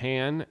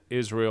Japan,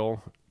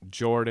 Israel,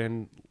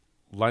 Jordan,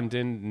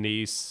 London,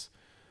 Nice,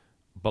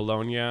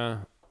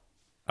 Bologna,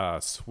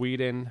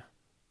 Sweden,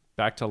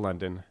 back to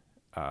London,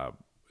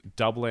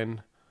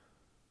 Dublin,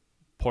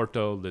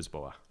 Porto,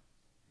 Lisboa.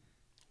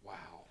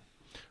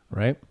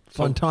 Right.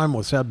 Fun time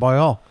was had by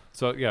all.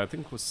 So, yeah, I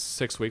think it was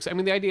 6 weeks. I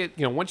mean, the idea,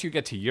 once you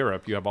get to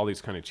Europe, you have all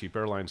these kind of cheap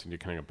airlines and you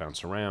kind of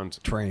bounce around.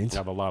 Trains. You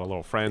have a lot of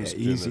little friends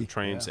doing easy. the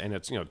trains, and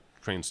it's,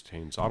 trains,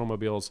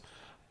 automobiles.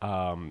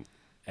 And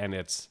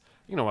it's,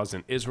 I was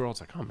in Israel.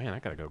 It's like, oh, man, I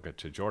got to go get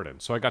to Jordan.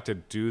 So I got to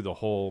do the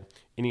whole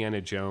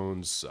Indiana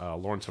Jones,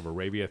 Lawrence of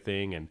Arabia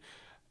thing. And,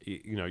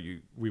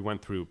 we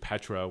went through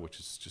Petra, which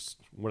is just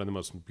one of the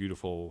most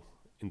beautiful,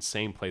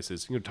 insane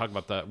places. We were talking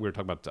about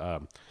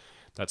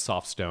that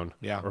soft stone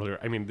earlier.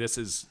 I mean, this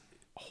is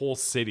whole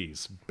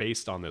cities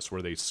based on this,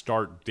 where they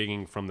start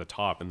digging from the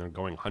top and they're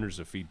going hundreds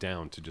of feet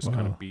down to just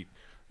kind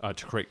of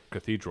to create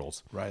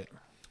cathedrals. Right.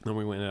 Then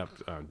we went up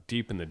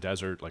deep in the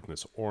desert, like in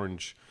this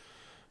orange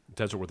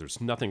desert where there's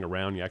nothing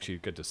around. You actually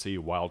get to see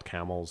wild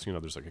camels.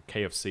 There's like a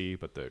KFC,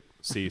 but the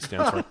C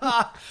stands for,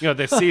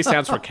 the C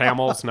stands for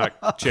camels,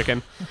 not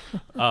chicken.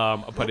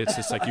 But it's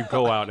just like you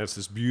go out and it's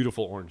this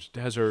beautiful orange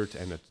desert,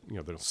 and the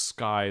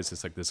sky is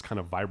just like this kind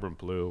of vibrant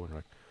blue, and you're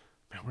like,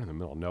 man, we're in the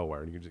middle of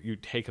nowhere, and you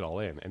take it all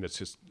in, and it's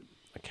just,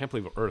 I can't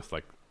believe Earth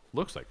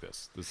looks like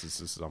this. This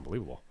is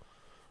unbelievable.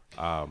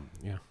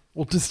 Yeah.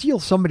 Well, to steal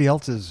somebody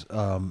else's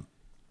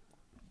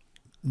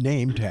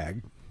name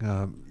tag,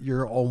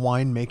 you're a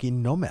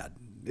winemaking nomad.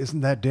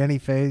 Isn't that Danny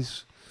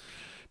Faye's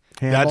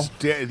handle?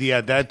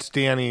 That's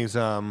Danny's.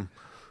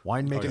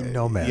 Winemaking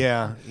nomad.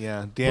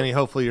 Yeah. Danny,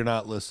 hopefully you're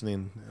not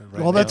listening.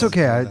 Right Well, that's now.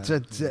 okay. It's,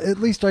 at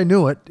least I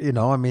knew it.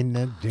 I mean,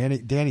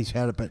 Danny's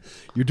had it, but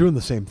you're doing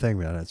the same thing,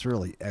 man. It's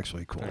really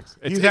actually cool.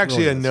 He's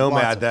actually a really is.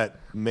 nomad Lots of- that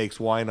makes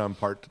wine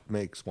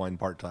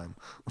part time.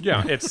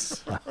 Yeah,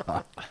 it's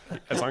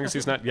as long as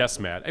he's not yes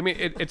mad. I mean,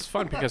 it's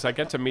fun because I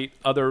get to meet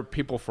other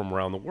people from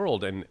around the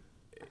world. And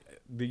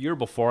the year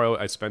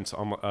before, I spent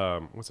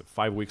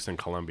 5 weeks in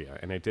Colombia,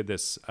 and I did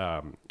this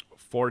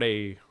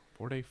 5-day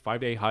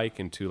hike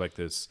into like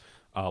this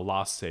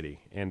lost city.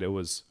 And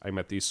I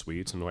met these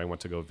Swedes, and I went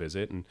to go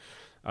visit, and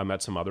I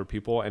met some other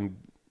people, and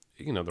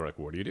they're like,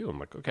 "What do you do?" I'm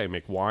like, "Okay, I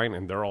make wine,"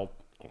 and they're all,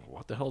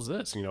 "What the hell is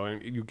this?"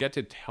 And you get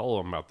to tell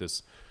them about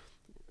this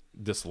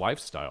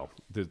lifestyle,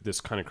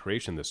 this kind of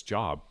creation, this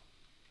job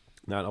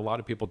that a lot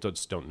of people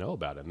just don't know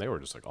about it. And they were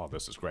just like, "Oh,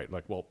 this is great."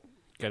 Like, well,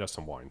 get us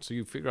some wine. So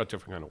you figure out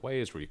different kind of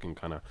ways where you can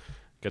kind of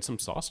get some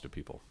sauce to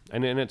people,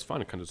 and it's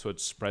fun. So it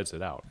spreads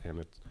it out, and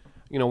it's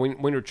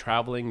when you're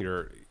traveling,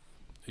 you're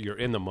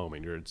in the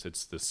moment.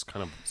 It's this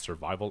kind of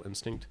survival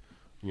instinct.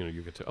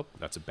 You get to, oh,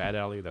 that's a bad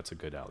alley, that's a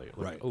good alley.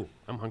 Like, Right. oh,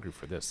 I'm hungry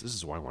for this. This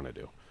is what I want to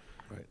do.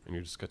 Right. And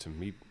you just get to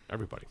meet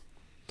everybody.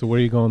 So where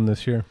are you going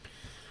this year?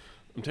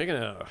 I'm taking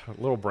a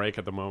little break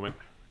at the moment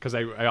because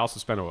I also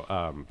spent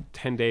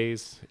 10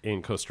 days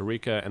in Costa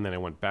Rica, and then I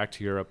went back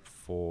to Europe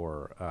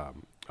for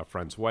a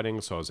friend's wedding.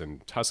 So I was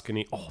in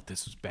Tuscany. Oh,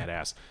 this was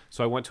badass.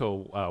 So I went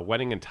to a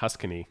wedding in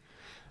Tuscany.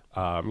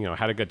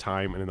 Had a good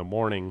time, and in the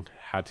morning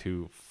had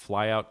to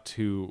fly out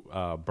to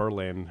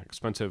Berlin,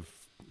 expensive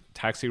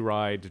taxi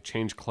ride to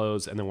change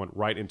clothes, and then went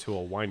right into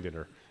a wine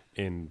dinner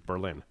in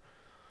Berlin.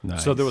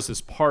 Nice. So there was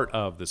this part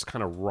of this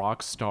kind of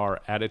rock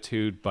star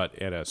attitude, but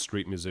at a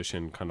street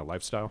musician kind of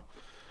lifestyle.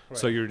 Right.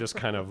 So you're just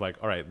kind of like,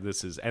 all right,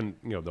 this is, and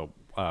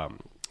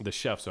the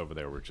chefs over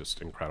there were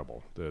just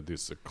incredible.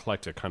 These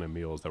eclectic kind of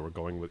meals that were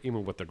going with,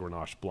 even with the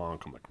Grenache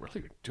Blanc. I'm like, really,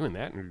 you're doing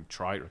that? And you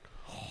try it.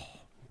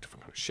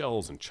 Different kind of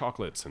shells and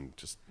chocolates and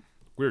just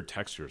weird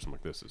textures. I'm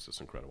like, this is just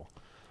incredible.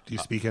 Do you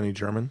speak any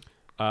German?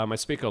 I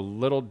speak a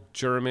little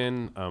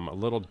German, a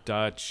little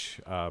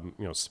Dutch,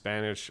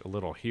 Spanish, a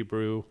little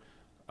Hebrew,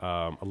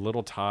 a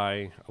little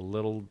Thai, a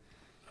little,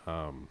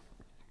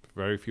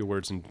 very few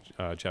words in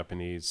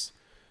Japanese,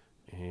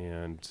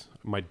 and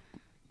my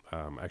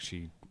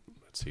actually,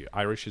 let's see,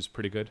 Irish is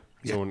pretty good.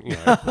 So when,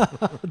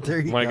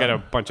 There you when I go. get a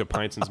bunch of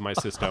pints into my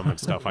system and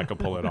stuff, I can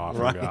pull it off.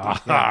 Right. And go,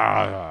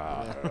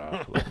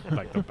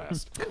 like the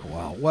best.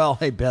 Wow. Well,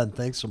 hey, Ben,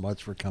 thanks so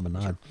much for coming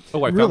on.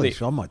 Oh, I found really the-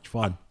 so much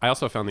fun. I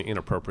also found the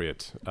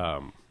inappropriate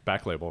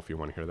back label, if you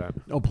want to hear that.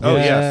 Oh, please. Oh,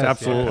 yes,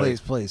 absolutely.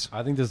 Please.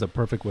 I think this is a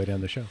perfect way to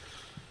end the show.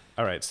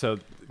 All right, so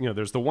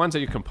there's the ones that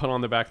you can put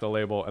on the back of the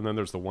label, and then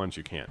there's the ones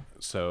you can't.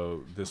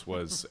 So this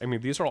was,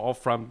 these are all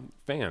from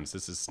fans.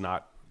 This is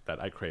not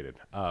that I created.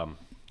 All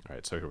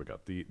right, so here we go.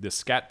 The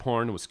scat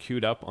porn was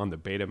queued up on the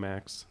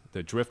Betamax.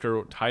 The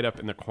drifter tied up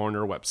in the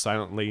corner wept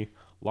silently,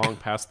 long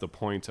past the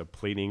point of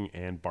pleading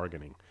and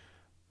bargaining.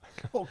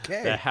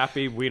 Okay. The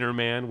happy wiener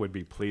man would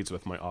be pleased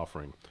with my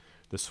offering.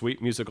 The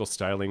sweet musical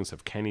stylings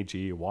of Kenny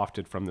G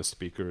wafted from the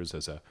speakers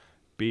as a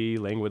bee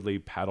languidly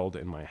paddled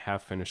in my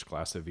half-finished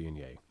glass of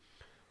Viognier.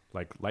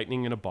 Like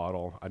lightning in a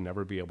bottle, I'd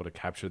never be able to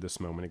capture this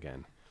moment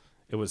again.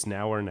 It was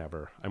now or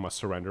never. I must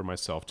surrender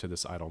myself to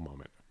this idle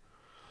moment.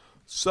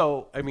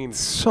 So,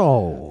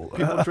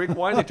 people drink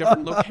wine at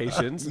different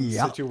locations and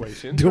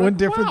situations. Doing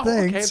different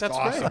things. Okay, that's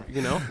awesome.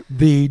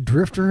 The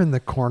drifter in the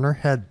corner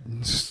had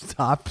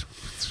stopped.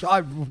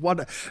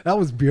 That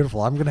was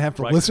beautiful. I'm going to have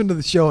to listen to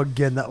the show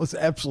again. That was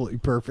absolutely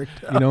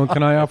perfect.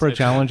 Can I offer a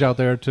challenge out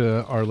there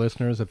to our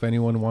listeners? If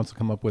anyone wants to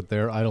come up with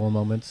their idle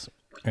moments,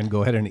 and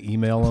go ahead and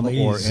email them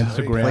or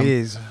Instagram.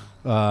 Please.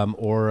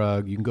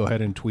 Or you can go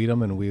ahead and tweet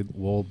them, and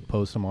we'll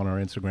post them on our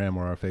Instagram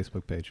or our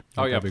Facebook page.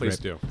 Oh yeah, please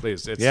do.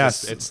 Please.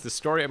 It's the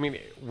story.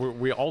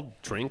 We all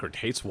drink or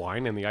taste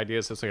wine, and the idea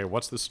is just like,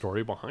 what's the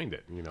story behind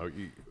it?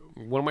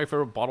 One of my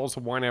favorite bottles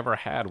of wine I ever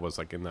had was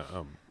like in the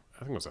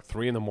I think it was at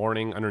 3 a.m.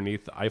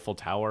 underneath the Eiffel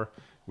Tower.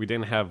 We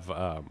didn't have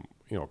a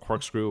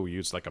corkscrew. We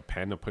used like a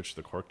pen to push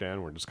the cork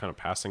down. We're just kind of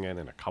passing it,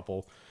 and a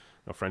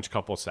French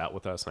couple sat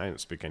with us, and I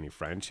didn't speak any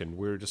French, and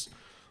we were just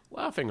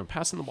laughing and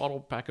passing the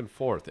bottle back and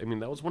forth.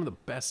 That was one of the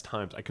best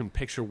times. I can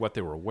picture what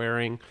they were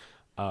wearing,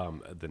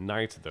 the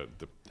night,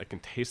 I can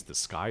taste the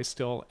sky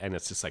still, and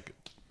it's just like,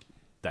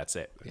 that's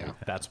it. Yeah.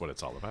 That's what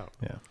it's all about.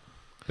 Yeah.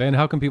 Ben,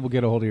 how can people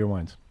get a hold of your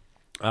wines?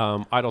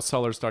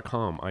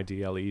 idlecellars.com,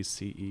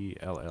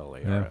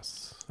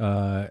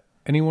 IDLECELLARS.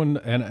 Anyone,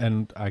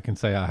 and I can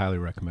say I highly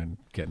recommend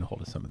getting a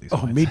hold of some of these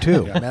wines. Me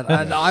too.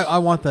 Man, I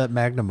want that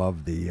Magnum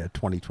of the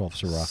 2012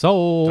 Syrah.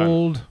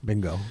 Sold. Done.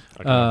 Bingo.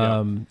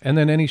 And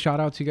then any shout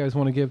outs you guys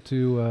want to give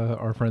to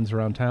our friends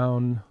around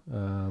town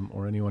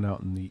or anyone out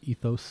in the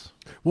ethos?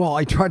 Well,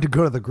 I tried to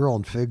go to the Grill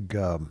and Fig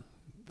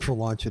for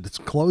lunch, and it's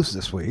closed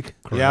this week.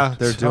 Yeah,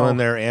 they're doing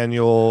their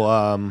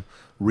annual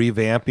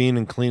revamping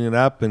and cleaning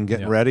up and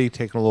getting ready,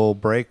 taking a little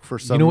break for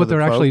some. You know what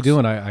they're actually folks.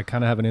 doing? I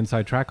kind of have an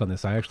inside track on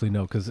this. I actually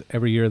know because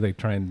every year they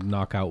try and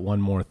knock out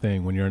one more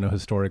thing. When you're in a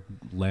historic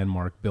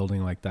landmark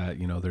building like that,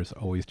 there's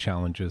always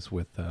challenges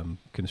with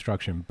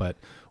construction. But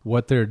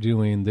what they're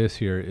doing this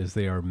year is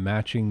they are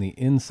matching the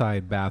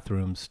inside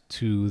bathrooms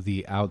to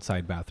the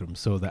outside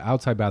bathrooms. So the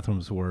outside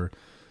bathrooms were,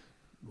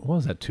 what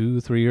was that,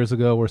 2-3 years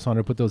ago, where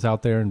Sandra put those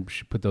out there, and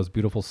she put those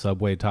beautiful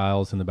subway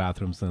tiles in the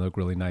bathrooms, and they look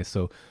really nice.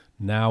 So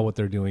now what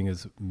they're doing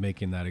is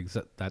making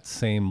that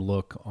same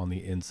look on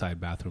the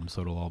inside bathroom, so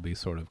it'll all be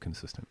sort of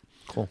consistent.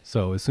 Cool.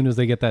 So as soon as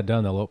they get that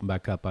done, they'll open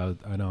back up. I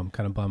know I'm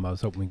kind of bummed. I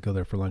was hoping we'd go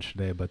there for lunch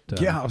today, but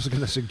I was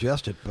going to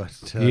suggest it, but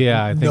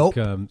I think nope.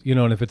 And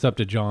if it's up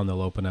to John,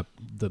 they'll open up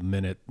the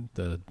minute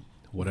the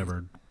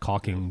whatever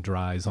caulking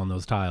dries on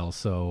those tiles.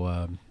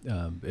 So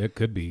it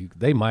could be,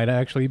 they might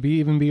actually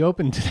even be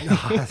open today.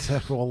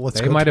 Well,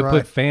 they might have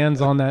put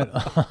fans on that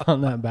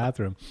on that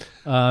bathroom.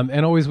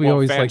 And always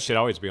fans should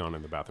always be on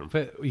in the bathroom.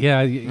 But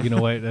yeah, you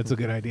know what? That's a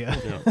good idea.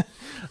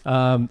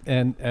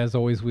 And as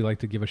always, we like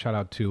to give a shout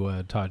out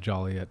to Todd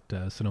Jolly at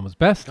Sonoma's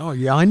Best. Oh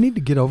yeah, I need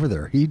to get over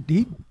there. He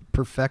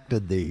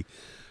perfected the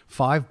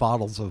 5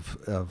 bottles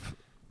of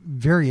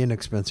very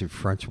inexpensive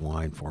French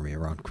wine for me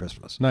around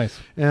Christmas. Nice.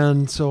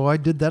 And so I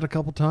did that a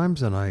couple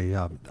times, and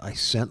I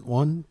sent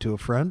one to a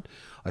friend.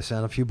 I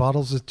sent a few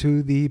bottles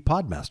to the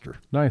Podmaster.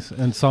 Nice.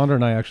 And Sandra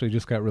and I actually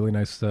just got really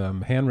nice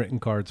handwritten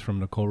cards from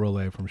Nicole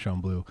Rollet from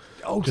Chamblou.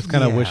 Oh, just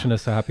kind of wishing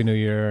us a Happy New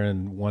Year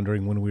and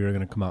wondering when we were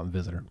going to come out and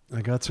visit her.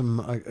 I got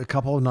a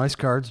couple of nice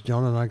cards.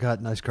 John and I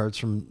got nice cards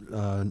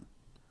from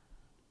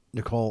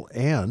Nicole,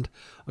 and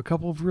a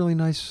couple of really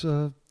nice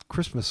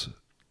Christmas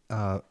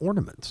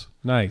ornaments.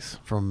 Nice.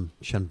 From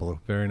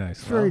Chamblou. Very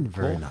nice. Very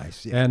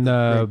nice. Yeah, and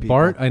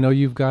Bart, I know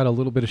you've got a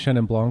little bit of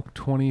Chenin Blanc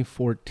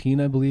 2014,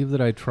 I believe,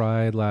 that I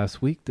tried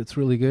last week. That's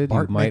really good.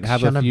 Bart you might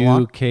have Chenin a few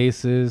Blanc?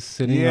 cases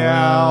sitting around.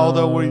 Yeah,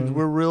 although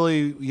we're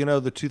really,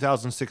 the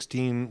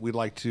 2016, we'd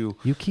like to.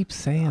 You keep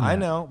saying that. I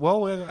know.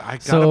 Well, I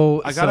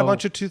got a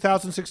bunch of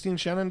 2016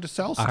 Chenin to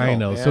sell still. I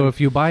know. Man. So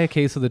if you buy a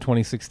case of the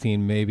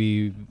 2016,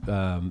 maybe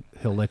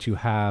he'll let you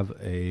have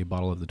a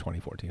bottle of the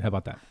 2014. How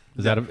about that?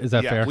 Is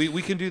that fair?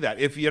 We can do that.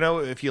 If you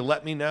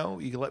let me know,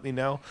 you can let me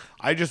know.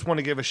 I just want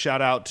to give a shout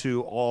out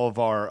to all of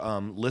our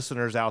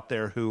listeners out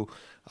there who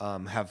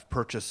have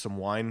purchased some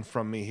wine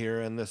from me here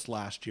in this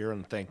last year,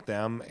 and thank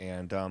them.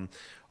 And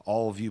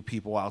all of you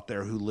people out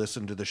there who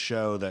listen to the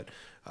show that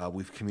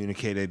we've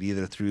communicated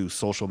either through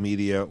social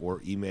media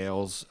or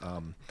emails.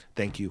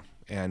 Thank you.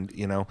 And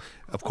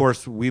of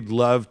course, we'd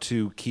love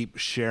to keep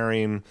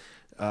sharing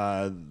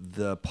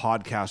the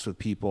podcast with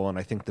people, and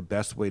I think the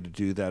best way to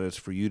do that is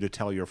for you to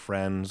tell your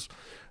friends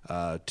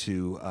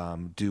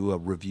to do a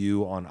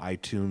review on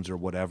iTunes or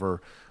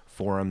whatever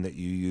forum that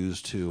you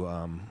use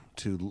to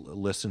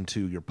listen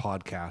to your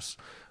podcasts.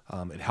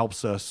 It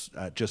helps us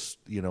just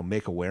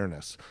make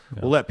awareness.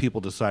 We'll let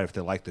people decide if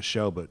they like the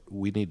show, but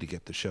we need to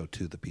get the show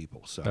to the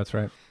people. So that's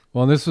right.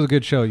 Well, and this was a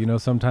good show.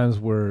 Sometimes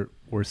we're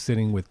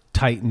sitting with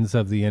titans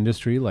of the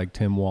industry like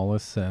Tim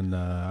Wallace and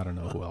I don't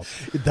know who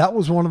else. That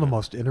was one of the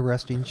most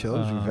interesting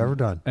shows we've ever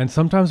done. And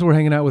sometimes we're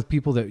hanging out with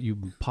people that you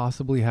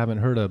possibly haven't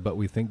heard of, but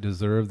we think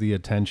deserve the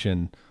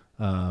attention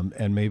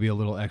and maybe a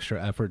little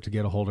extra effort to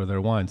get a hold of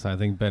their wines. I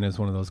think Ben is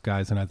one of those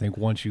guys, and I think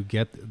once you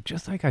get,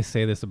 just like I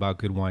say this about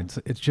good wines,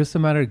 it's just a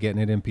matter of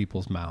getting it in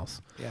people's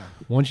mouths. Yeah.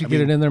 Once you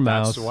get it in their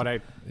mouths. That's what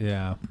I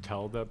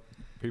tell the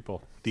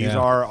people. These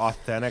are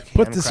authentic,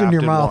 put this in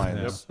your mouth.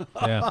 Wines.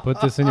 Yeah, put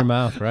this in your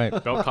mouth,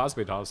 right. Bill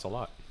Cosby taught us a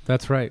lot.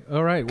 That's right.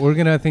 All right, we're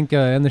going to, I think,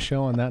 end the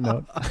show on that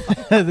note.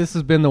 This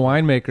has been The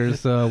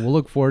Winemakers. We'll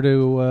look forward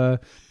to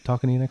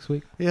talking to you next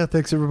week. Yeah,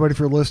 thanks everybody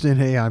for listening.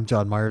 Hey, I'm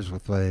John Myers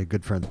with my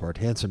good friends Bart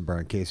Hanson,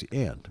 Brian Casey,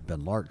 and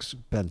Ben Larks.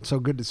 Ben, so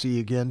good to see you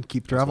again.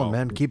 Keep traveling,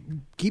 man.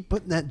 Keep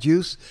putting that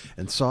juice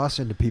and sauce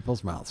into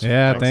people's mouths.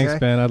 Yeah, thanks,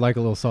 Ben. I'd like a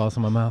little sauce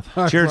in my mouth.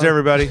 Cheers,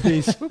 everybody.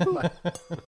 Peace.